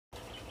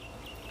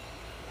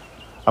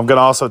I'm going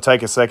to also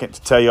take a second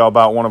to tell you all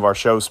about one of our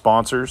show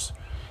sponsors.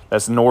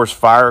 That's Norse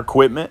Fire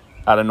Equipment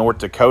out of North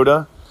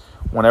Dakota.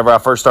 Whenever I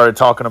first started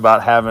talking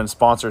about having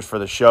sponsors for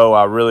the show,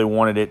 I really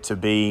wanted it to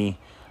be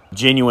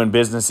genuine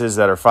businesses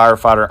that are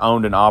firefighter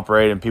owned and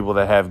operated and people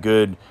that have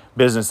good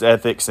business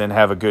ethics and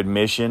have a good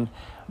mission.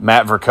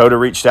 Matt Verkota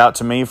reached out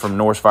to me from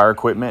Norse Fire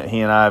Equipment.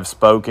 He and I have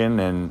spoken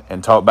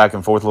and talked back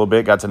and forth a little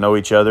bit, got to know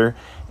each other,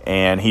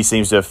 and he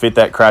seems to fit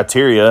that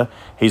criteria.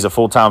 He's a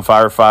full-time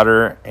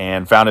firefighter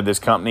and founded this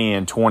company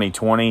in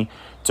 2020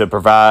 to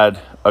provide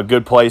a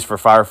good place for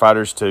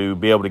firefighters to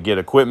be able to get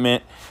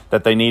equipment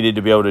that they needed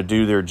to be able to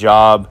do their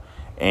job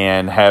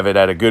and have it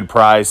at a good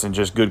price and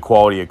just good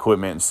quality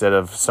equipment instead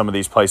of some of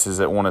these places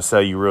that want to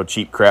sell you real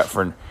cheap crap.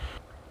 For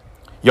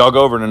y'all,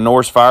 go over to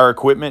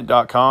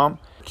NorseFireEquipment.com,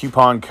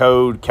 coupon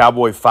code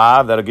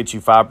Cowboy5. That'll get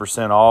you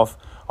 5% off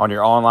on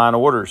your online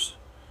orders.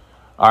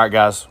 All right,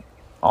 guys,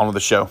 on with the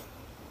show.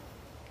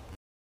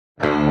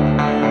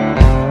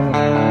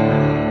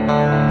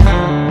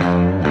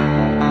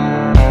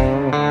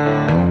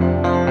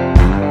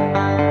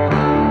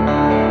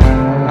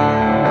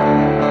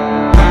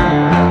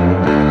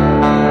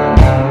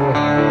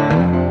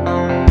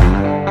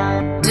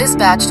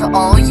 Dispatch to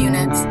all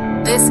units.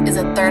 This is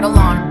a third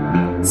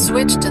alarm.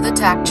 Switch to the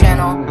TAC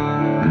channel.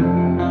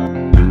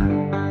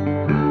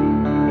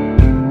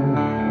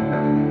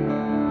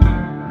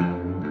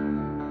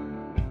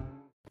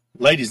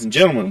 Ladies and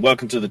gentlemen,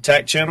 welcome to the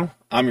TAC channel.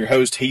 I'm your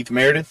host, Heath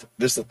Meredith.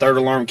 This is the Third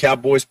Alarm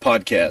Cowboys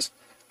podcast.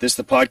 This is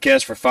the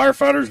podcast for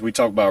firefighters. We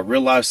talk about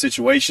real life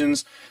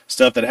situations,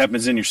 stuff that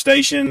happens in your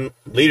station,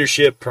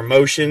 leadership,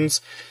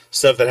 promotions,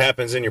 stuff that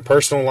happens in your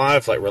personal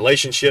life, like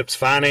relationships,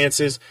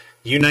 finances.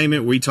 You name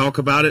it, we talk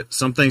about it.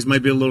 Some things may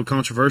be a little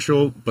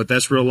controversial, but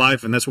that's real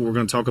life, and that's what we're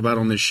going to talk about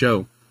on this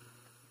show.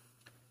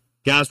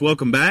 Guys,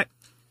 welcome back.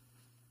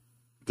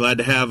 Glad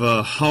to have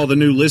all the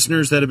new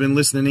listeners that have been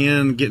listening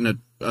in, getting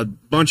a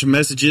bunch of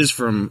messages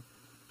from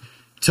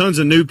tons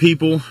of new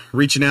people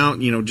reaching out,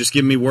 just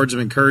giving me words of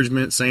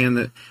encouragement, saying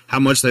that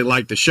how much they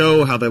like the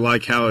show, how they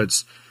like how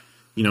it's,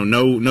 no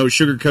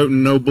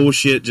sugarcoating, no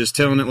bullshit, just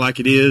telling it like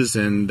it is,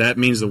 and that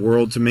means the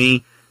world to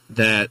me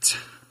that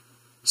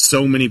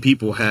so many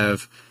people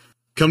have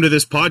come to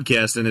this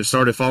podcast and have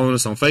started following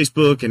us on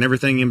Facebook and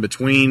everything in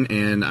between.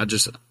 And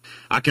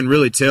I can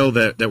really tell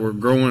that we're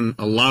growing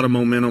a lot of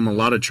momentum, a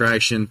lot of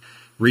traction,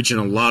 reaching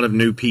a lot of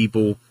new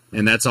people.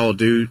 And that's all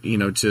due,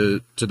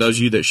 to those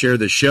of you that share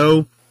the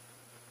show,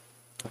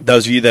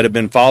 those of you that have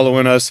been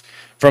following us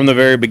from the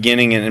very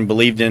beginning and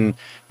believed in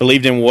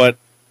what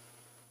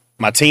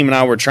my team and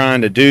I were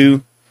trying to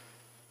do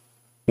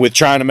with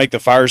trying to make the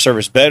fire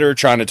service better,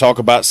 trying to talk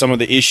about some of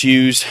the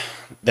issues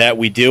that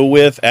we deal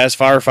with as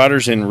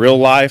firefighters in real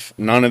life.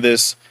 None of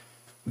this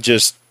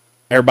just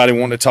everybody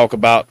wanting to talk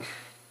about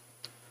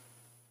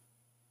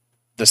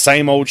the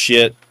same old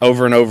shit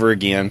over and over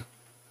again.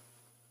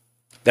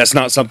 That's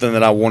not something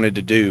that I wanted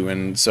to do.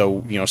 And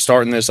so,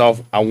 starting this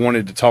off, I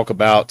wanted to talk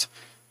about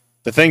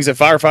the things that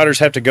firefighters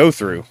have to go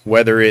through,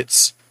 whether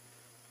it's,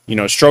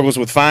 struggles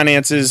with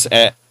finances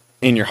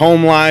in your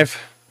home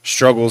life,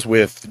 struggles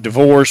with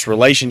divorce,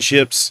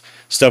 relationships,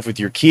 stuff with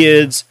your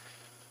kids,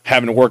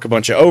 having to work a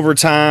bunch of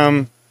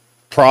overtime,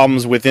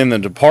 problems within the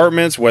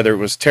departments, whether it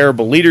was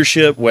terrible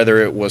leadership, whether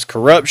it was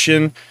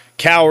corruption,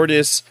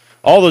 cowardice,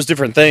 all those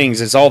different things.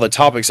 It's all the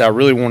topics I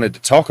really wanted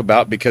to talk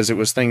about because it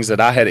was things that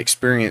I had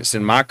experienced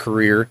in my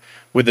career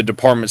with the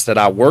departments that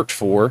I worked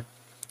for.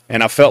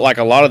 And I felt like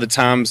a lot of the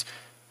times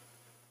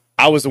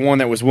I was the one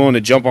that was willing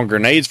to jump on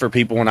grenades for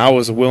people, and I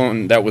was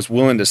willing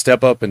to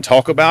step up and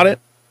talk about it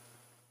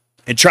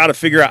and try to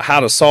figure out how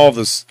to solve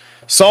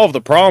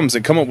the problems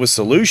and come up with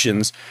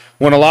solutions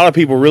when a lot of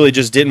people really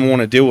just didn't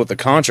want to deal with the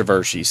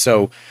controversy.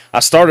 So I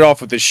started off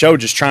with this show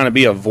just trying to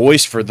be a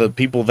voice for the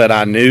people that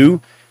I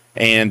knew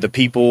and the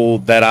people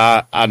that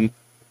I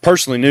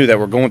personally knew that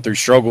were going through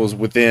struggles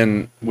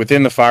within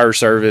the fire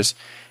service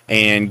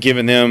and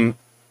giving them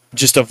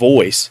just a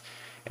voice.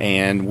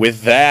 And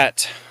with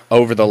that,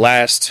 over the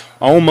last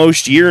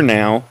almost year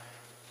now,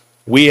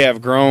 we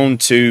have grown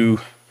to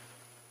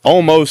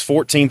almost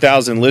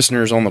 14,000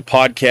 listeners on the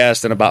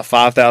podcast and about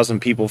 5,000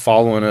 people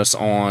following us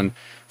on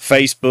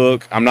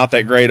Facebook. I'm not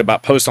that great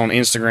about posts on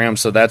Instagram,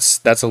 so that's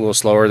a little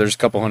slower. There's a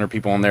couple hundred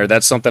people on there.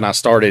 That's something I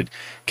started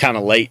kind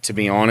of late, to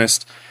be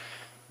honest.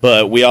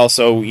 But we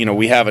also,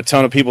 we have a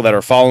ton of people that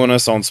are following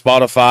us on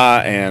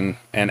Spotify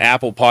and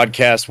Apple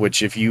Podcasts,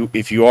 which if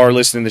you are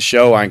listening to the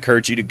show, I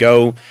encourage you to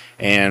go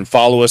and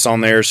follow us on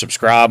there,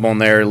 subscribe on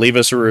there, leave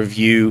us a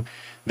review.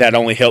 That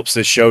only helps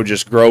this show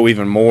just grow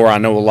even more. I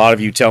know a lot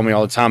of you tell me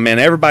all the time, man,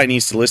 everybody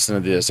needs to listen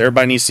to this.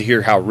 Everybody needs to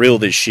hear how real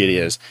this shit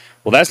is.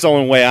 Well, that's the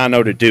only way I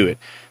know to do it.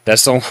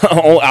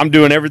 I'm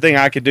doing everything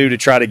I could do to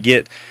try to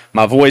get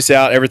my voice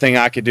out, everything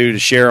I could do to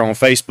share on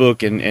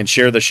Facebook and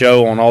share the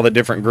show on all the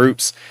different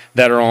groups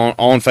that are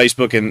on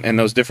Facebook and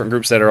those different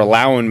groups that are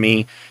allowing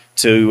me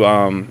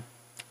to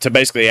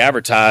basically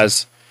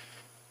advertise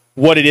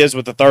what it is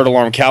with the Third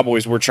Alarm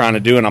Cowboys we're trying to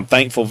do, and I'm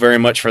thankful very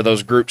much for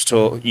those groups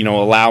to,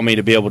 allow me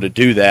to be able to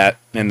do that,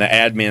 and the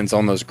admins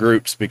on those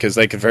groups, because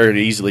they could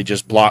very easily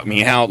just block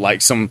me out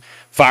like some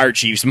fire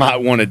chiefs might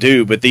want to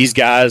do. But these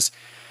guys,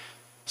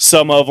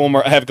 some of them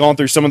have gone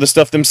through some of the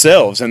stuff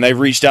themselves, and they've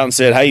reached out and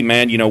said, hey,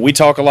 man, we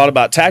talk a lot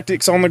about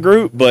tactics on the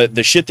group, but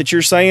the shit that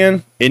you're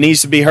saying, it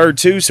needs to be heard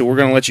too, so we're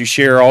going to let you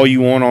share all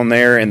you want on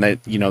there. And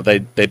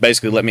they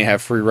basically let me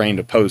have free reign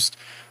to post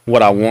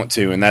what I want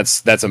to, and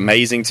that's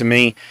amazing to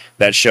me.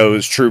 That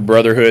shows true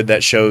brotherhood.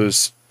 That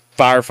shows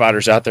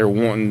firefighters out there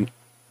wanting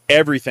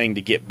everything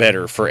to get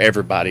better for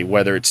everybody,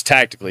 whether it's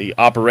tactically,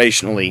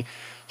 operationally,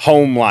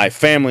 home life,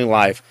 family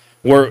life,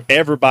 where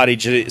everybody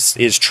just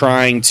is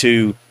trying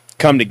to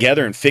come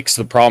together and fix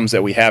the problems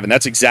that we have, and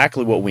that's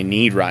exactly what we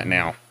need right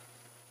now.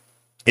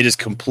 It is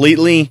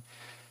completely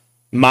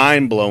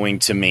mind-blowing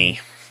to me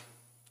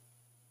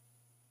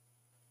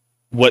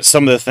what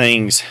some of the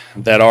things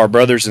that our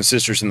brothers and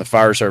sisters in the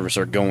fire service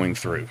are going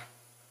through.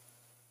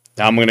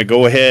 Now, I'm going to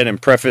go ahead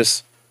and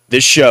preface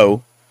this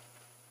show.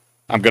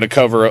 I'm going to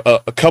cover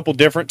a couple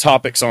different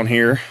topics on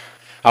here.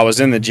 I was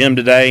in the gym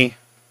today,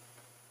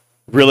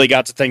 really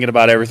got to thinking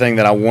about everything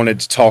that I wanted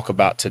to talk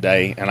about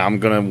today, and I'm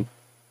going to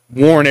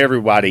warn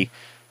everybody,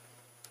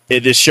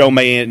 this show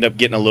may end up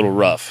getting a little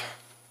rough.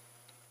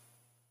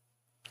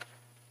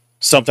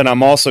 Something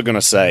I'm also going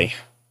to say,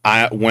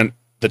 when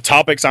the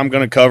topics I'm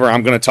going to cover,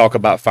 I'm going to talk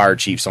about fire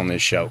chiefs on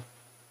this show.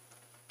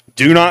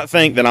 Do not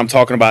think that I'm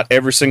talking about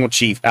every single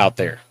chief out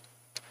there.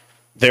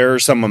 There are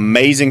some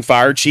amazing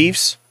fire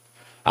chiefs.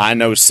 I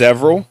know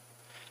several.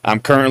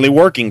 I'm currently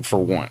working for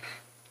one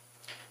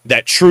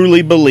that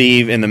truly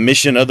believe in the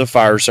mission of the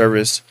fire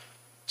service,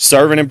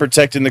 serving and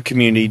protecting the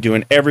community,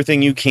 doing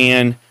everything you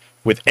can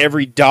with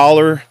every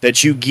dollar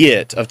that you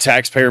get of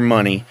taxpayer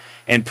money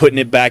and putting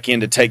it back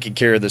into taking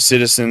care of the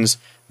citizens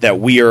that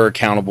we are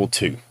accountable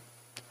to.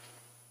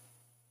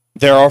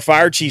 There are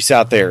fire chiefs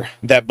out there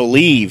that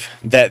believe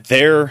that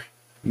their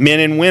men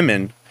and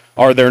women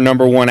are their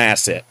number one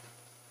asset.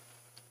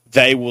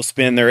 They will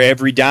spend their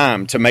every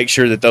dime to make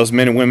sure that those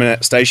men and women at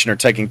the station are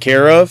taken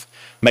care of,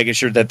 making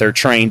sure that they're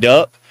trained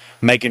up,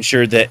 making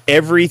sure that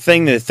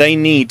everything that they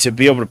need to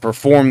be able to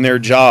perform their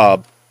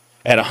job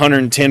at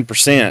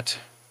 110%,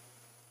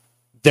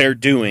 they're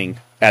doing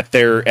at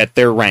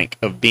their rank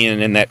of being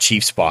in that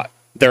chief spot.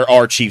 There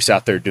are chiefs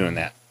out there doing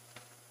that.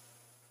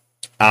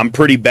 I'm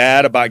pretty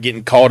bad about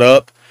getting caught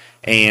up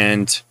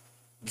and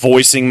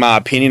voicing my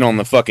opinion on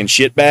the fucking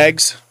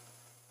shitbags.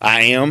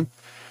 I am.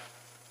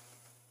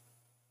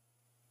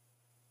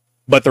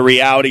 But the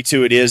reality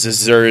to it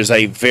is there is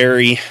a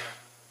very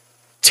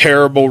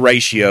terrible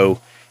ratio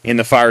in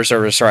the fire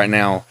service right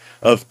now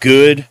of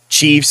good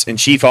chiefs and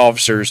chief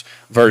officers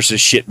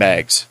versus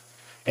shitbags.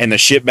 And the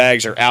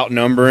shitbags are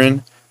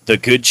outnumbering the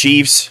good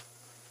chiefs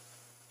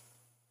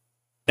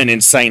an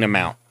insane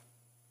amount.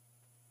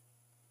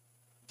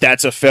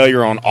 That's a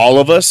failure on all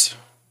of us.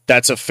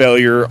 That's a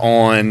failure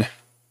on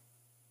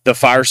the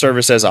fire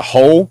service as a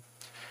whole.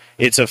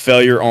 It's a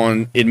failure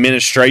on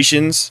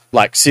administrations,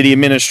 like city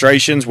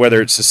administrations,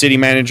 whether it's the city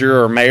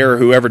manager or mayor or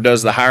whoever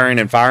does the hiring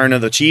and firing of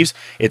the chiefs.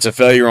 It's a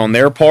failure on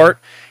their part.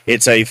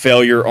 It's a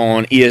failure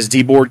on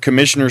ESD board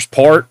commissioners'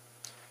 part.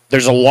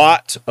 There's a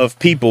lot of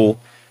people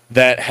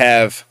that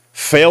have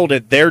failed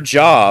at their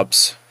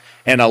jobs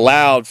and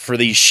allowed for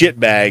these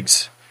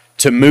shitbags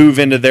to move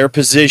into their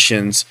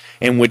positions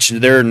in which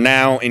they're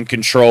now in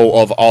control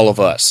of all of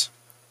us.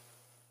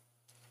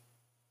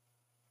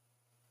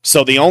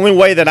 So the only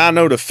way that I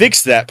know to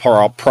fix that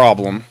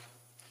problem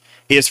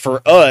is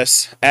for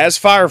us as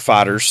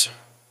firefighters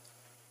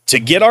to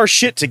get our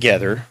shit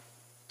together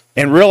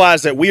and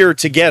realize that we are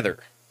together.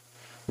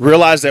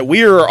 Realize that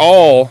we are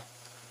all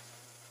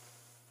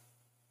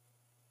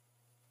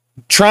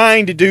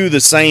trying to do the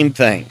same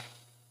thing.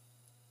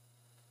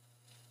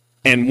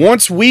 And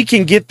once we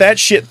can get that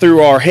shit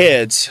through our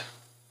heads,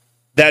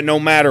 that no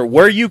matter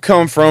where you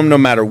come from, no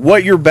matter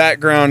what your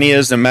background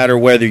is, no matter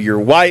whether you're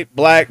white,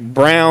 black,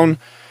 brown,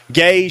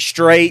 gay,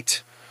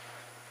 straight,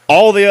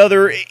 all the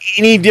other,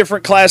 any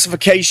different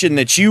classification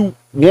that you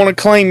want to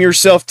claim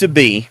yourself to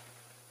be,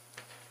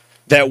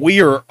 that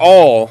we are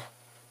all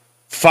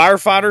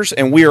firefighters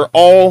and we are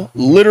all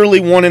literally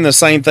wanting the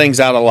same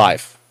things out of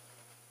life.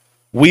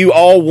 We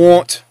all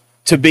want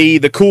to be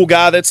the cool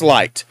guy that's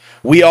liked.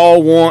 We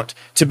all want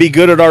to be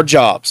good at our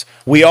jobs.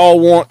 We all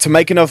want to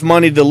make enough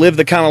money to live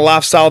the kind of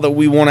lifestyle that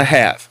we want to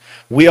have.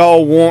 We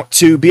all want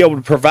to be able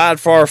to provide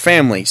for our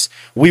families.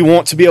 We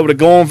want to be able to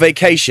go on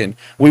vacation.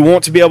 We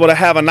want to be able to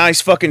have a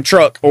nice fucking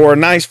truck or a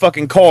nice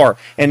fucking car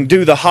and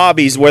do the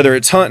hobbies, whether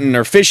it's hunting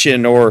or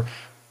fishing or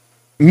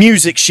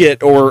music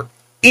shit or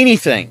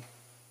anything.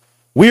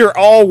 We are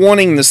all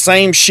wanting the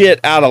same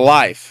shit out of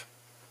life.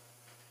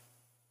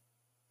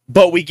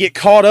 But we get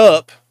caught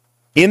up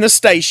in the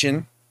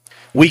station.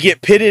 We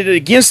get pitted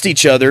against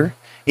each other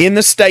in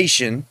the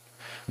station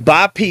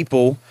by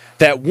people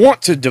that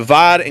want to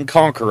divide and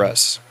conquer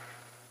us.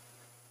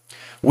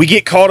 We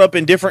get caught up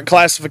in different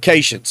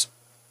classifications.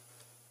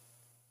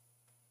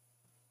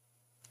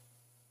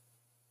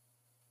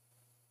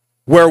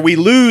 where we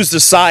lose the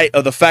sight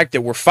of the fact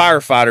that we're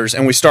firefighters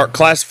and we start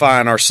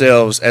classifying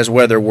ourselves as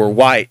whether we're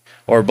white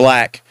or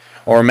black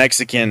or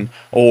Mexican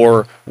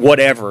or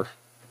whatever.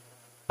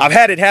 I've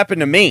had it happen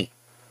to me.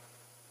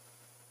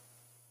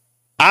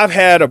 I've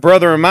had a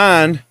brother of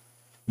mine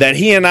that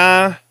he and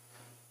I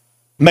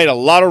made a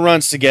lot of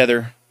runs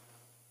together,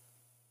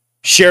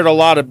 shared a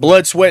lot of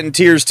blood, sweat, and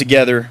tears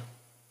together,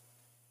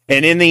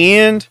 and in the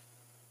end,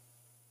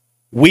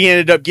 we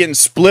ended up getting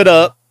split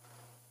up,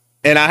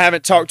 and I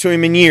haven't talked to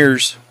him in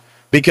years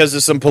because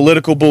of some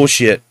political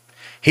bullshit.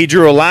 He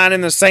drew a line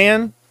in the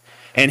sand,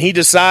 and he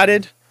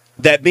decided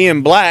that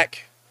being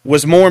black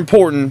was more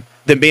important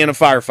than being a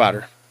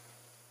firefighter.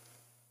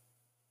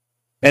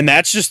 And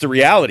that's just the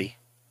reality.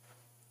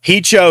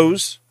 He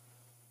chose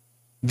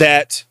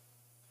that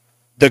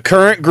the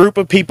current group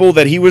of people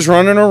that he was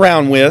running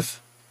around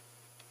with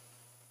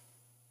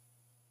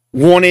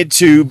wanted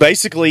to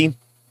basically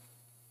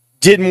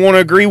didn't want to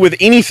agree with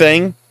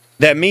anything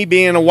that me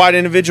being a white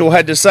individual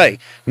had to say.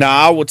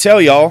 Now, I will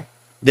tell y'all,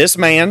 this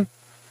man,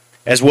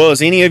 as well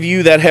as any of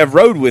you that have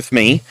rode with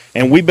me,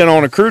 and we've been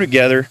on a crew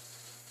together,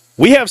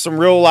 we have some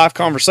real life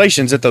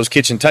conversations at those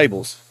kitchen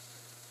tables.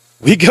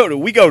 We go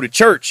to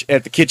church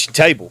at the kitchen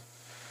table.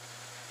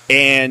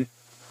 And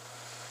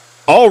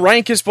all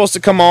rank is supposed to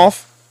come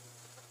off.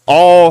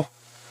 All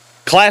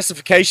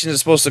classification is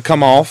supposed to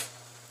come off.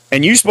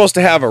 And you're supposed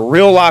to have a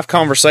real life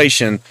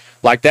conversation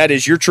like that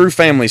is your true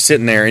family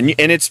sitting there. And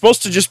it's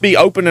supposed to just be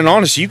open and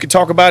honest. You can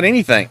talk about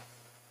anything.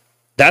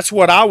 That's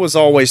what I was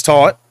always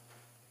taught.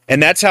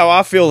 And that's how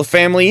I feel the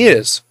family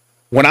is.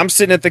 When I'm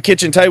sitting at the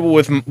kitchen table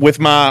with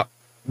my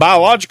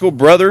biological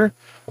brother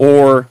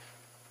or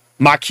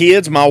my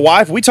kids, my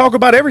wife, we talk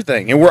about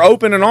everything. And we're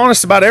open and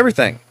honest about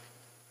everything.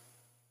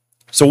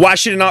 So why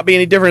should it not be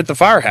any different at the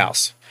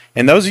firehouse?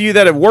 And those of you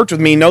that have worked with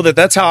me know that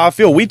that's how I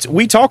feel.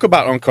 We talk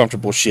about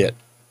uncomfortable shit.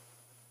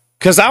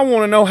 Because I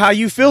want to know how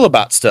you feel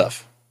about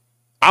stuff.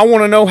 I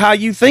want to know how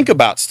you think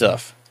about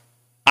stuff.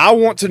 I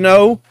want to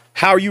know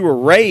how you were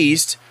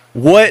raised,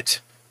 what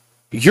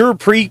your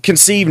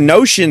preconceived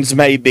notions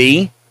may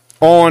be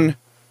on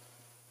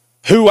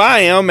who I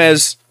am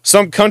as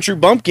some country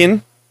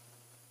bumpkin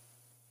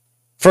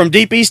from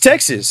Deep East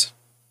Texas.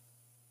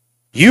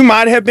 You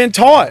might have been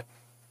taught,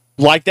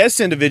 like this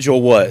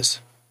individual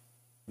was,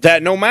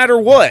 that no matter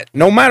what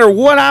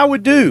I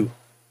would do,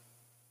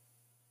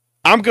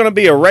 I'm going to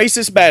be a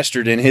racist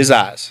bastard in his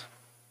eyes.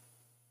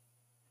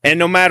 And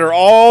no matter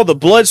all the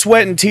blood,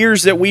 sweat, and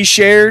tears that we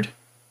shared,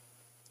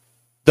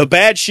 the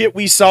bad shit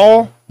we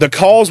saw, the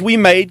calls we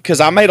made, because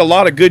I made a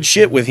lot of good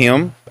shit with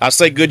him. I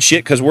say good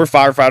shit because we're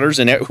firefighters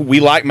and we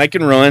like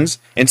making runs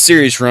and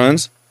serious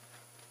runs.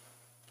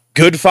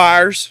 Good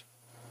fires.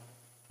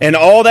 And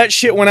all that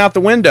shit went out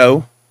the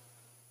window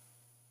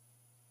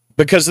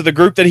because of the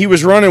group that he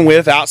was running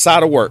with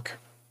outside of work.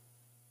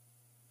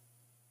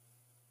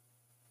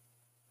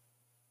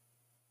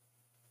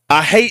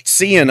 I hate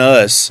seeing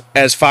us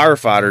as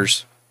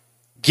firefighters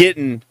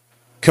getting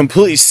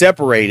completely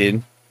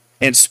separated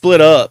and split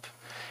up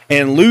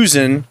and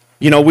losing.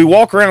 You know, we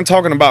walk around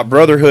talking about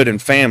brotherhood and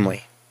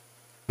family,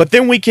 but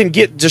then we can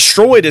get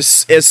destroyed as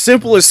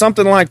simple as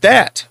something like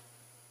that.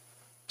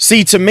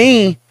 See, to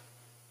me,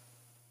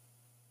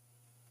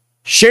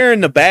 sharing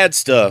the bad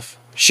stuff,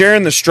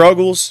 sharing the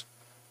struggles,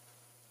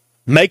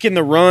 making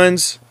the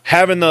runs,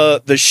 having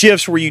the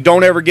shifts where you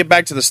don't ever get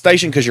back to the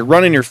station because you're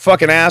running your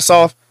fucking ass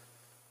off,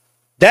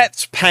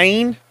 that's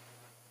pain,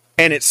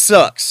 and it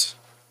sucks.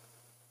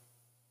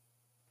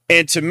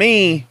 And to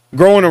me,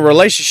 growing a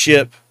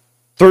relationship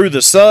through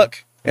the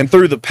suck and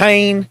through the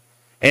pain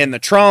and the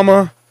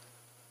trauma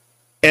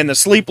and the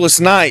sleepless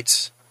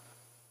nights,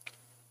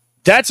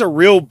 that's a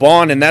real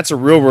bond and that's a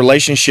real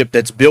relationship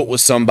that's built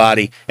with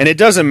somebody. And it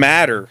doesn't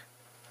matter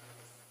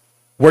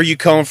where you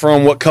come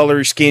from, what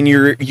color skin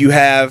you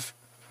have,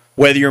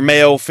 whether you're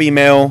male,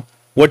 female,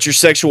 what your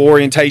sexual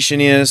orientation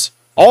is.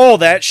 All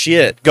that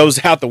shit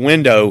goes out the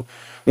window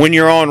when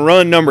you're on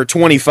run number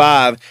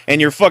 25 and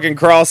you're fucking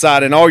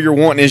cross-eyed and all you're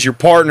wanting is your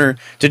partner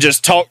to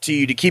just talk to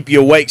you to keep you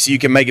awake so you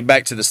can make it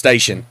back to the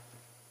station.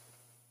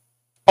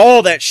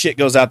 All that shit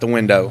goes out the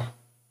window.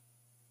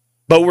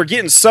 But we're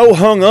getting so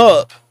hung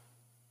up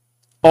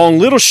on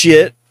little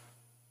shit.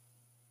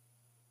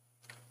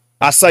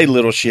 I say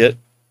little shit.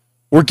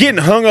 We're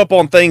getting hung up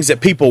on things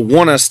that people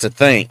want us to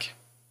think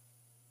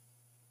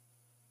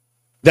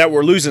that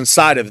we're losing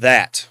sight of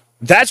that.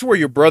 That's where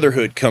your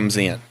brotherhood comes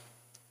in.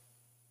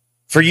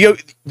 For you,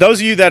 those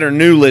of you that are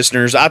new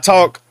listeners, I've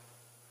talked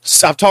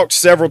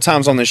several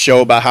times on this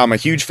show about how I'm a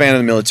huge fan of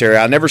the military.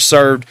 I never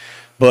served,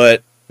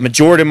 but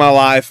majority of my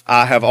life,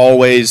 I have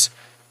always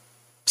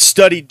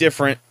studied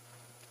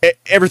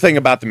everything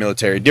about the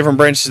military, different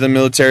branches of the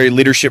military,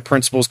 leadership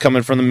principles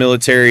coming from the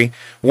military.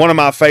 One of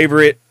my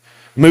favorite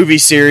movie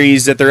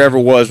series that there ever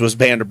was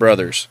Band of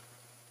Brothers.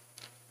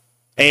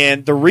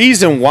 And the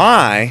reason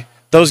why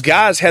those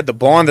guys had the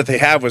bond that they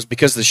have was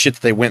because of the shit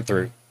that they went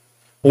through.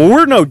 Well,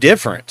 we're no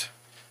different.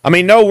 I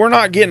mean, no, we're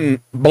not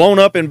getting blown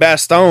up in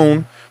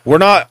Bastogne. We're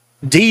not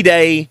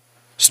D-Day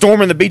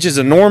storming the beaches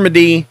of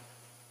Normandy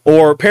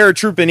or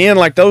paratrooping in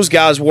like those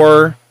guys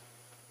were,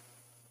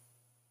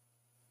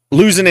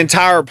 losing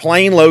entire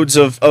plane loads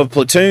of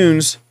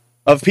platoons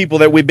of people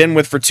that we've been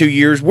with for 2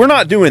 years. We're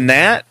not doing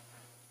that.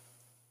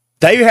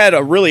 They had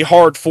a really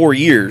hard 4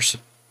 years.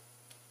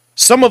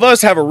 Some of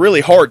us have a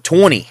really hard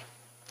 20,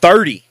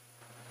 30,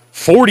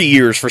 40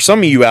 years for some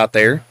of you out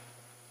there.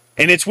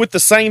 And it's with the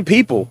same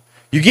people.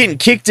 You're getting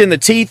kicked in the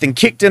teeth and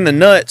kicked in the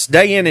nuts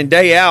day in and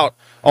day out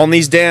on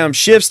these damn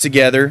shifts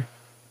together,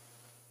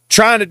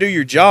 trying to do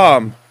your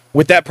job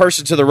with that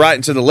person to the right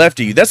and to the left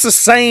of you. That's the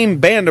same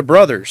band of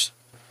brothers.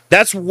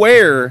 That's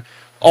where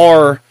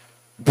our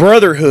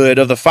brotherhood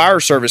of the fire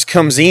service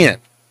comes in.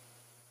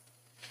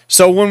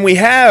 So when we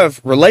have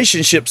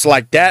relationships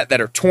like that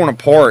are torn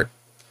apart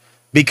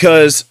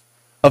because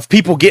of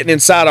people getting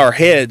inside our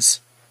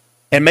heads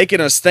and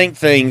making us think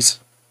things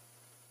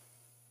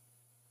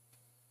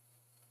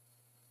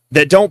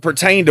that don't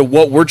pertain to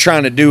what we're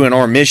trying to do in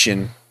our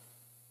mission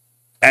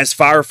as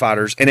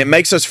firefighters, and it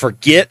makes us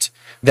forget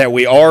that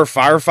we are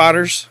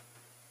firefighters,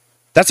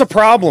 that's a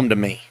problem to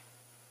me.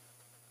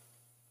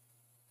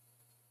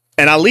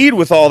 And I lead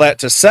with all that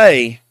to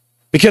say,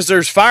 because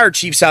there's fire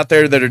chiefs out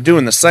there that are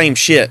doing the same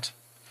shit.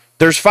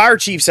 There's fire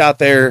chiefs out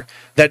there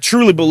that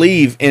truly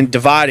believe in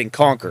divide and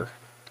conquer.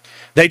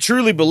 They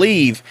truly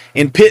believe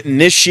in pitting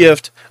this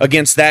shift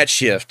against that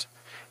shift,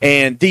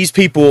 and these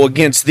people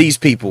against these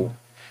people.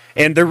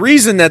 And the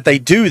reason that they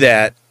do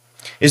that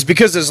is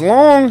because as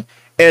long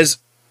as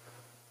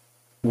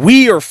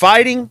we are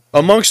fighting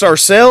amongst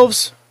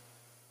ourselves,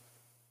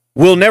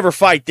 we'll never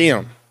fight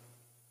them.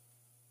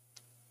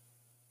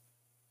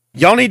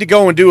 Y'all need to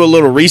go and do a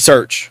little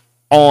research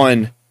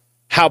on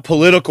how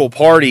political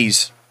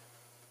parties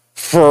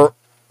of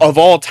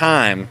all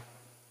time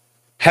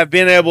have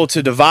been able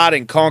to divide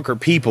and conquer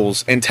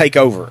peoples and take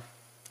over.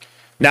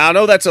 Now, I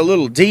know that's a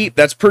little deep.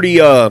 That's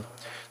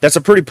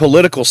a pretty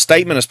political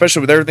statement,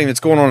 especially with everything that's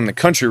going on in the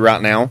country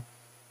right now.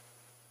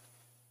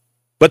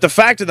 But the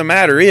fact of the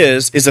matter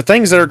is the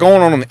things that are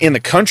going on in the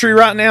country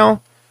right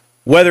now,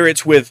 whether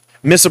it's with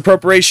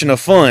misappropriation of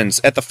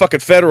funds at the fucking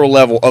federal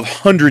level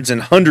of hundreds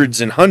and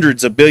hundreds and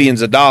hundreds of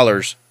billions of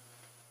dollars,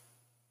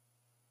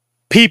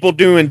 people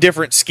doing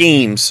different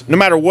schemes, no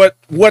matter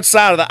what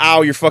side of the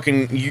aisle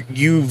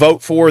you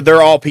vote for,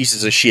 they're all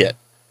pieces of shit.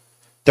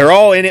 They're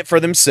all in it for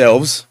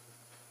themselves.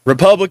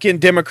 Republican,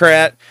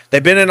 Democrat,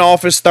 they've been in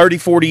office 30,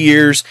 40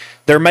 years.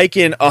 They're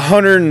making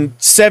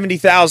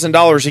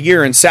 $170,000 a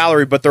year in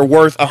salary, but they're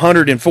worth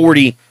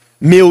 $140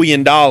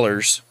 million.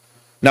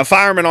 Now,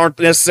 firemen aren't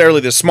necessarily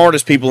the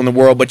smartest people in the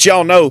world, but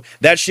y'all know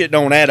that shit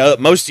don't add up.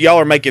 Most of y'all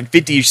are making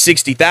 $50,000 or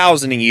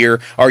 $60,000 a year.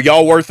 Are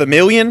y'all worth $1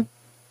 million?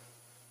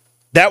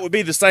 That would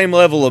be the same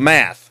level of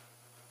math.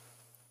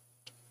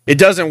 It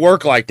doesn't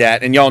work like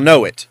that, and y'all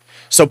know it.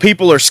 So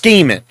people are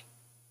scheming.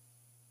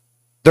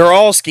 They're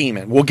all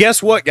scheming. Well,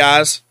 guess what,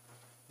 guys?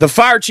 The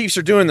fire chiefs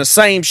are doing the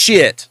same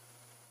shit.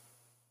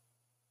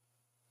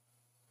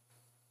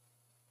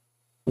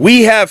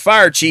 We have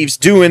fire chiefs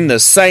doing the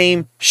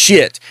same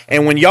shit.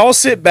 And when y'all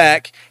sit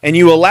back and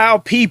you allow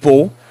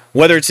people,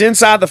 whether it's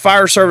inside the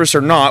fire service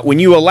or not, when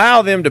you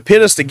allow them to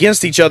pit us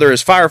against each other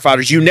as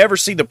firefighters, you never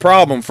see the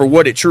problem for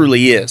what it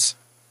truly is.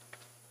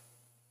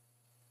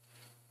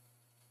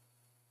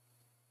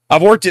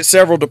 I've worked at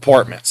several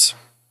departments.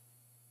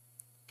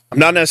 I'm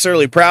not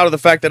necessarily proud of the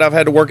fact that I've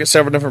had to work at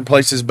several different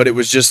places, but it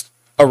was just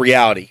a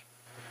reality.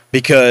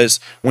 Because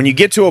when you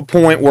get to a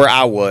point where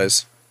I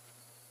was,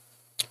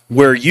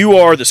 where you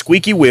are the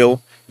squeaky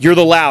wheel, you're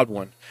the loud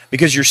one.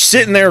 Because you're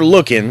sitting there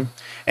looking,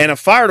 and a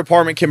fire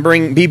department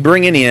can be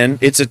bringing in,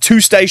 it's a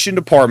 2-station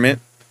department,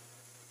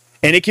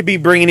 and it could be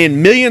bringing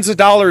in millions of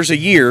dollars a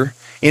year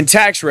in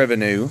tax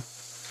revenue.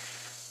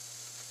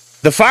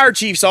 The fire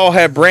chiefs all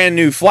have brand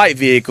new flight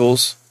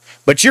vehicles,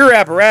 but your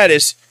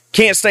apparatus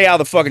can't stay out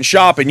of the fucking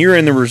shop, and you're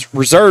in the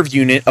reserve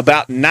unit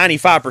about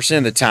 95%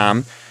 of the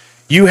time.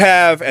 You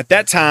have, at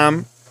that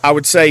time, I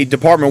would say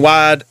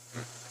department-wide,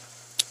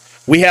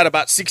 we had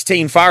about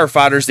 16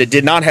 firefighters that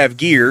did not have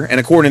gear, and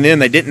according to them,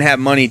 they didn't have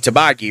money to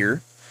buy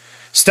gear.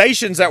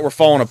 Stations that were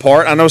falling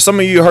apart. I know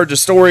some of you heard the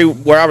story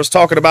where I was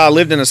talking about I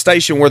lived in a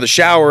station where the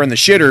shower and the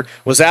shitter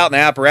was out in the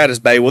apparatus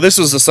bay. Well, this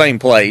was the same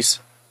place.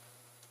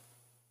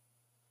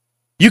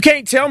 You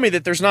can't tell me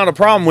that there's not a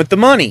problem with the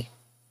money.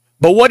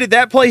 But what did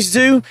that place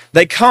do?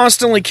 They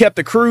constantly kept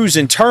the crews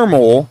in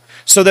turmoil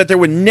so that there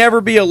would never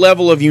be a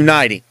level of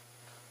uniting.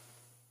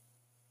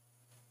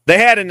 They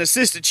had an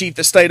assistant chief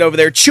that stayed over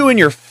there chewing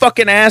your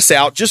fucking ass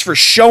out just for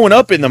showing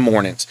up in the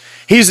mornings.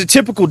 He's a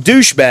typical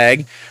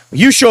douchebag.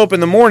 You show up in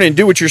the morning,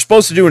 do what you're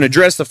supposed to do, and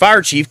address the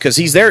fire chief because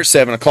he's there at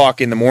 7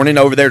 o'clock in the morning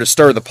over there to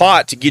stir the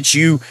pot to get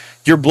you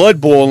your blood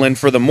boiling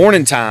for the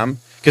morning time.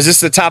 Because this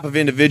is the type of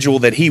individual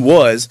that he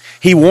was.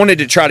 He wanted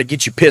to try to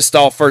get you pissed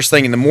off first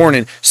thing in the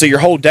morning so your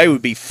whole day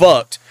would be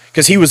fucked.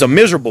 Because he was a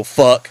miserable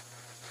fuck.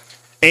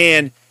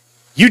 And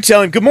you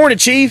tell him, "Good morning,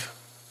 chief."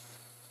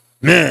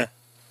 "Meh.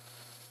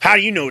 How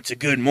do you know it's a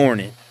good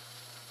morning?"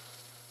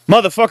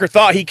 Motherfucker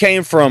thought he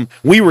came from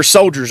We Were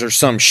Soldiers or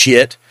some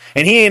shit,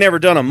 and he ain't ever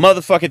done a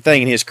motherfucking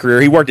thing in his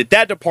career. He worked at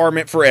that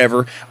department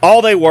forever.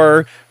 All they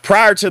were,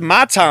 prior to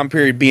my time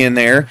period being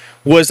there,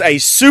 was a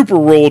super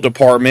rural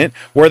department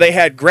where they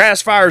had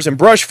grass fires and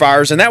brush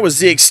fires, and that was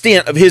the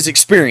extent of his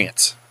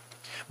experience.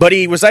 But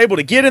he was able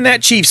to get in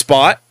that chief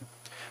spot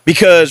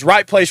because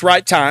right place,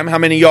 right time. How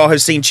many of y'all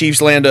have seen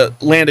Chiefs land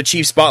a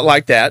chief spot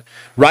like that?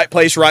 Right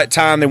place, right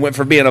time. They went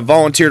from being a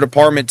volunteer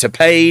department to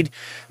paid.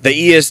 The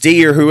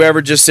ESD or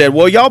whoever just said,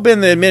 well, y'all been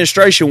in the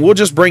administration. We'll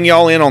just bring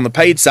y'all in on the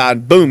paid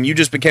side. Boom, you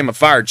just became a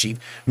fire chief.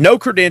 No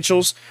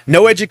credentials,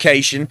 no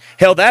education.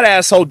 Hell, that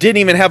asshole didn't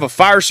even have a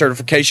fire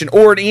certification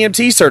or an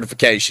EMT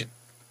certification.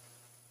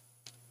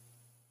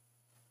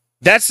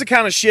 That's the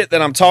kind of shit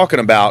that I'm talking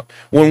about.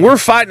 When we're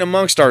fighting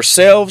amongst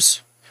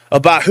ourselves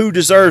about who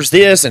deserves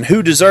this and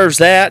who deserves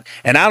that,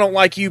 and I don't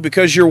like you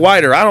because you're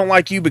white, or I don't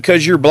like you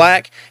because you're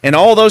black, and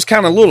all those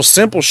kind of little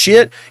simple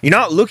shit, you're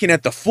not looking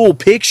at the full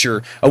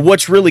picture of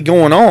what's really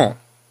going on.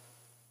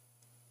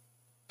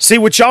 See,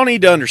 what y'all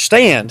need to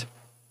understand,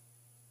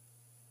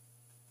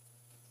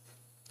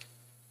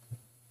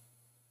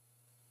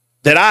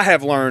 that I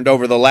have learned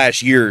over the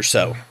last year or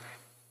so,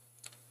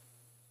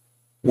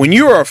 when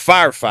you are a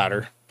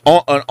firefighter,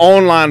 an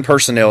online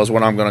personnel is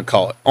what I'm going to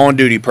call it.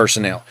 On-duty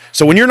personnel.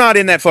 So when you're not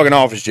in that fucking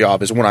office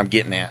job is what I'm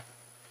getting at.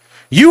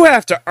 You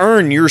have to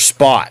earn your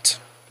spot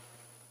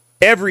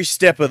every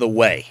step of the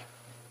way.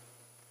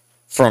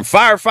 From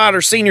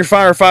firefighter, senior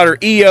firefighter,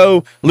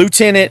 EO,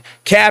 lieutenant,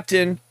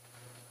 captain,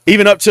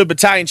 even up to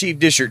battalion chief,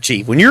 district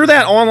chief. When you're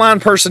that online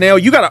personnel,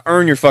 you got to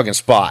earn your fucking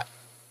spot.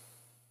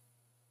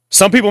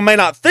 Some people may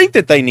not think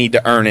that they need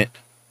to earn it,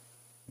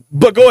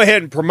 but go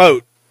ahead and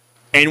promote.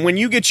 And when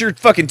you get your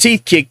fucking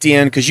teeth kicked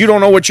in because you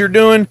don't know what you're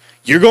doing,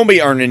 you're going to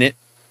be earning it.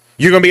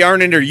 You're going to be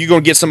earning it, or you're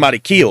going to get somebody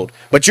killed.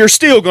 But you're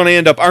still going to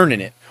end up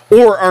earning it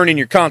or earning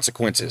your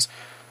consequences.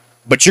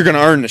 But you're going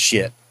to earn the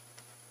shit.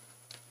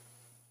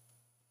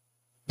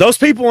 Those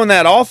people in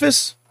that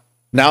office,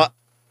 now,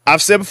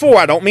 I've said before,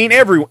 I don't mean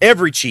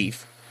every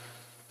chief,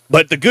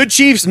 but the good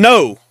chiefs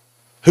know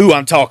who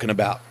I'm talking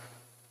about.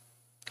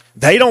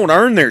 They don't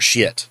earn their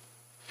shit.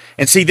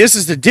 And see, this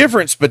is the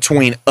difference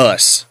between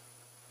us.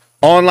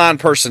 Online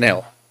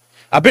personnel.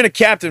 I've been a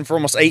captain for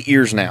almost 8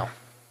 years now.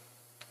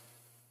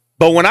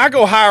 But when I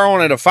go hire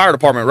on at a fire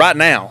department right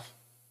now,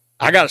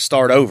 I got to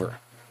start over.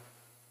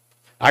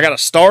 I got to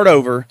start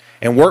over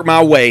and work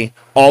my way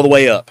all the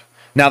way up.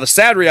 Now, the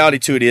sad reality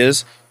to it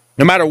is,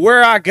 no matter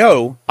where I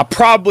go, I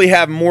probably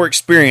have more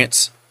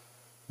experience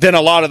than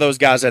a lot of those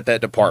guys at that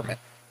department.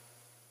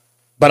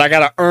 But I got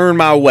to earn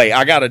my way.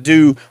 I got to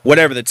do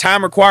whatever the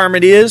time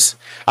requirement is.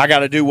 I got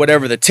to do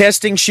whatever the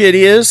testing shit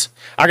is.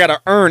 I got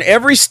to earn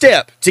every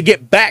step to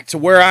get back to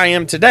where I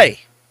am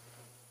today.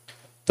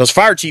 Those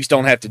fire chiefs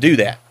don't have to do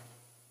that.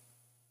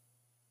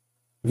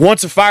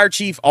 Once a fire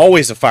chief,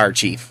 always a fire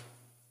chief.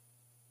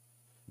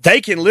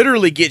 They can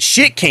literally get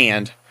shit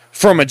canned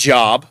from a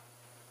job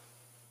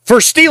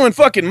for stealing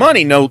fucking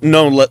money,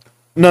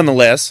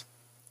 nonetheless,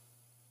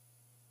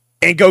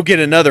 and go get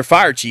another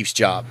fire chief's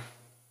job.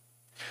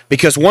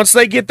 Because once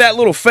they get that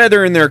little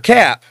feather in their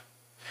cap,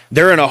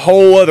 they're in a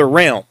whole other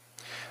realm.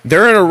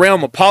 They're in a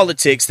realm of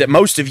politics that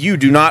most of you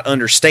do not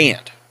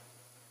understand.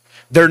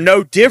 They're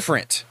no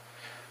different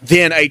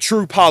than a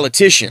true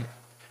politician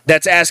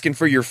that's asking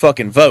for your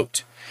fucking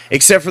vote.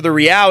 Except for the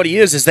reality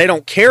is they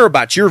don't care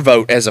about your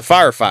vote as a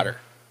firefighter.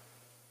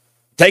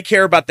 They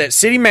care about that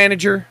city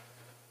manager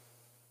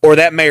or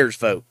that mayor's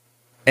vote.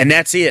 And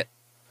that's it.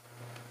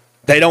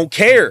 They don't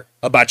care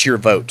about your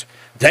vote.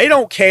 They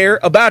don't care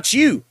about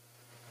you.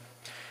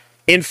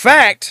 In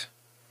fact,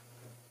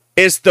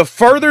 is the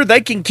further they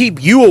can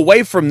keep you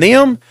away from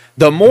them,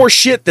 the more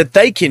shit that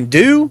they can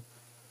do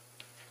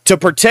to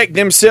protect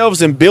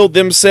themselves and build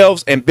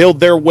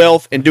their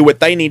wealth and do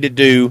what they need to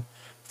do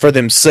for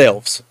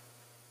themselves.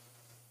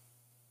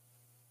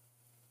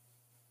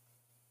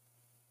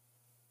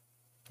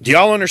 Do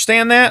y'all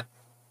understand that?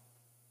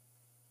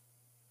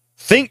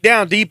 Think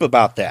down deep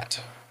about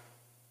that.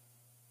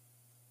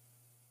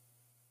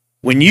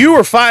 When you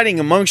are fighting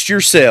amongst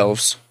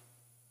yourselves,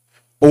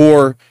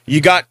 or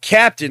you got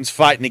captains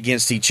fighting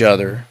against each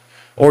other,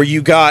 or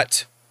you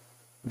got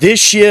this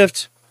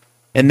shift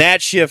and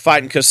that shift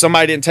fighting because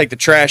somebody didn't take the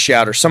trash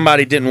out or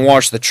somebody didn't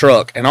wash the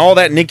truck and all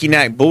that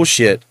nicky-nack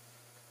bullshit,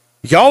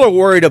 y'all are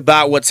worried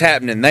about what's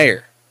happening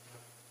there.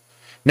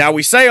 Now,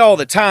 we say all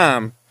the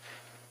time,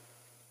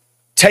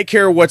 take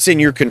care of what's in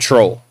your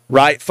control,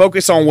 right?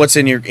 Focus on what's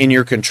in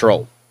your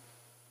control.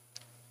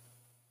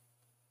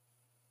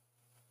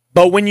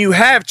 But when you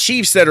have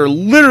chiefs that are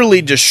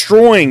literally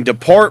destroying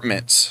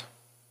departments,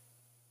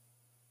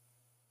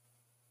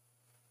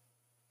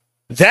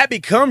 that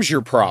becomes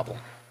your problem.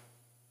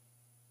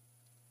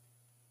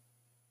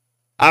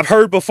 I've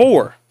heard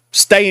before,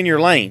 stay in your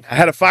lane. I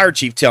had a fire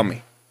chief tell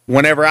me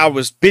whenever I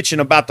was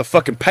bitching about the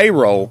fucking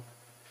payroll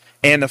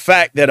and the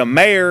fact that a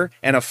mayor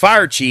and a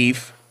fire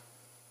chief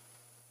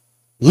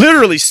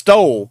literally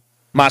stole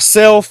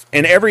myself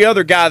and every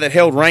other guy that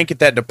held rank at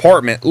that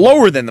department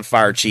lower than the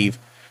fire chief,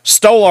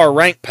 stole our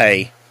rank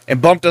pay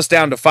and bumped us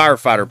down to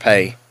firefighter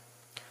pay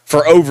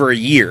for over a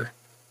year.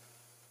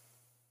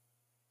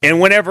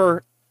 And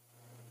whenever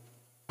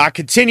I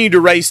continue to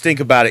raise stink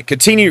about it,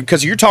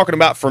 because you're talking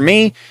about, for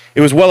me,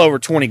 it was well over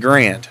 20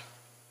 grand.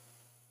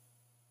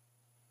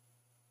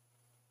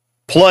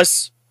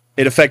 Plus,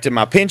 it affected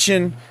my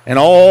pension and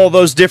all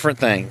those different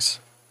things.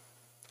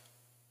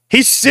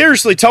 He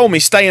seriously told me,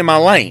 stay in my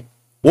lane.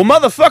 Well,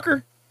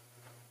 motherfucker,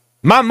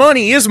 my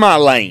money is my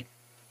lane.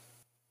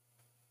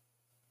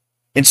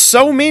 And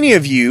so many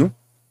of you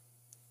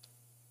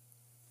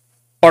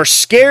are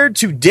scared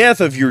to death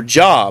of your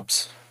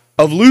jobs,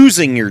 of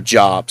losing your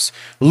jobs,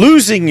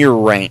 losing your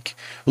rank,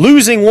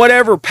 losing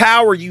whatever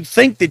power you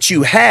think that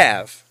you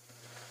have,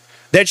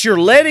 that you're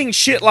letting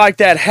shit like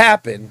that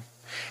happen,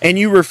 and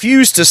you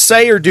refuse to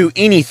say or do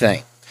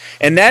anything.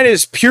 And that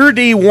is pure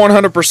D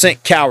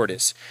 100%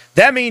 cowardice.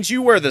 That means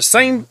you wear the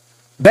same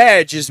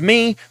badge as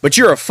me, but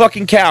you're a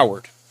fucking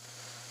coward.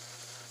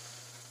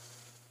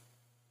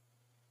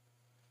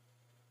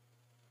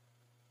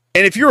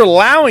 And if you're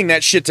allowing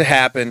that shit to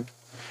happen,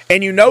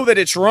 and you know that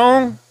it's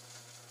wrong,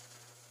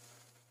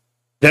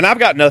 then I've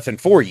got nothing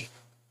for you.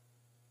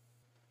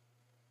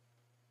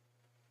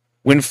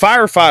 When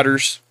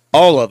firefighters,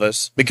 all of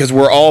us, because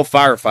we're all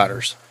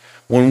firefighters,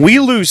 when we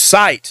lose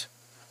sight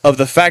of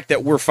the fact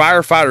that we're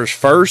firefighters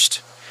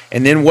first,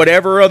 and then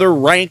whatever other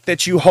rank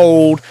that you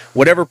hold,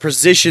 whatever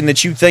position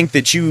that you think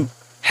that you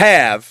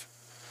have,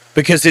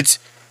 because it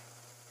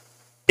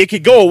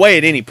could go away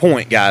at any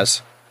point,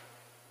 guys.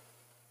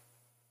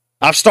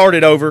 I've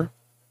started over a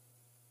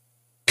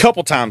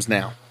couple times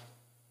now.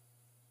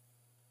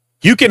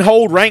 You can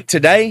hold rank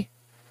today,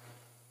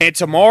 and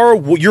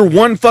tomorrow you're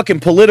one fucking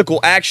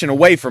political action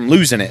away from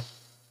losing it.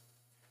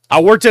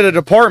 I worked at a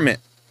department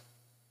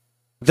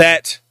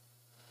that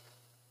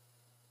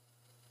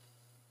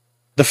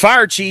the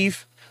fire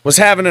chief was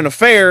having an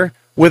affair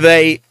with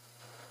a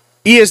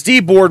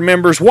ESD board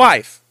member's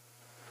wife.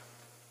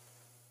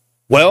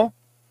 Well,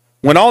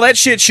 when all that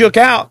shit shook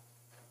out,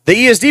 the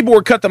ESD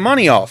board cut the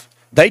money off.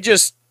 They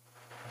just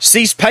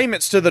ceased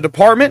payments to the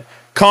department,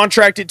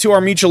 contracted to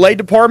our mutual aid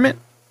department.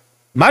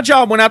 My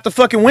job went out the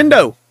fucking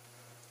window.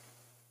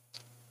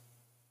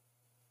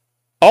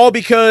 All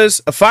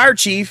because a fire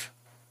chief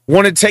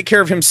wanted to take care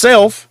of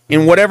himself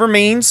in whatever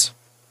means.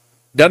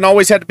 Doesn't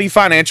always have to be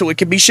financial. It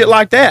could be shit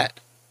like that.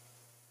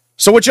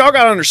 So what y'all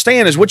got to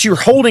understand is what you're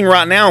holding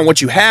right now and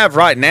what you have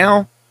right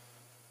now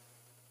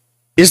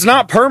is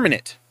not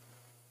permanent.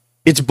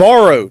 It's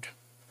borrowed.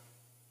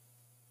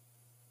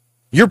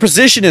 Your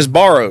position is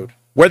borrowed.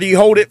 Whether you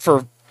hold it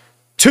for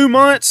 2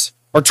 months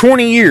or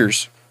 20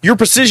 years, your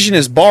position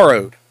is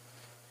borrowed.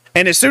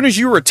 And as soon as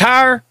you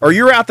retire or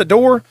you're out the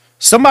door,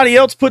 somebody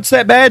else puts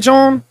that badge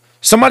on.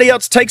 Somebody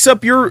else takes up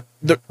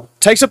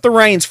the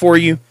reins for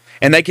you,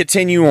 and they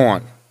continue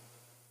on.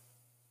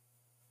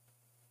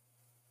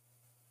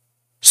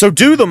 So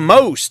do the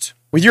most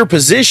with your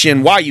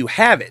position while you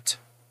have it.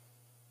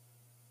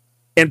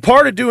 And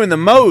part of doing the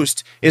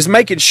most is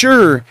making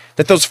sure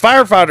that those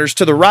firefighters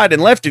to the right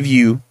and left of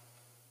you,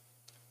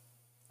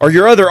 or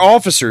your other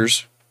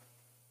officers,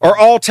 are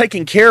all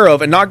taken care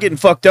of and not getting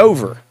fucked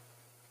over.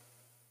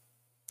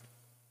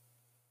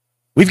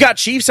 We've got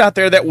chiefs out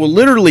there that will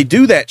literally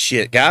do that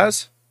shit,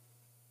 guys.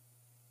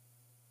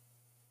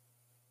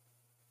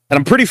 And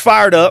I'm pretty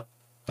fired up.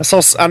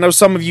 I know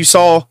some of you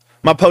saw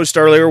my post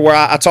earlier where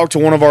I talked to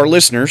one of our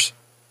listeners.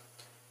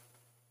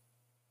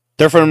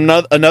 They're from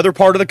another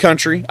part of the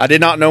country. I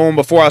did not know them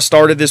before I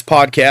started this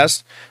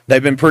podcast.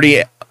 They've been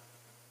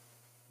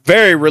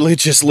very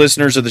religious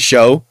listeners of the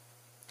show.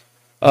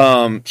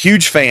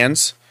 Huge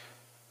fans.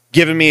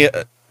 Giving me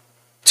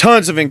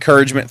tons of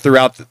encouragement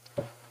throughout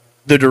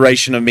the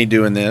duration of me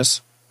doing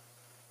this.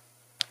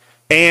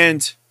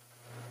 And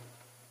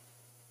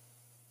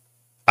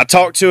I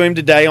talked to him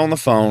today on the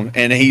phone,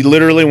 and he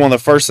literally, one of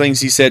the first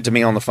things he said to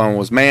me on the phone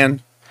was,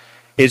 "Man,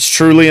 it's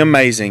truly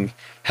amazing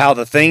how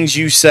the things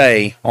you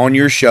say on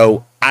your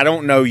show, I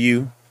don't know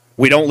you.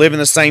 We don't live in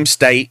the same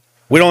state.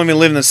 We don't even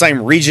live in the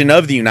same region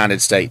of the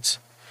United States.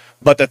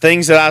 But the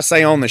things that I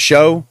say on the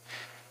show,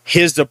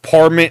 his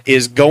department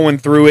is going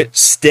through it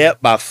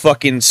step by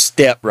fucking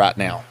step right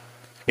now.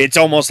 It's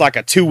almost like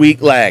a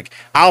 2-week lag.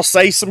 I'll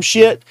say some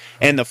shit,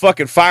 and the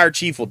fucking fire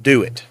chief will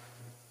do it."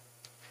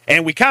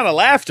 And we kind of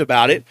laughed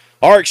about it.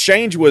 Our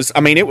exchange was,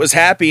 it was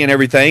happy and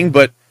everything,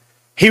 but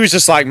he was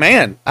just like,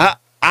 "Man, I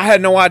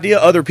had no idea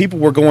other people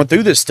were going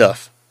through this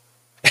stuff."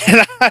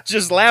 And I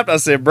just laughed. I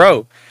said,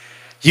 "Bro,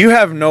 you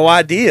have no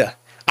idea.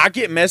 I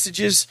get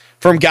messages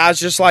from guys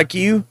just like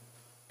you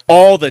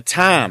all the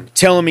time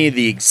telling me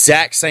the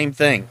exact same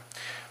thing.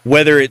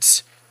 Whether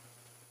it's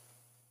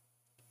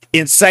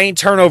insane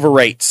turnover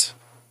rates,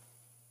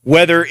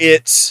 whether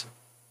it's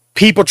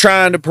people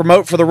trying to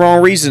promote for the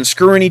wrong reason,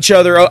 screwing each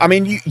other up.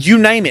 You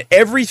name it.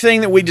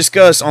 Everything that we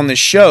discuss on this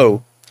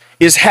show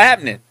is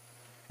happening,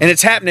 and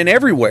it's happening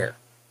everywhere."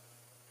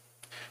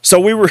 So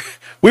we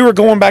were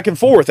going back and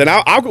forth, and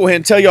I'll go ahead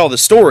and tell y'all the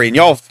story, and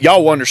y'all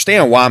will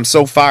understand why I'm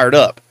so fired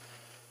up.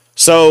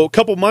 So a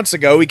couple months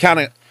ago, we kind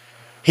of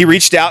he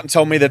reached out and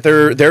told me that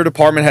their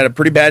department had a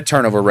pretty bad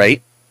turnover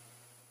rate,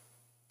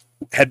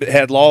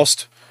 had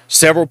lost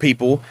several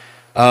people.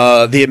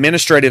 The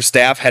administrative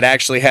staff had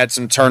actually had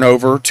some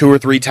turnover 2 or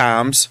 3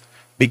 times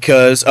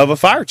because of a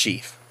fire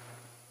chief.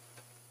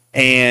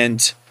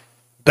 And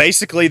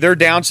basically they're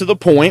down to the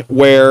point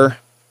where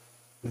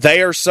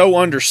they are so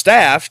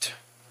understaffed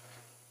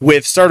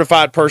with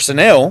certified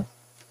personnel,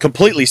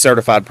 completely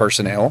certified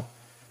personnel,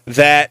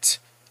 that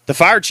the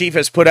fire chief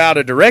has put out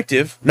a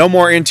directive, no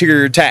more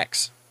interior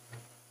attacks.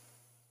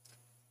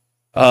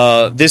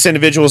 This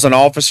individual is an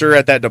officer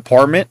at that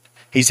department.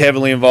 He's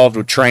heavily involved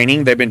with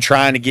training. They've been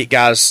trying to get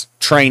guys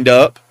trained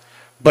up,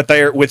 but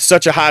they're with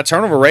such a high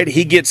turnover rate,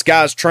 he gets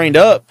guys trained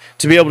up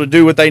to be able to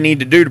do what they need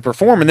to do to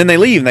perform, and then they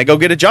leave and they go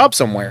get a job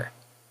somewhere.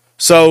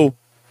 So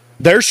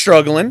they're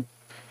struggling.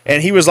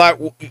 And he was like,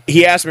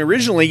 he asked me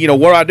originally, you know,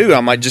 what do I do?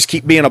 I'm like, just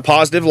keep being a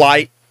positive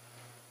light,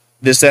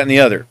 this, that, and the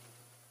other.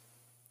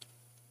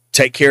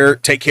 Take care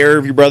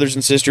of your brothers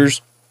and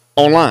sisters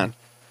online.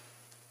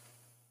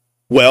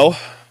 Well,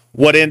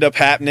 what ended up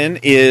happening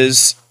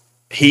is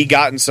he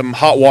got in some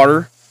hot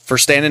water for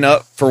standing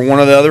up for one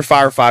of the other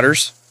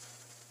firefighters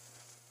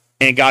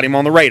and got him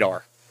on the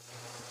radar.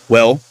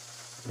 Well,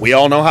 we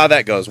all know how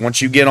that goes.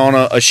 Once you get on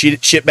a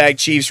shitbag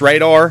chief's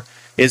radar,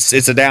 it's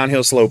a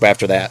downhill slope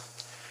after that.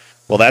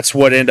 Well, that's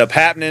what ended up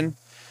happening.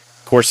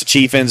 Of course, the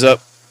chief ends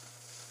up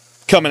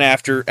coming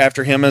after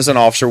him as an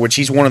officer, which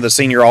he's one of the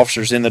senior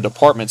officers in the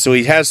department, so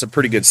he has some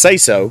pretty good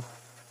say-so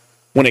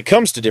when it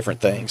comes to different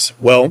things.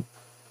 Well,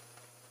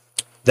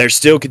 they're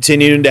still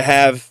continuing to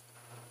have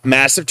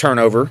massive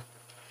turnover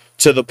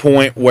to the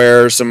point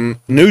where some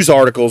news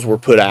articles were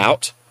put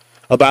out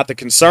about the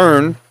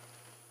concern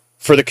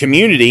for the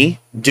community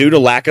due to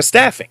lack of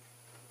staffing.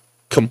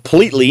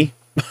 Completely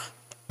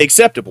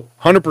acceptable,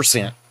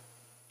 100%.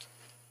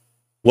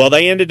 Well,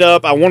 they ended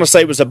up, I want to say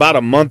it was about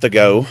a month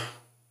ago,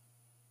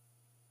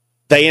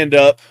 they end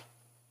up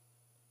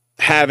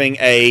having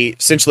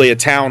essentially a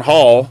town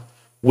hall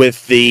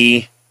with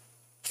the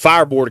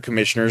fire board of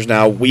commissioners.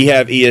 Now, we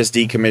have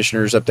ESD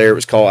commissioners up there. It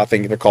was called, I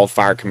think they're called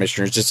fire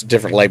commissioners, just a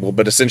different label,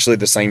 but essentially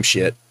the same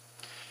shit.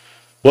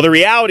 Well, the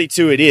reality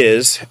to it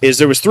is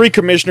there was 3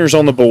 commissioners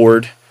on the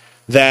board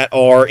that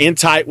are in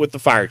tight with the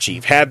fire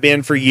chief, have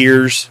been for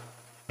years,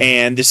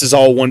 and this is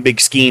all one big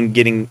scheme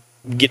getting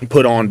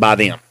put on by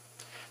them.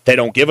 They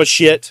don't give a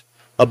shit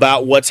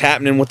about what's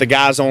happening with the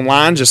guys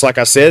online. Just like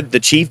I said, the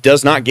chief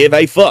does not give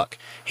a fuck.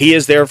 He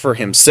is there for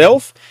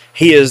himself.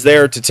 He is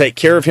there to take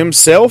care of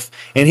himself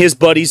and his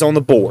buddies on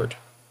the board.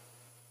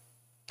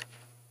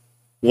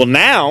 Well,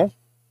 now,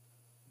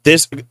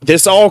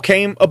 this all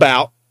came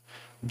about.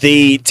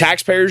 The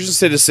taxpayers and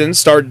citizens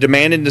started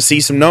demanding to see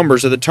some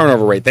numbers of the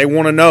turnover rate. They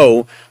want to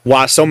know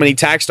why so many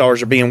tax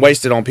dollars are being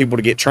wasted on people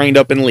to get trained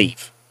up and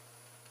leave.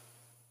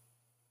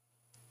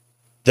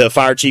 The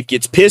fire chief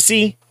gets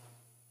pissy.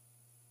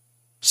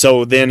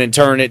 So then in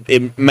turn,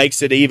 it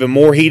makes it even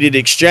more heated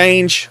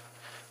exchange.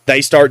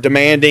 They start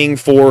demanding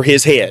for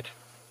his head.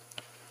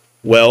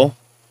 Well,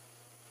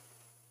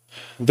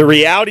 the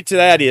reality to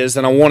that is,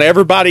 and I want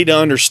everybody to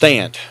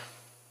understand,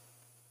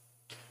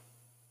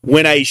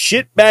 when a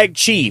shitbag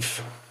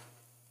chief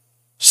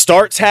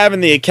starts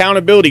having the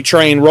accountability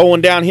train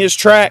rolling down his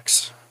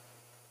tracks,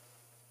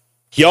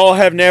 y'all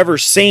have never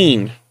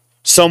seen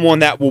someone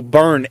that will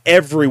burn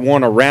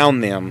everyone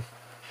around them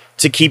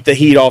to keep the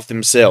heat off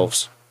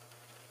themselves.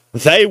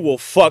 They will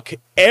fuck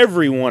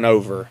everyone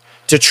over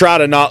to try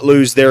to not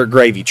lose their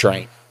gravy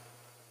train.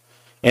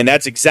 And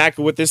that's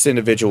exactly what this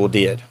individual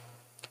did.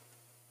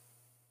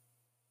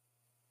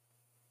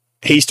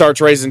 He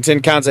starts raising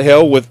 10 kinds of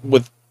hell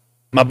with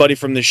my buddy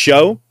from the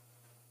show.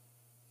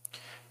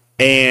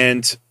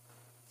 And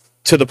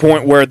to the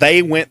point where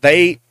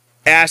they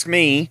asked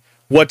me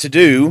what to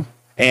do.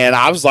 And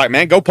I was like,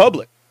 man, go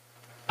public.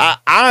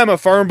 I'm a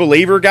firm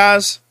believer,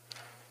 guys.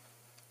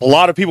 A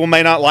lot of people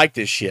may not like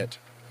this shit.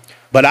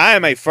 But I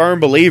am a firm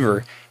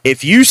believer.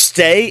 If you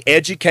stay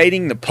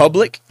educating the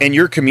public and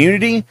your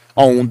community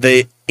on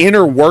the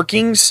inner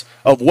workings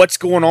of what's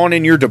going on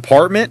in your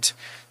department,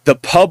 the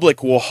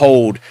public will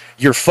hold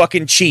your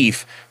fucking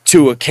chief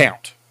to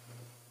account.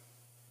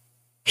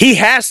 He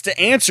has to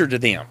answer to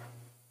them.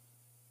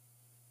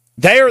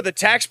 They are the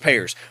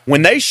taxpayers.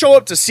 When they show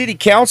up to city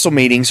council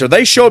meetings or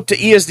they show up to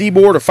ESD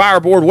board or fire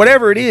board,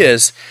 whatever it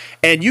is,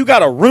 and you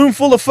got a room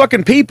full of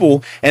fucking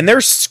people and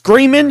they're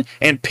screaming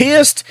and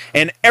pissed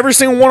and every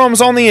single one of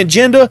them's on the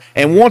agenda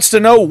and wants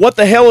to know what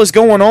the hell is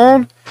going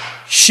on,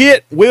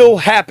 shit will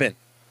happen.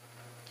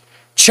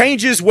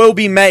 Changes will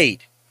be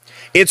made.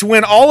 It's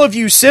when all of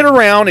you sit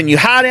around and you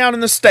hide out in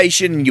the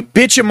station and you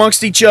bitch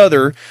amongst each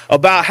other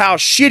about how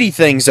shitty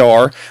things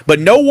are, but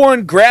no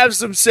one grabs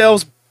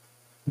themselves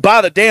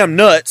by the damn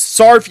nuts.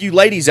 Sorry for you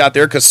ladies out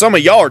there, because some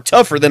of y'all are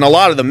tougher than a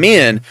lot of the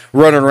men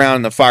running around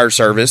in the fire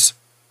service.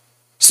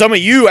 Some of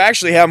you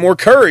actually have more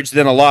courage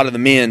than a lot of the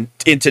men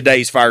in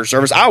today's fire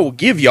service. I will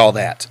give y'all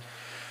that.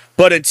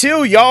 But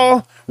until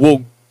y'all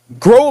will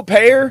grow a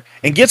pair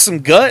and get some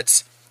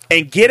guts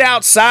and get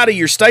outside of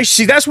your station,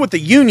 see, that's what the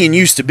union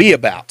used to be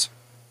about.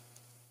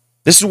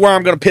 This is where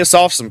I'm going to piss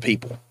off some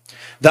people.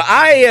 The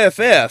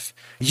IAFF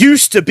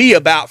used to be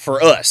about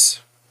for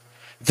us.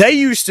 They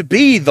used to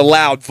be the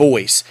loud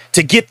voice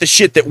to get the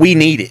shit that we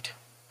needed.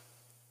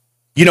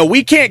 You know,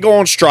 we can't go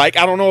on strike.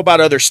 I don't know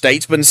about other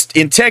states, but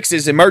in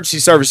Texas, emergency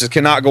services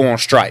cannot go on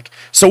strike.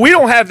 So we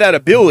don't have that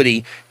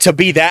ability to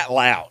be that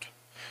loud.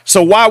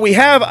 So why we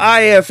have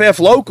IAFF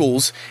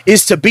locals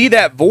is to be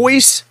that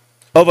voice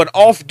of an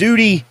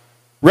off-duty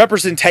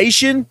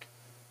representation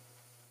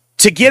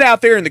to get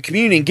out there in the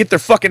community and get their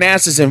fucking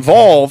asses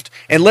involved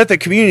and let the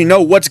community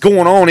know what's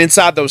going on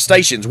inside those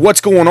stations,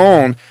 what's going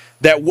on,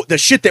 the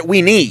shit that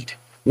we need.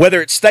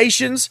 Whether it's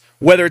stations,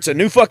 whether it's a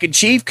new fucking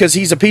chief because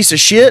he's a piece of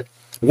shit,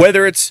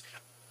 whether it's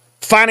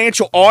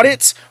financial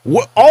audits,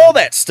 all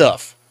that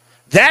stuff.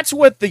 That's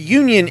what the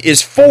union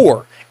is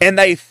for, and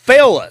they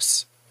fail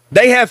us.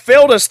 They have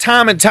failed us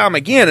time and time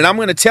again, and I'm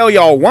going to tell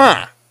y'all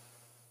why.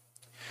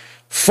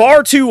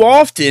 Far too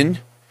often,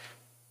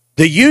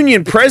 the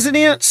union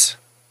presidents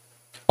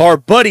are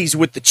buddies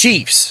with the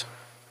chiefs.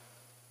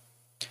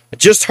 I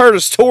just heard a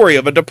story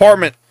of a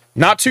department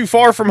not too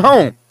far from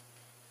home.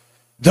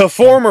 The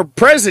former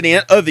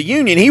president of the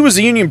union, he was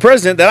the union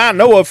president that I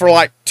know of for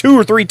like 2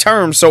 or 3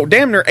 terms, so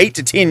damn near 8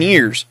 to 10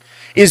 years,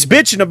 is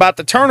bitching about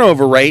the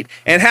turnover rate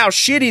and how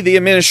shitty the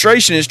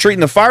administration is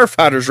treating the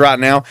firefighters right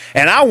now,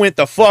 and I went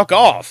the fuck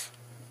off.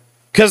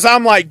 Because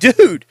I'm like,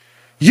 dude,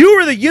 you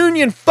were the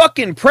union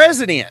fucking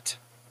president,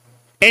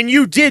 and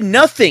you did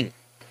nothing.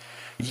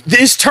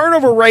 This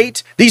turnover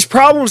rate, these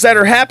problems that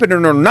are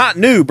happening are not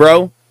new,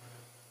 bro.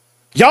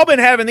 Y'all been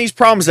having these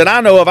problems that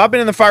I know of. I've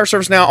been in the fire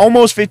service now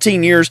almost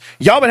 15 years.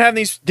 Y'all been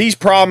having these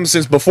problems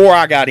since before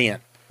I got in.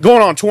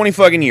 Going on 20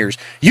 fucking years.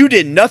 You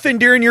did nothing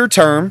during your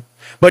term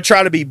but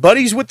try to be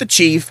buddies with the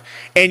chief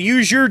and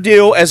use your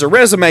deal as a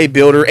resume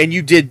builder, and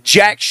you did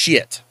jack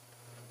shit.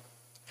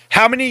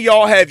 How many of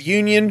y'all have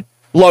union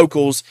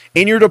locals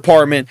in your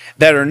department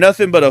that are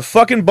nothing but a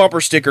fucking bumper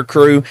sticker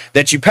crew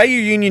that you pay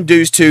your union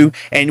dues to,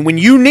 and when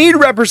you need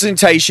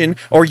representation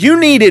or you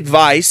need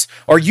advice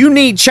or you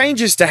need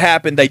changes to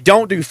happen, they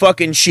don't do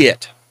fucking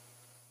shit?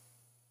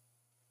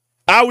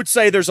 I would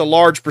say there's a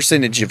large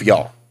percentage of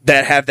y'all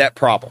that have that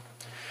problem.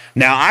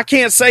 Now, I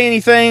can't say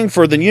anything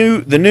for the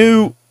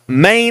new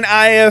main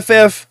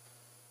IAFF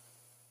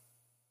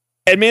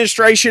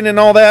administration and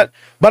all that,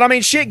 but I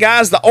mean, shit,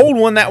 guys, the old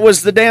one that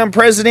was the damn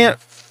president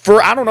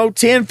for, I don't know,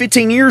 10,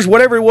 15 years,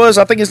 whatever it was.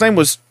 I think his name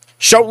was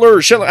Schotler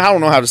or Schiller. I don't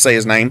know how to say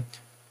his name.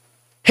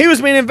 He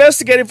was being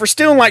investigated for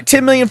stealing like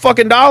 $10 million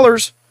fucking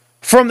dollars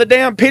from the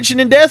damn pension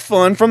and death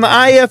fund from the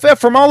IAFF,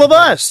 from all of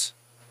us.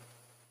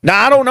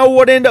 Now, I don't know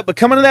what ended up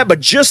becoming of that, but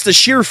just the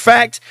sheer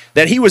fact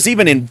that he was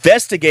even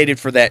investigated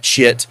for that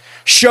shit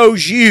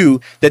shows you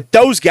that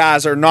those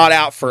guys are not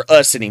out for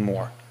us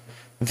anymore.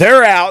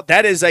 They're out.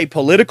 That is a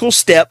political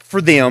step for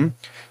them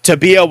to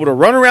be able to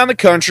run around the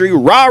country,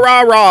 rah,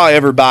 rah, rah,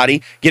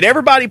 everybody, get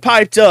everybody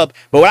piped up.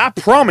 But I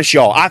promise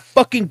y'all, I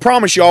fucking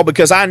promise y'all,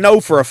 because I know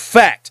for a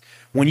fact,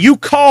 when you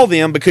call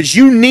them because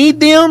you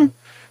need them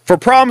for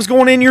problems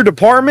going in your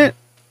department,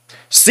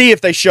 see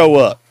if they show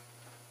up.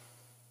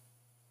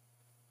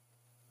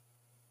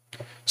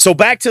 So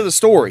back to the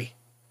story.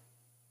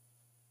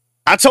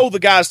 I told the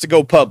guys to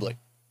go public.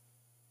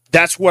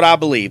 That's what I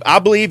believe. I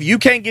believe you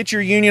can't get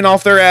your union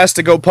off their ass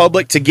to go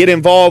public, to get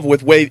involved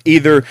with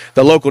either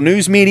the local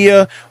news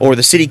media or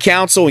the city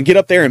council and get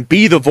up there and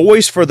be the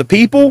voice for the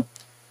people,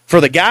 for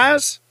the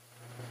guys.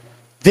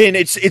 Then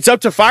it's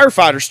up to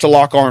firefighters to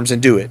lock arms and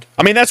do it.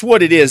 I mean, that's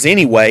what it is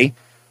anyway.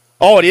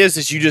 All it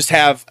is you just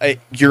have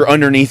you're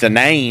underneath a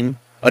name,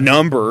 a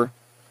number,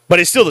 but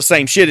it's still the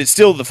same shit. It's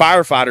still the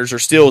firefighters are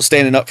still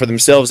standing up for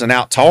themselves and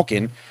out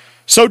talking.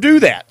 So do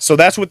that. So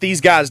that's what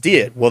these guys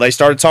did. Well, they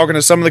started talking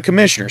to some of the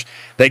commissioners.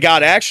 They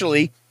got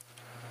actually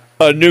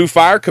a new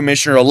fire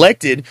commissioner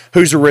elected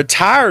who's a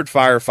retired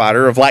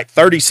firefighter of like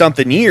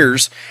 30-something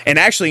years and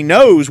actually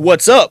knows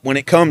what's up when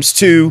it comes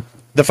to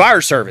the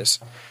fire service.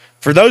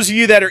 For those of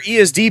you that are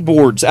ESD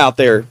boards out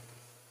there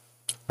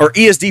or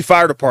ESD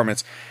fire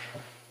departments,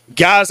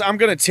 guys, I'm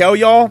going to tell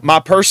y'all my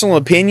personal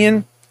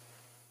opinion.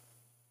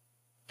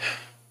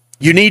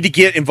 You need to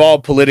get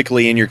involved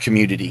politically in your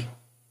community.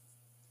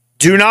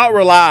 Do not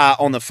rely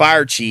on the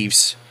fire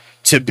chiefs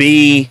to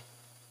be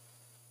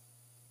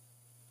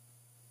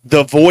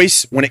the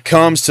voice when it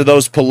comes to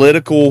those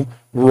political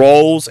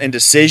roles and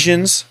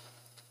decisions.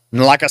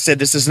 And like I said,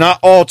 this is not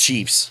all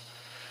chiefs,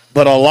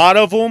 but a lot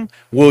of them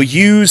will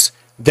use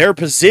their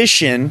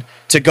position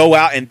to go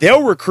out and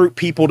they'll recruit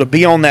people to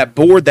be on that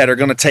board that are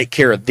going to take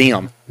care of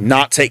them,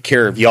 not take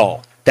care of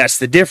y'all. That's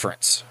the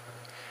difference.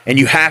 And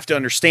you have to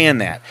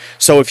understand that.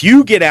 So if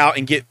you get out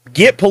and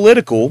get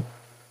political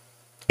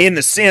in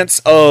the sense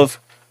of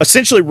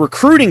essentially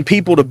recruiting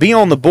people to be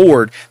on the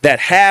board that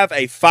have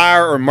a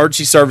fire or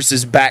emergency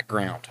services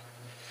background,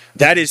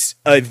 that is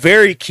a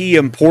very key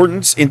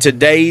importance in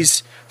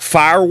today's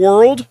fire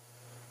world.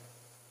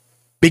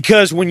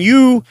 Because when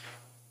you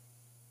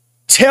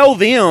tell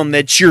them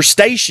that your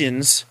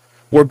stations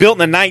were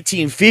built in the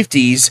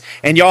 1950s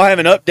and y'all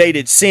haven't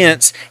updated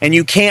since, and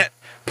you can't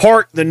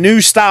park the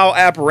new style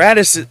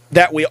apparatus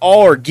that we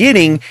all are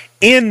getting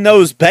in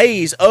those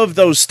bays of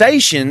those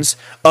stations,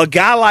 a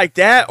guy like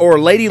that or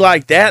a lady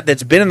like that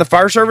that's been in the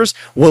fire service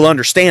will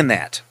understand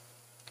that.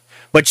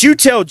 But you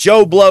tell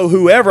Joe Blow,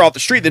 whoever off the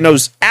street that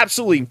knows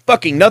absolutely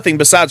fucking nothing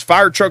besides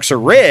fire trucks are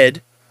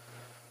red,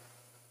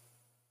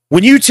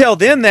 when you tell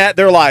them that,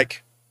 they're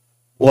like,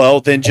 well,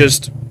 then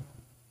just,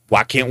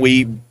 why can't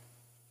we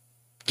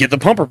get the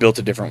pumper built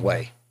a different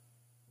way?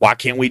 Why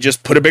can't we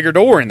just put a bigger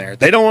door in there?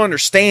 They don't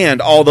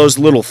understand all those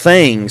little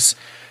things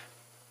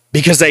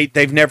because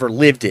they've never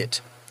lived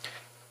it.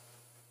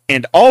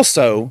 And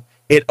also,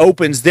 it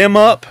opens them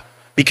up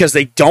because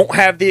they don't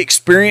have the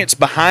experience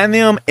behind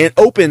them. It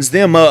opens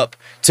them up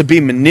to be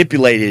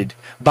manipulated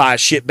by a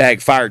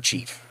shitbag fire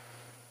chief.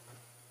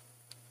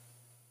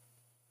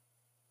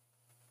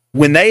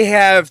 When they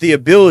have the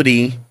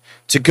ability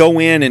to go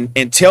in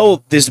and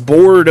tell this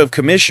board of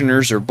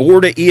commissioners or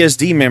board of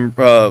ESD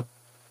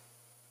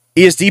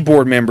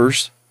board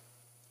members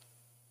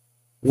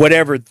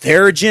whatever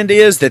their agenda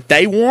is that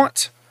they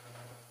want,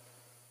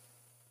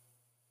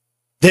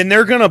 then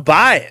they're going to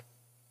buy it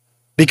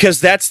because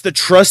that's the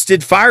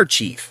trusted fire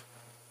chief.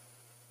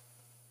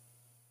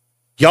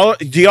 Do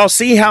y'all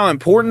see how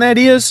important that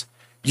is?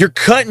 You're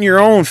cutting your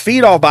own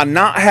feet off by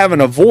not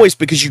having a voice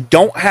because you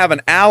don't have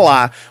an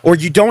ally, or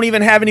you don't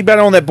even have anybody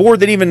on that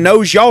board that even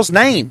knows y'all's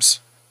names.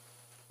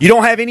 You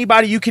don't have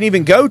anybody you can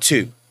even go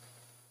to.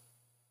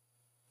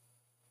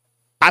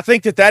 I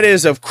think that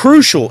is of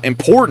crucial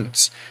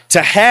importance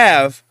to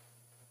have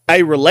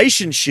a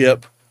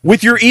relationship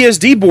with your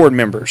ESD board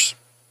members.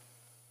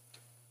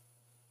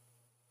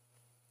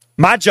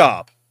 My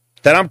job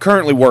that I'm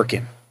currently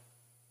working,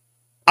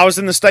 I was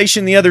in the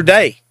station the other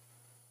day.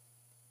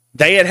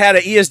 They had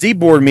an ESD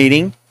board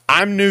meeting.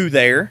 I'm new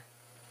there.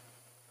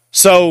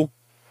 So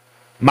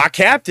my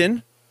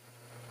captain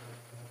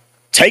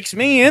takes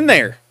me in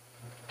there.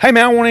 Hey,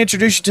 man, I want to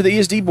introduce you to the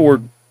ESD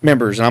board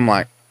members. And I'm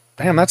like,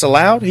 damn, that's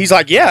allowed? He's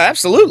like, yeah,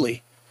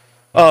 absolutely.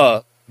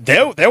 They'll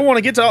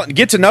want to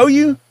get to know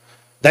you.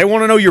 They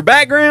want to know your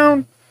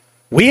background.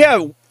 We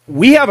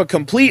have a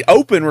complete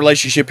open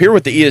relationship here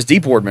with the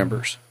ESD board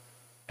members.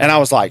 And I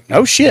was like,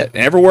 no shit.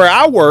 And everywhere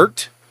I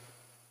worked,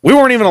 we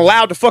weren't even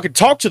allowed to fucking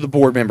talk to the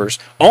board members.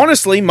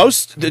 Honestly,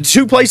 the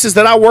two places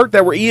that I worked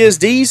that were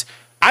ESDs,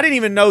 I didn't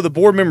even know the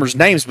board members'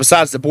 names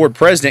besides the board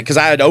president because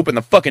I had to open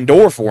the fucking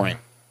door for him.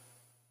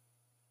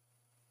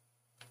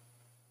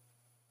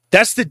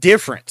 That's the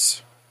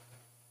difference.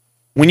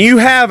 When you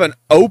have an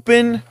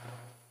open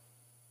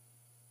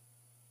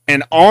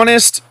and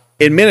honest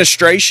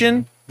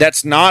administration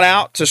that's not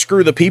out to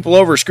screw the people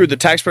over, or screw the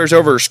taxpayers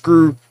over, or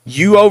screw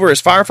you over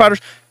as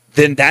firefighters,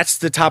 then that's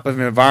the type of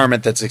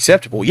environment that's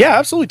acceptable. Yeah,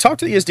 absolutely. Talk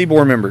to the ESD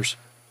board members.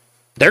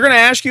 They're going to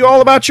ask you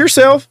all about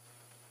yourself.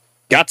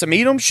 Got to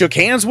meet them, shook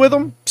hands with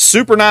them.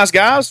 Super nice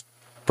guys,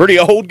 pretty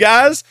old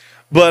guys,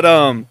 but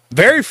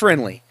very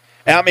friendly.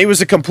 I mean, it was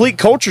a complete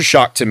culture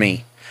shock to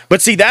me.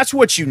 But see, that's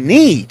what you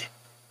need.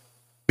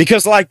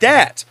 Because like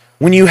that,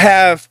 when you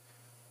have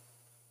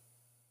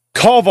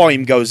call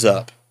volume goes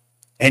up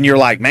and you're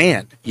like,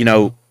 man,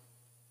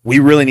 we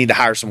really need to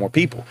hire some more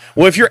people.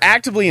 Well, if you're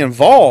actively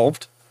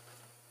involved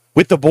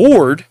with the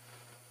board,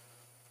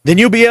 then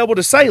you'll be able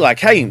to say like,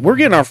 hey, we're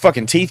getting our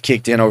fucking teeth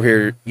kicked in over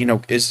here.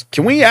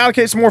 Can we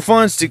allocate some more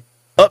funds to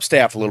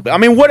upstaff a little bit? I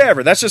mean,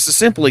 whatever. That's just a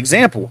simple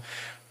example.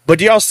 But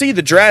do y'all see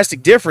the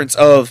drastic difference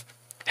of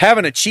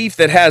having a chief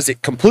that has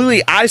it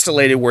completely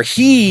isolated where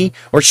he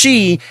or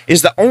she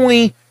is the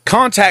only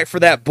contact for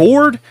that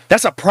board?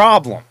 That's a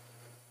problem.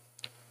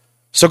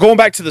 So going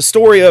back to the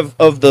story of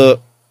the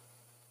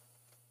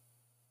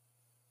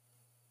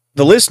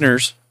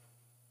listeners,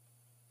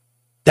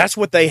 that's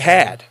what they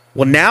had.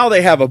 Well, now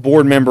they have a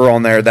board member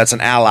on there that's an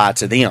ally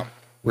to them.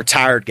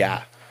 Retired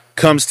guy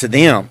comes to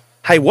them.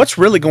 Hey, what's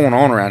really going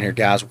on around here,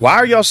 guys? Why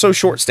are y'all so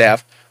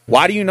short-staffed?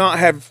 Why do you not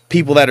have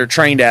people that are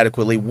trained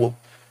adequately? Well,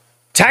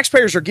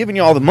 taxpayers are giving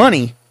you all the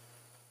money.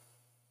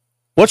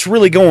 What's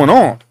really going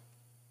on?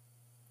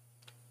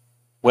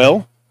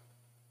 Well,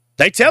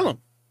 they tell them,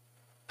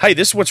 hey,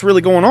 this is what's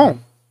really going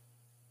on.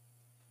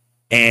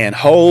 And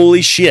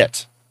holy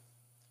shit,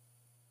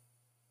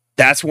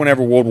 that's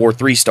whenever World War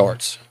III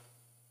starts.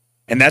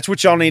 And that's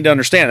what y'all need to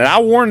understand. And I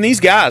warn these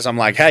guys, I'm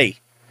like, hey,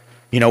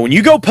 when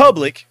you go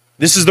public,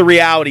 this is the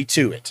reality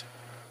to it.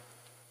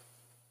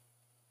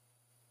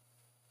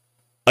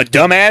 A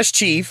dumbass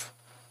chief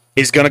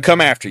is going to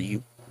come after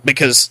you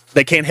because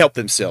they can't help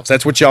themselves.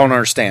 That's what y'all don't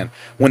understand.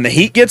 When the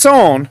heat gets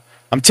on,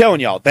 I'm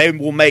telling y'all, they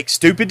will make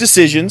stupid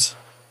decisions.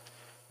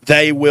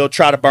 They will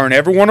try to burn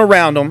everyone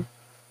around them.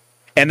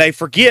 And they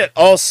forget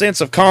all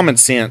sense of common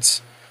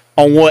sense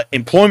on what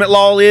employment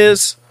law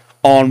is,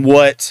 on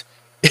what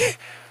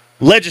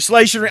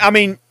legislation. I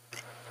mean,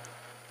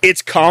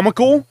 it's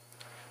comical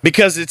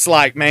because it's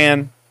like,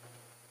 man,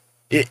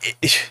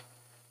 if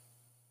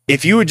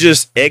you would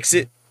just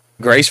exit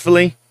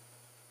gracefully,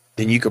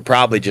 then you could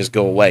probably just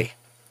go away.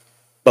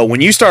 But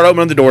when you start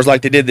opening the doors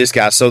like they did this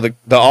guy, so the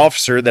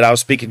officer that I was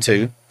speaking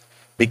to,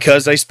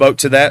 because they spoke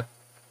to that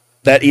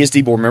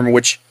ESD board member,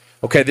 which,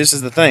 okay, this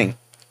is the thing.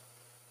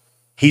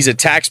 He's a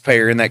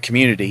taxpayer in that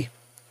community.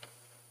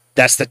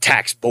 That's the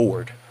tax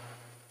board.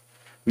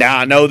 Now,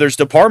 I know there's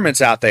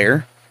departments out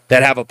there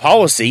that have a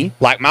policy,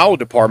 like my old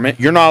department,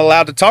 you're not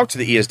allowed to talk to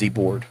the ESD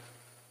board.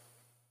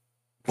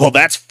 Well,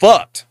 that's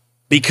fucked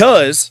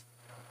because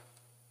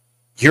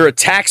you're a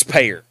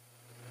taxpayer.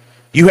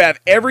 You have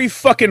every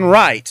fucking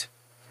right,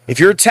 if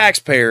you're a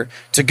taxpayer,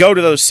 to go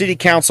to those city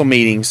council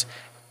meetings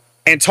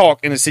and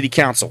talk in the city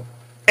council.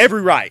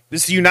 Every right.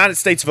 This is the United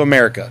States of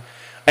America.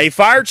 A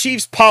fire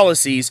chief's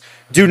policies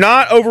do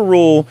not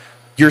overrule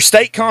your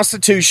state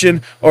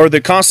constitution or the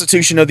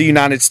Constitution of the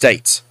United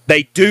States.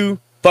 They do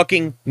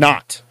fucking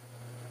not.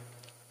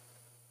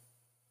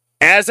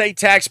 As a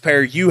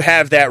taxpayer, you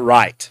have that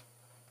right.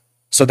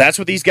 So that's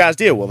what these guys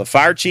did. Well, the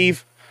fire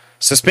chief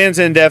suspends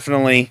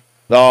indefinitely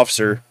the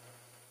officer,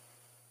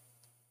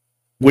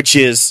 which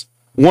is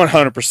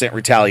 100%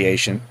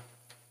 retaliation.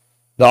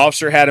 The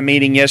officer had a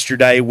meeting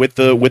yesterday with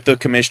the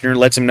commissioner,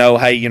 lets him know,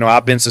 hey,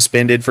 I've been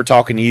suspended for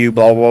talking to you,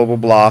 blah, blah, blah,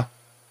 blah.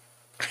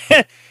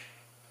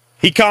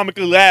 He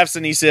comically laughs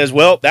and he says,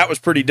 well, that was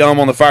pretty dumb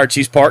on the fire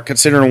chief's part,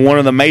 considering one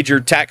of the major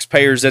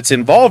taxpayers that's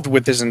involved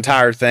with this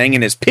entire thing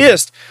and is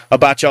pissed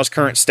about y'all's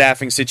current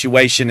staffing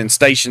situation and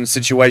station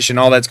situation,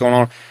 all that's going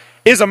on,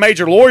 is a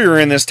major lawyer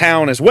in this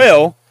town as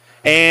well.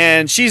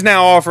 And she's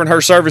now offering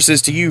her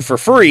services to you for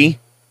free,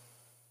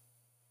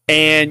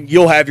 and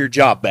you'll have your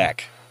job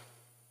back.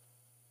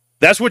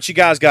 That's what you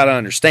guys got to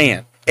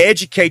understand.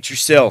 Educate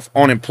yourself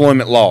on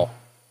employment law.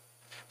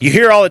 You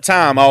hear all the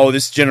time, oh,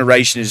 this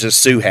generation is just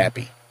sue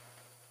happy.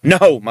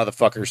 No,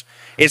 motherfuckers.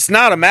 It's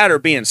not a matter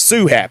of being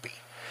sue happy.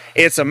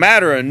 It's a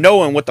matter of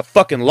knowing what the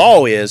fucking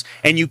law is,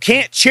 and you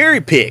can't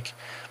cherry pick.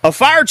 A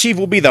fire chief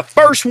will be the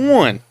first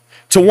one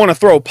to want to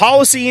throw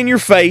policy in your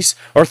face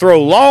or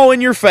throw law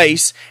in your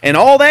face and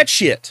all that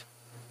shit.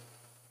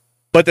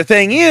 But the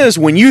thing is,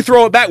 when you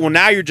throw it back, well,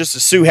 now you're just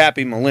a sue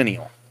happy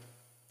millennial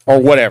or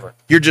whatever.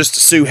 You're just a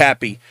sue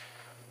happy.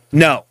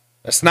 No,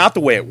 that's not the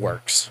way it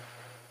works.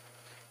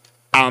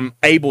 I'm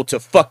able to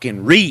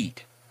fucking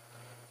read.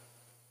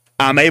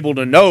 I'm able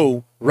to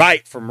know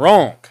right from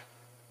wrong.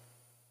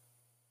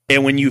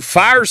 And when you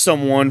fire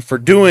someone for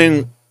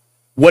doing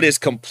what is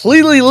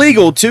completely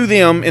legal to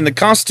them in the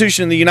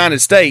Constitution of the United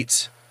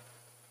States,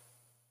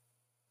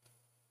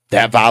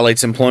 that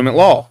violates employment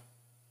law.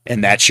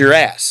 And that's your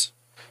ass.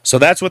 So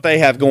that's what they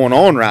have going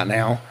on right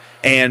now.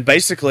 And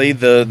basically,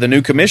 the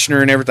new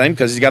commissioner and everything,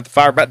 because he's got the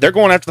fire back, they're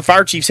going after the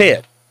fire chief's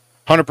head.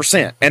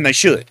 100%. And they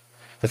should.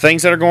 The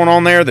things that are going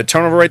on there, the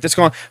turnover rate that's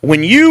going on.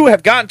 When you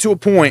have gotten to a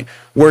point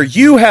where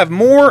you have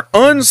more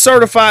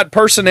uncertified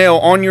personnel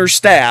on your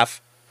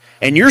staff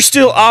and you're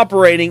still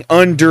operating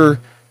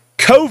under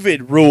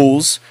COVID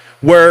rules,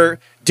 where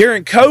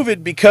during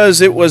COVID,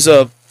 because it was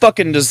a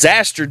fucking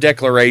disaster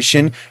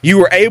declaration, you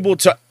were able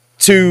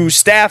to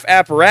staff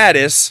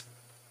apparatus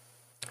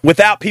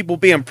without people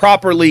being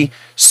properly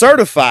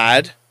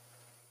certified.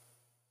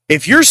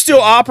 If you're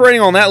still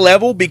operating on that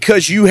level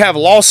because you have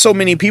lost so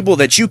many people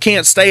that you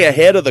can't stay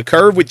ahead of the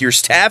curve with your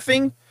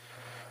staffing,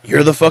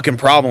 you're the fucking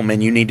problem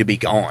and you need to be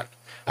gone.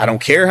 I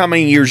don't care how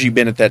many years you've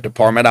been at that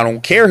department. I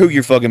don't care who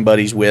you're fucking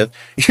buddies with.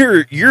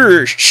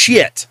 You're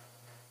shit.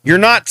 You're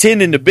not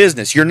tending to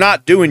business. You're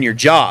not doing your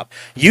job.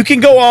 You can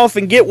go off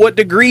and get what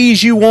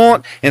degrees you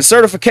want and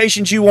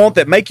certifications you want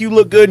that make you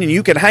look good, and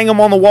you can hang them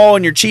on the wall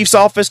in your chief's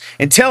office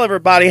and tell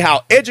everybody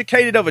how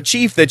educated of a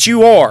chief that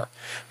you are.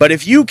 But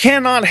if you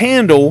cannot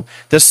handle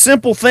the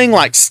simple thing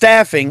like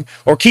staffing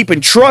or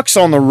keeping trucks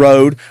on the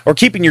road or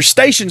keeping your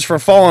stations from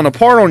falling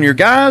apart on your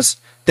guys,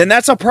 then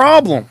that's a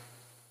problem.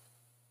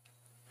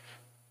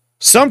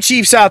 Some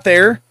chiefs out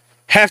there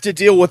have to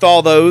deal with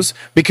all those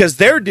because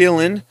they're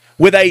dealing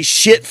with a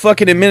shit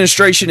fucking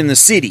administration in the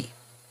city,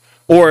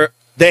 or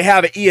they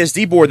have an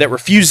ESD board that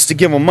refuses to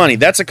give them money.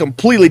 That's a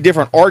completely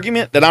different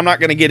argument that I'm not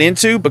going to get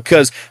into,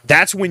 because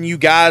that's when you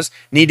guys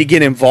need to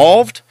get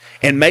involved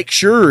and make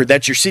sure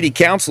that your city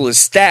council is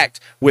stacked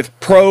with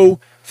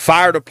pro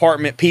fire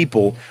department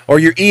people, or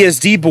your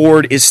ESD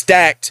board is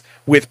stacked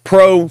with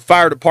pro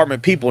fire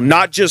department people,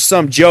 not just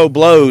some Joe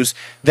Blows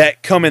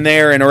that come in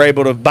there and are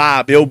able to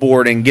buy a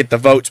billboard and get the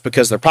votes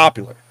because they're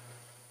popular.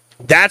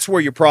 That's where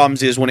your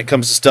problems is when it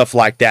comes to stuff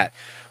like that.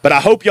 But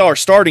I hope y'all are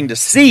starting to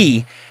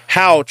see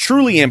how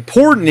truly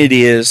important it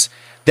is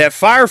that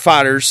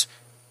firefighters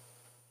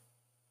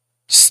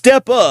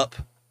step up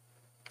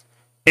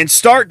and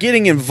start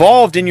getting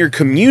involved in your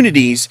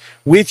communities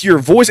with your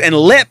voice and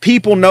let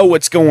people know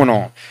what's going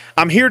on.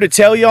 I'm here to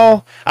tell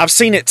y'all, I've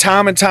seen it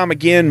time and time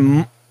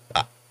again.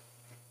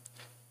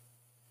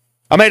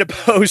 I made a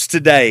post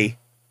today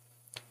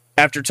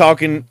after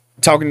talking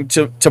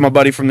to my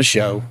buddy from the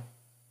show.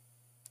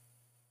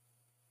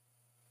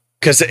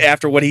 Because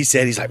after what he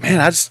said, he's like,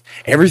 man,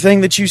 everything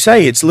that you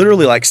say, it's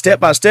literally like step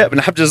by step. And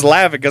I'm just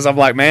laughing because I'm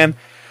like, man,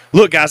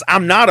 look, guys,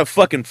 I'm not a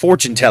fucking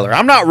fortune teller.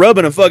 I'm not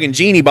rubbing a fucking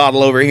genie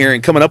bottle over here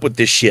and coming up with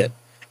this shit.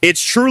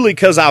 It's truly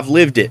because I've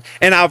lived it.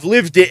 And I've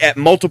lived it at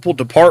multiple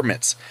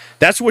departments.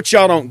 That's what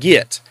y'all don't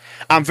get.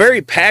 I'm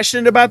very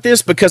passionate about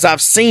this because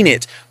I've seen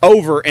it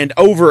over and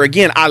over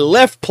again. I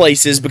left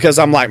places because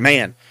I'm like,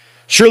 man,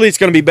 Surely it's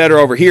going to be better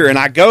over here. And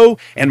I go,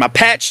 and my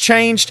patch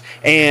changed,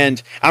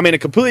 and I'm in a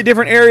completely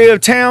different area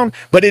of town,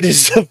 but it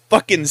is the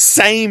fucking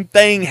same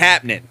thing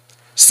happening.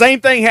 Same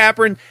thing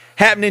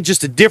happening,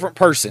 just a different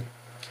person.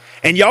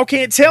 And y'all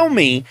can't tell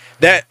me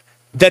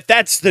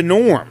that's the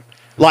norm.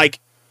 Like,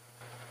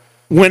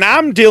 when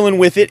I'm dealing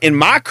with it in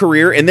my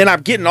career, and then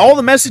I'm getting all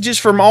the messages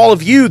from all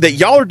of you that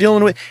y'all are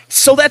dealing with,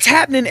 so that's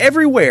happening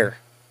everywhere.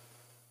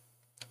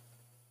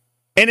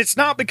 And it's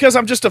not because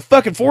I'm just a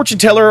fucking fortune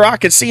teller or I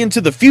can see into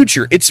the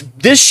future.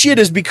 This shit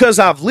is because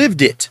I've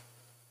lived it.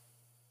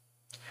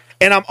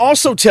 And I'm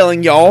also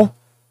telling y'all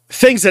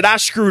things that I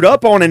screwed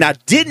up on and I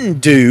didn't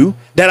do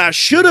that I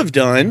should have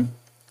done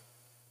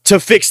to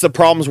fix the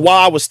problems while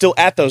I was still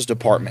at those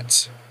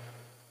departments.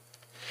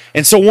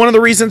 And so one of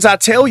the reasons I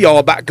tell y'all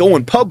about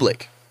going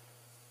public,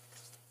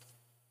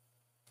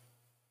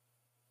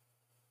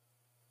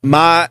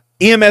 my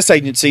EMS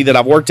agency that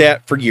I've worked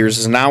at for years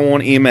is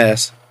 911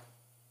 EMS.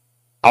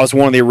 I was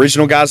one of the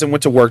original guys that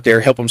went to work there,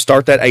 helped them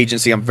start that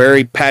agency. I'm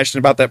very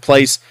passionate about that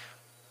place.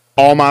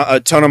 A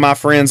ton of my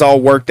friends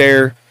all work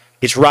there.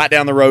 It's right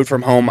down the road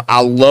from home.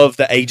 I love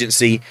the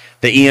agency.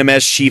 The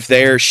EMS chief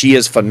there, she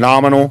is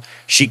phenomenal.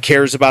 She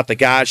cares about the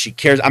guys. She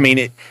cares. I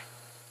mean,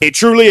 it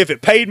truly, if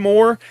it paid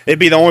more, it'd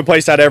be the only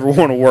place I'd ever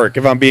want to work,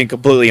 if I'm being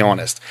completely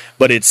honest.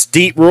 But it's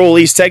deep rural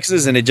East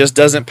Texas, and it just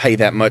doesn't pay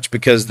that much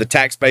because the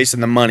tax base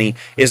and the money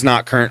is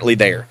not currently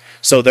there.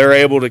 So they're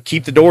able to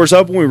keep the doors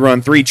open. We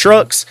run 3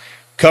 trucks,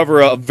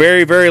 cover a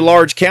very, very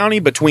large county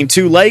between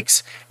 2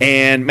 lakes.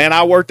 And, man,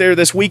 I worked there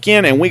this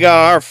weekend, and we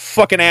got our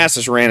fucking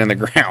asses ran in the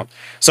ground.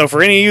 So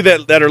for any of you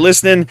that are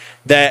listening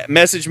that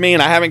message me,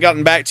 and I haven't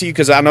gotten back to you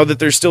because I know that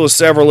there's still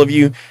several of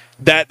you,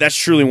 that's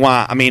truly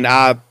why. I mean,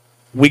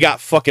 we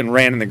got fucking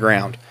ran in the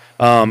ground.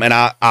 And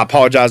I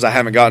apologize I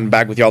haven't gotten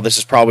back with y'all. This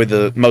is probably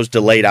the most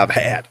delayed I've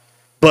had.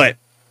 But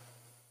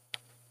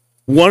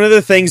one of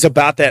the things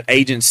about that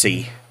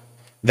agency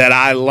that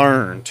I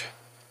learned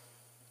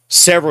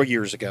several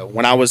years ago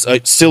when I was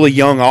still a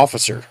young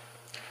officer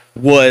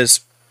was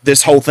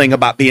this whole thing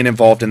about being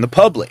involved in the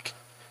public.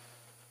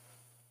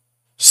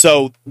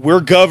 So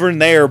we're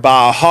governed there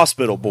by a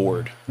hospital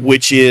board,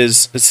 which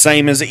is the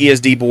same as the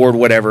ESD board,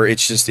 whatever.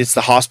 It's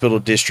the hospital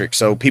district.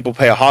 So people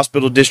pay a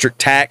hospital district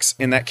tax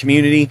in that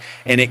community,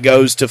 and it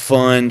goes to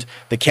fund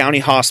the county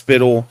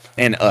hospital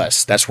and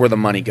us. That's where the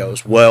money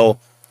goes. Well,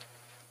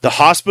 the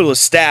hospital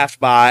is staffed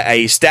by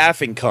a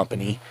staffing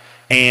company,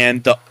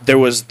 and there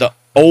was the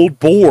old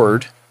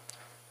board.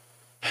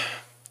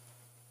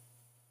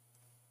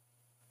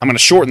 I'm going to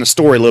shorten the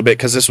story a little bit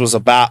because this was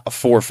about a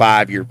 4 or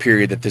 5 year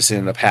period that this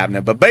ended up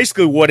happening. But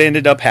basically what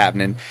ended up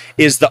happening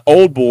is the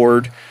old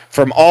board,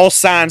 from all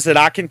signs that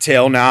I can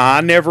tell, now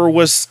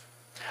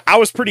I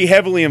was pretty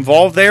heavily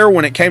involved there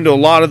when it came to a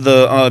lot of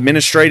the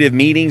administrative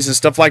meetings and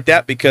stuff like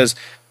that, because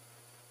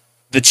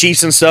the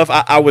chiefs and stuff,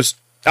 I was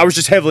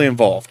just heavily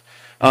involved.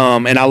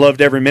 And I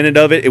loved every minute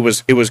of it. It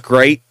was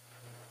great.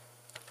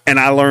 And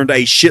I learned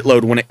a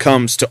shitload when it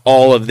comes to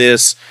all of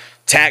this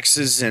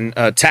taxes and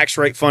tax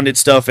rate funded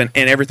stuff and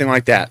everything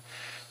like that.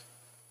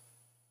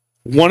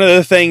 One of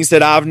the things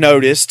that I've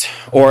noticed,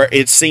 or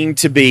it seemed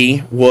to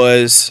be,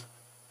 was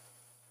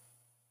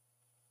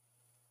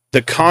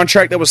the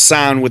contract that was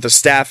signed with the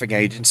staffing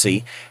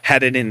agency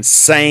had an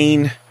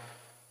insane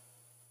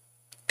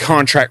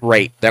contract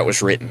rate that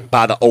was written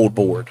by the old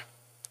board.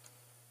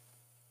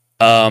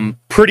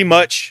 Pretty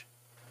much,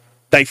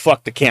 they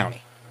fucked the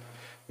county.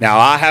 Now,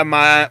 I have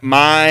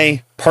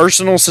my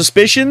personal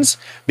suspicions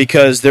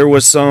because there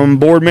was some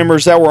board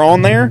members that were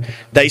on there.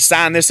 They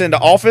signed this into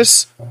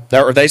office,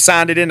 or they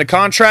signed it into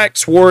contract,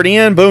 swore it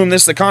in, boom,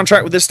 this is the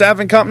contract with this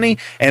staffing company,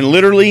 and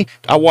literally,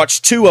 I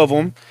watched 2 of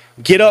them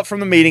get up from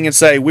the meeting and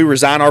say, we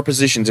resign our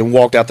positions, and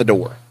walked out the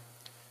door.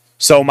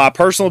 So my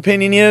personal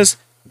opinion is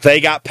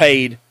they got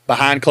paid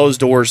behind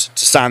closed doors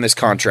to sign this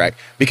contract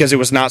because it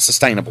was not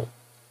sustainable.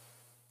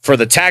 For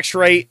the tax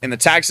rate and the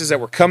taxes that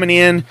were coming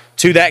in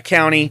to that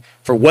county,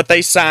 for what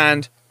they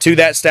signed to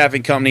that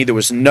staffing company, there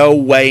was no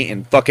way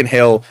in fucking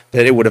hell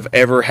that it would have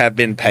ever have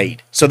been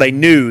paid. So they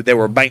knew they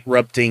were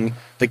bankrupting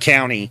the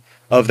county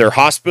of their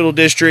hospital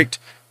district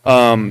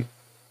and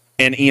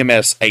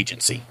EMS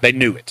agency. They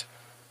knew it.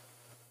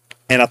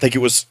 And I think it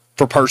was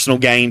for personal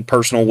gain,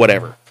 personal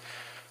whatever.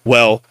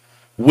 Well,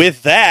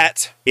 with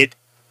that, it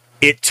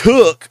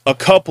took a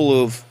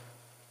couple of,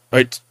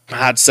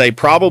 I'd say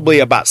probably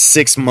about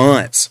 6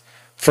 months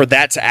for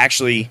that to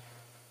actually,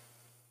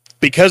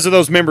 because of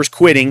those members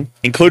quitting,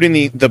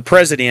 including the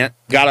president,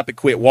 got up and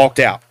quit, walked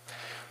out.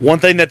 One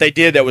thing that they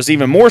did that was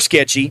even more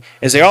sketchy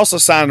is they also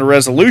signed a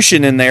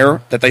resolution in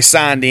there that they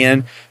signed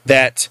in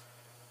that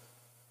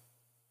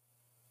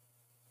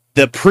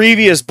the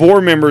previous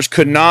board members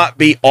could not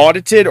be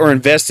audited or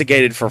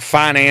investigated for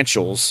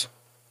financials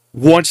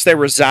once they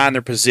resign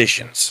their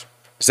positions.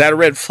 Is that a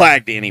red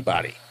flag to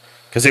anybody?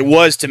 Because it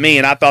was to me,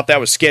 and I thought that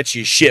was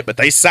sketchy as shit. But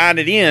they signed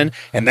it in,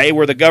 and they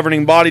were the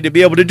governing body to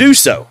be able to do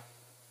so.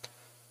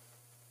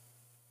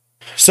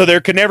 So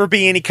there could never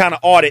be any kind of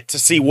audit to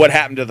see what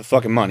happened to the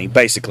fucking money.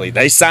 Basically,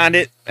 they signed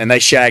it and they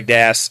shagged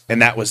ass,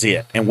 and that was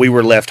it. And we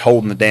were left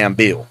holding the damn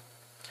bill.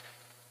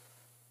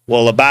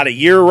 Well, about a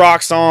year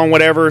rocks on,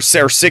 whatever, or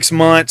 6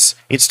 months,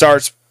 it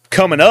starts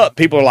coming up.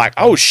 People are like,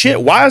 oh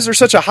shit, why is there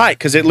such a hike?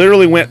 Because it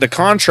literally went, the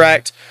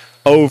contract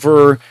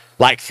over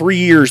like 3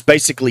 years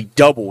basically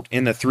doubled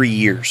in the 3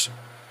 years.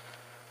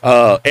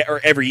 Or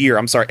every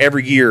year,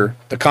 every year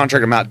the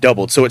contract amount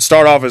doubled. So it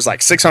started off as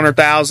like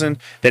 600,000,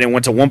 then it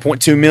went to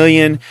 1.2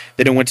 million,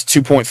 then it went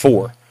to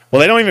 2.4. Well,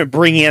 they don't even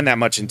bring in that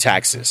much in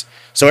taxes.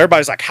 So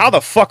everybody's like, how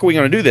the fuck are we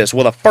going to do this?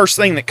 Well, the first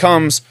thing that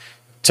comes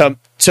to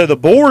the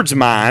board's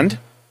mind,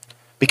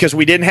 because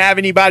we didn't have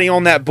anybody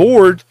on that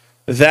board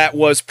that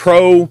was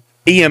pro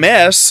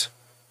EMS,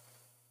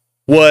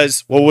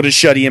 was, well, we'll just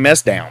shut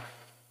EMS down.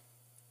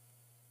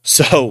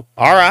 So,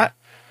 all right,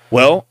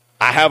 well,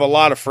 I have a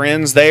lot of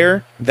friends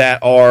there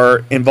that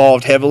are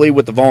involved heavily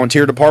with the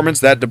volunteer departments.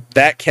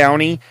 That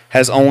county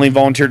has only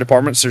volunteer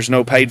departments. There's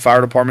no paid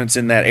fire departments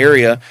in that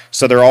area,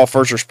 so they're all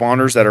first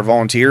responders that are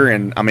volunteer,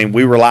 and I mean,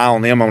 we rely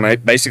on them on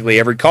basically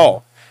every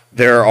call.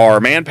 There are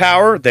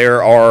manpower.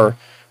 There are,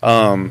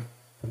 an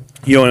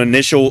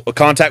initial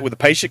contact with the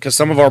patient, because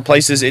some of our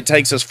places, it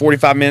takes us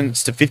 45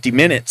 minutes to 50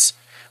 minutes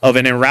of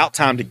an en route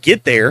time to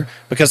get there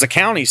because the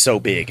county's so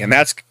big, and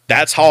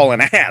that's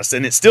hauling ass,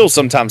 and it still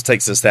sometimes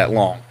takes us that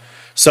long.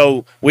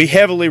 So we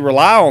heavily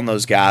rely on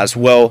those guys.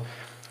 Well,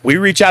 we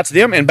reach out to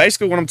them, and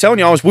basically what I'm telling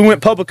y'all is we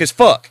went public as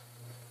fuck.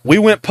 We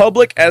went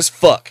public as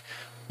fuck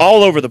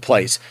all over the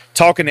place,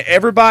 talking to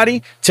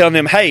everybody, telling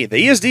them, hey, the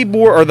ESD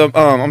board, or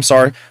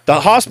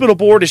the hospital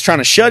board is trying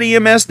to shut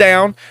EMS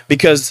down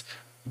because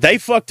they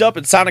fucked up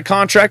and signed a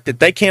contract that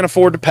they can't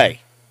afford to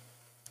pay.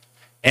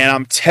 And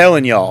I'm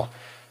telling y'all,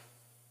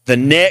 the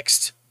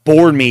next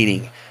board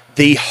meeting,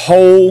 the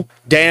whole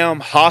damn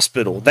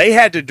hospital, they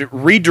had to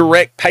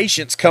redirect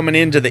patients coming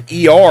into the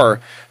ER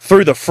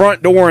through the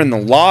front door in the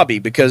lobby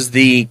because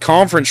the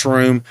conference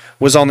room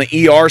was on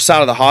the ER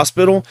side of the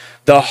hospital.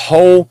 The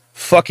whole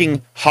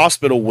fucking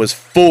hospital was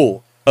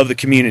full of the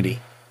community.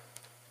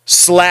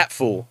 Slap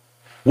full.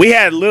 We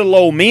had little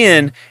old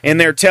men in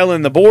there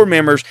telling the board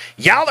members,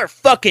 y'all are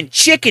fucking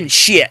chicken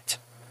shit.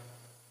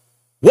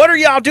 What are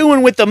y'all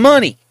doing with the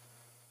money?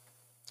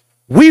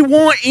 We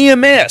want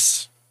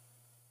EMS.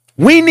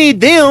 We need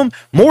them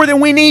more than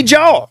we need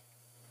y'all.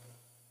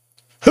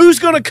 Who's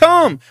going to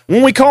come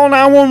when we call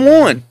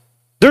 911?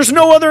 There's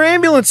no other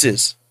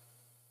ambulances.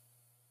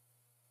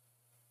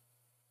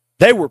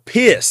 They were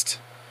pissed.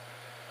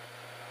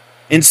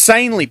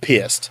 Insanely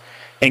pissed.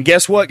 And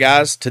guess what,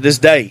 guys? To this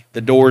day,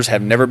 the doors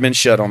have never been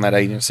shut on that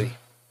agency.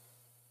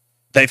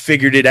 They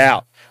figured it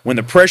out. When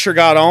the pressure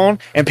got on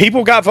and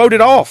people got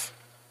voted off,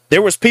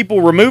 there was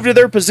people removed of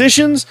their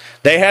positions.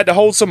 They had to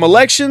hold some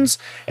elections.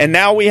 And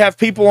now we have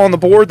people on the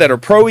board that are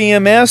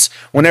pro-EMS.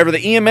 Whenever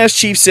the EMS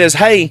chief says,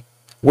 hey,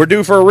 we're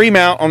due for a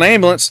remount on the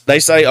ambulance, they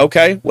say,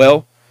 okay,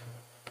 well,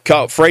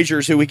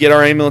 Frazier's who we get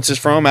our ambulances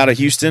from out of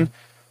Houston.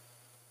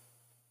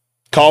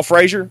 Call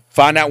Frazier,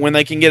 find out when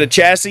they can get a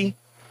chassis,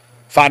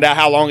 find out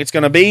how long it's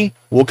going to be.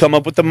 We'll come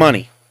up with the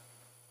money.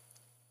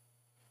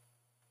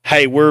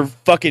 Hey, we're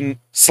fucking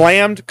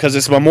slammed because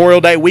it's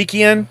Memorial Day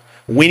weekend.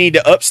 We need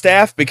to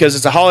upstaff because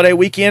it's a holiday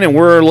weekend and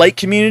we're a lake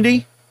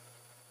community.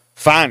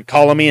 Fine,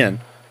 call them in.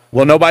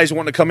 Well, nobody's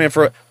wanting to come in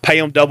pay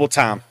them double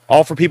time.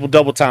 Offer people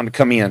double time to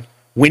come in.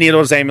 We need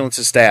those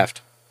ambulances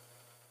staffed.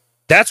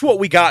 That's what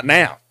we got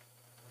now.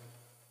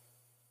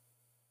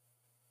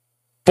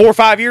 4 or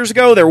 5 years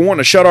ago, they were wanting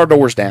to shut our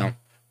doors down.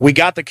 We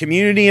got the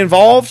community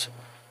involved.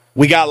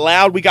 We got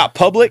loud. We got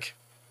public.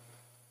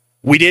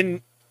 We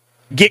didn't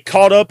get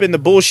caught up in the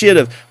bullshit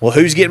of, well,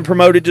 who's getting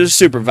promoted to the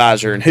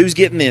supervisor and who's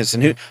getting this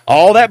and who.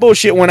 All that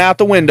bullshit went out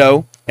the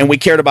window, and we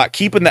cared about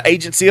keeping the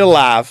agency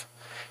alive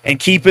and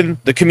keeping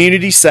the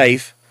community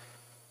safe,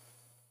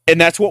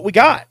 and that's what we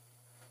got.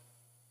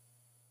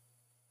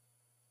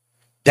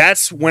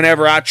 That's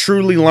whenever I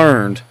truly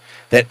learned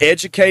that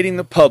educating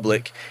the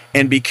public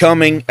and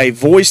becoming a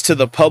voice to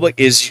the public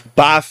is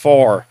by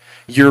far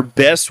your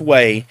best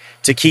way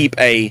to keep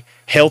a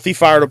healthy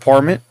fire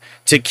department,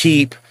 to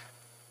keep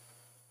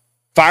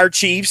fire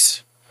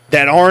chiefs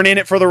that aren't in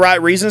it for the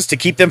right reasons, to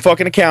keep them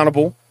fucking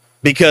accountable.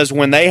 Because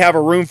when they have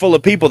a room full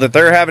of people that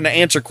they're having to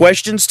answer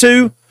questions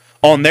to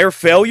on their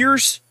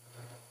failures,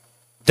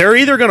 they're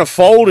either going to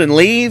fold and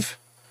leave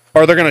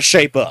or they're going to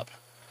shape up.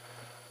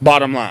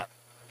 Bottom line.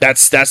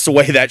 That's the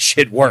way that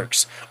shit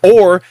works.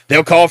 Or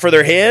they'll call for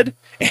their head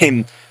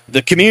and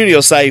the community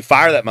will say,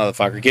 fire that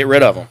motherfucker, get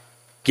rid of him.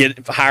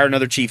 Hire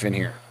another chief in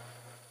here.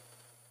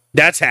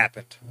 That's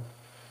happened.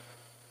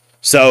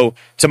 So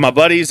to my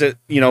buddies that,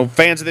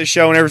 fans of this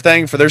show and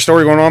everything, for their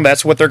story going on,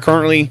 that's what they're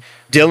currently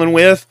dealing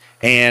with.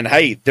 And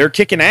hey, they're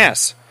kicking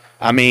ass.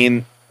 I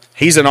mean,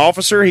 he's an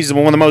officer. He's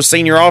one of the most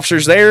senior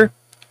officers there.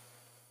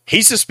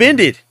 He's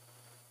suspended.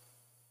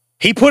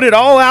 He put it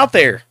all out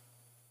there.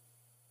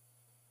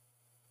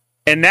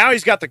 And now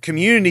he's got the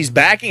community's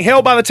backing.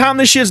 Hell, by the time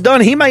this shit's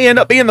done, he may end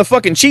up being the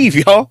fucking chief,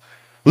 y'all.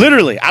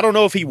 Literally. I don't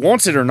know if he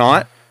wants it or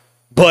not,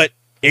 but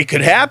it could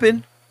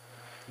happen.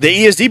 The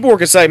ESD board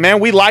can say, man,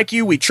 we like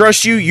you. We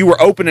trust you. You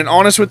were open and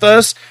honest with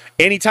us.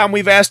 Anytime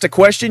we've asked a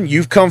question,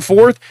 you've come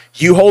forth.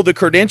 You hold the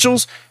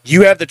credentials.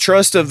 You have the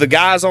trust of the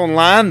guys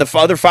online. The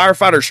other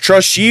firefighters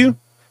trust you.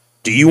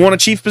 Do you want a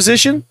chief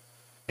position?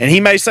 And he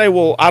may say,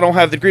 well, I don't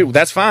have the degree. Well,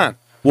 that's fine.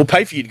 We'll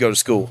pay for you to go to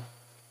school.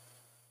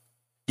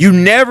 You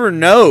never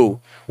know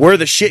where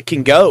the shit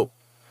can go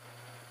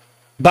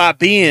by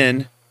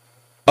being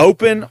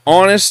open,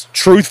 honest,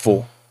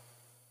 truthful.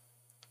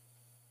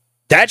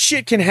 That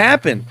shit can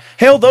happen.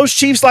 Hell, those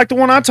chiefs like the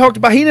one I talked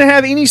about, he didn't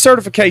have any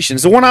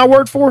certifications. The one I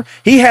worked for,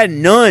 he had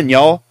none,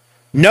 y'all.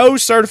 No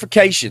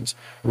certifications.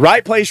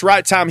 Right place,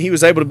 right time, he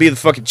was able to be the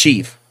fucking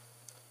chief.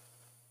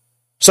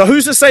 So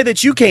who's to say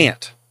that you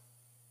can't?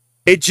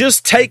 It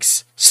just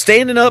takes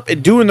standing up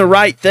and doing the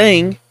right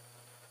thing.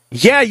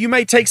 Yeah, you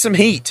may take some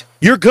heat.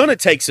 You're going to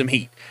take some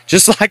heat.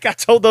 Just like I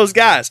told those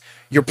guys,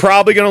 you're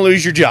probably going to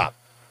lose your job.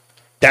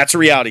 That's a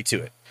reality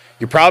to it.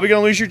 You're probably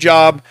going to lose your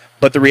job,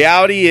 but the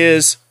reality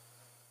is,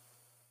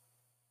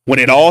 when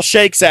it all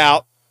shakes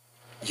out,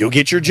 you'll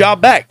get your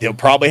job back. They'll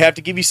probably have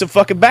to give you some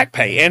fucking back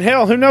pay. And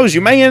hell, who knows? You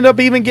may end up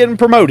even getting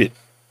promoted.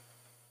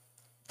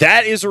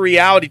 That is a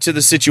reality to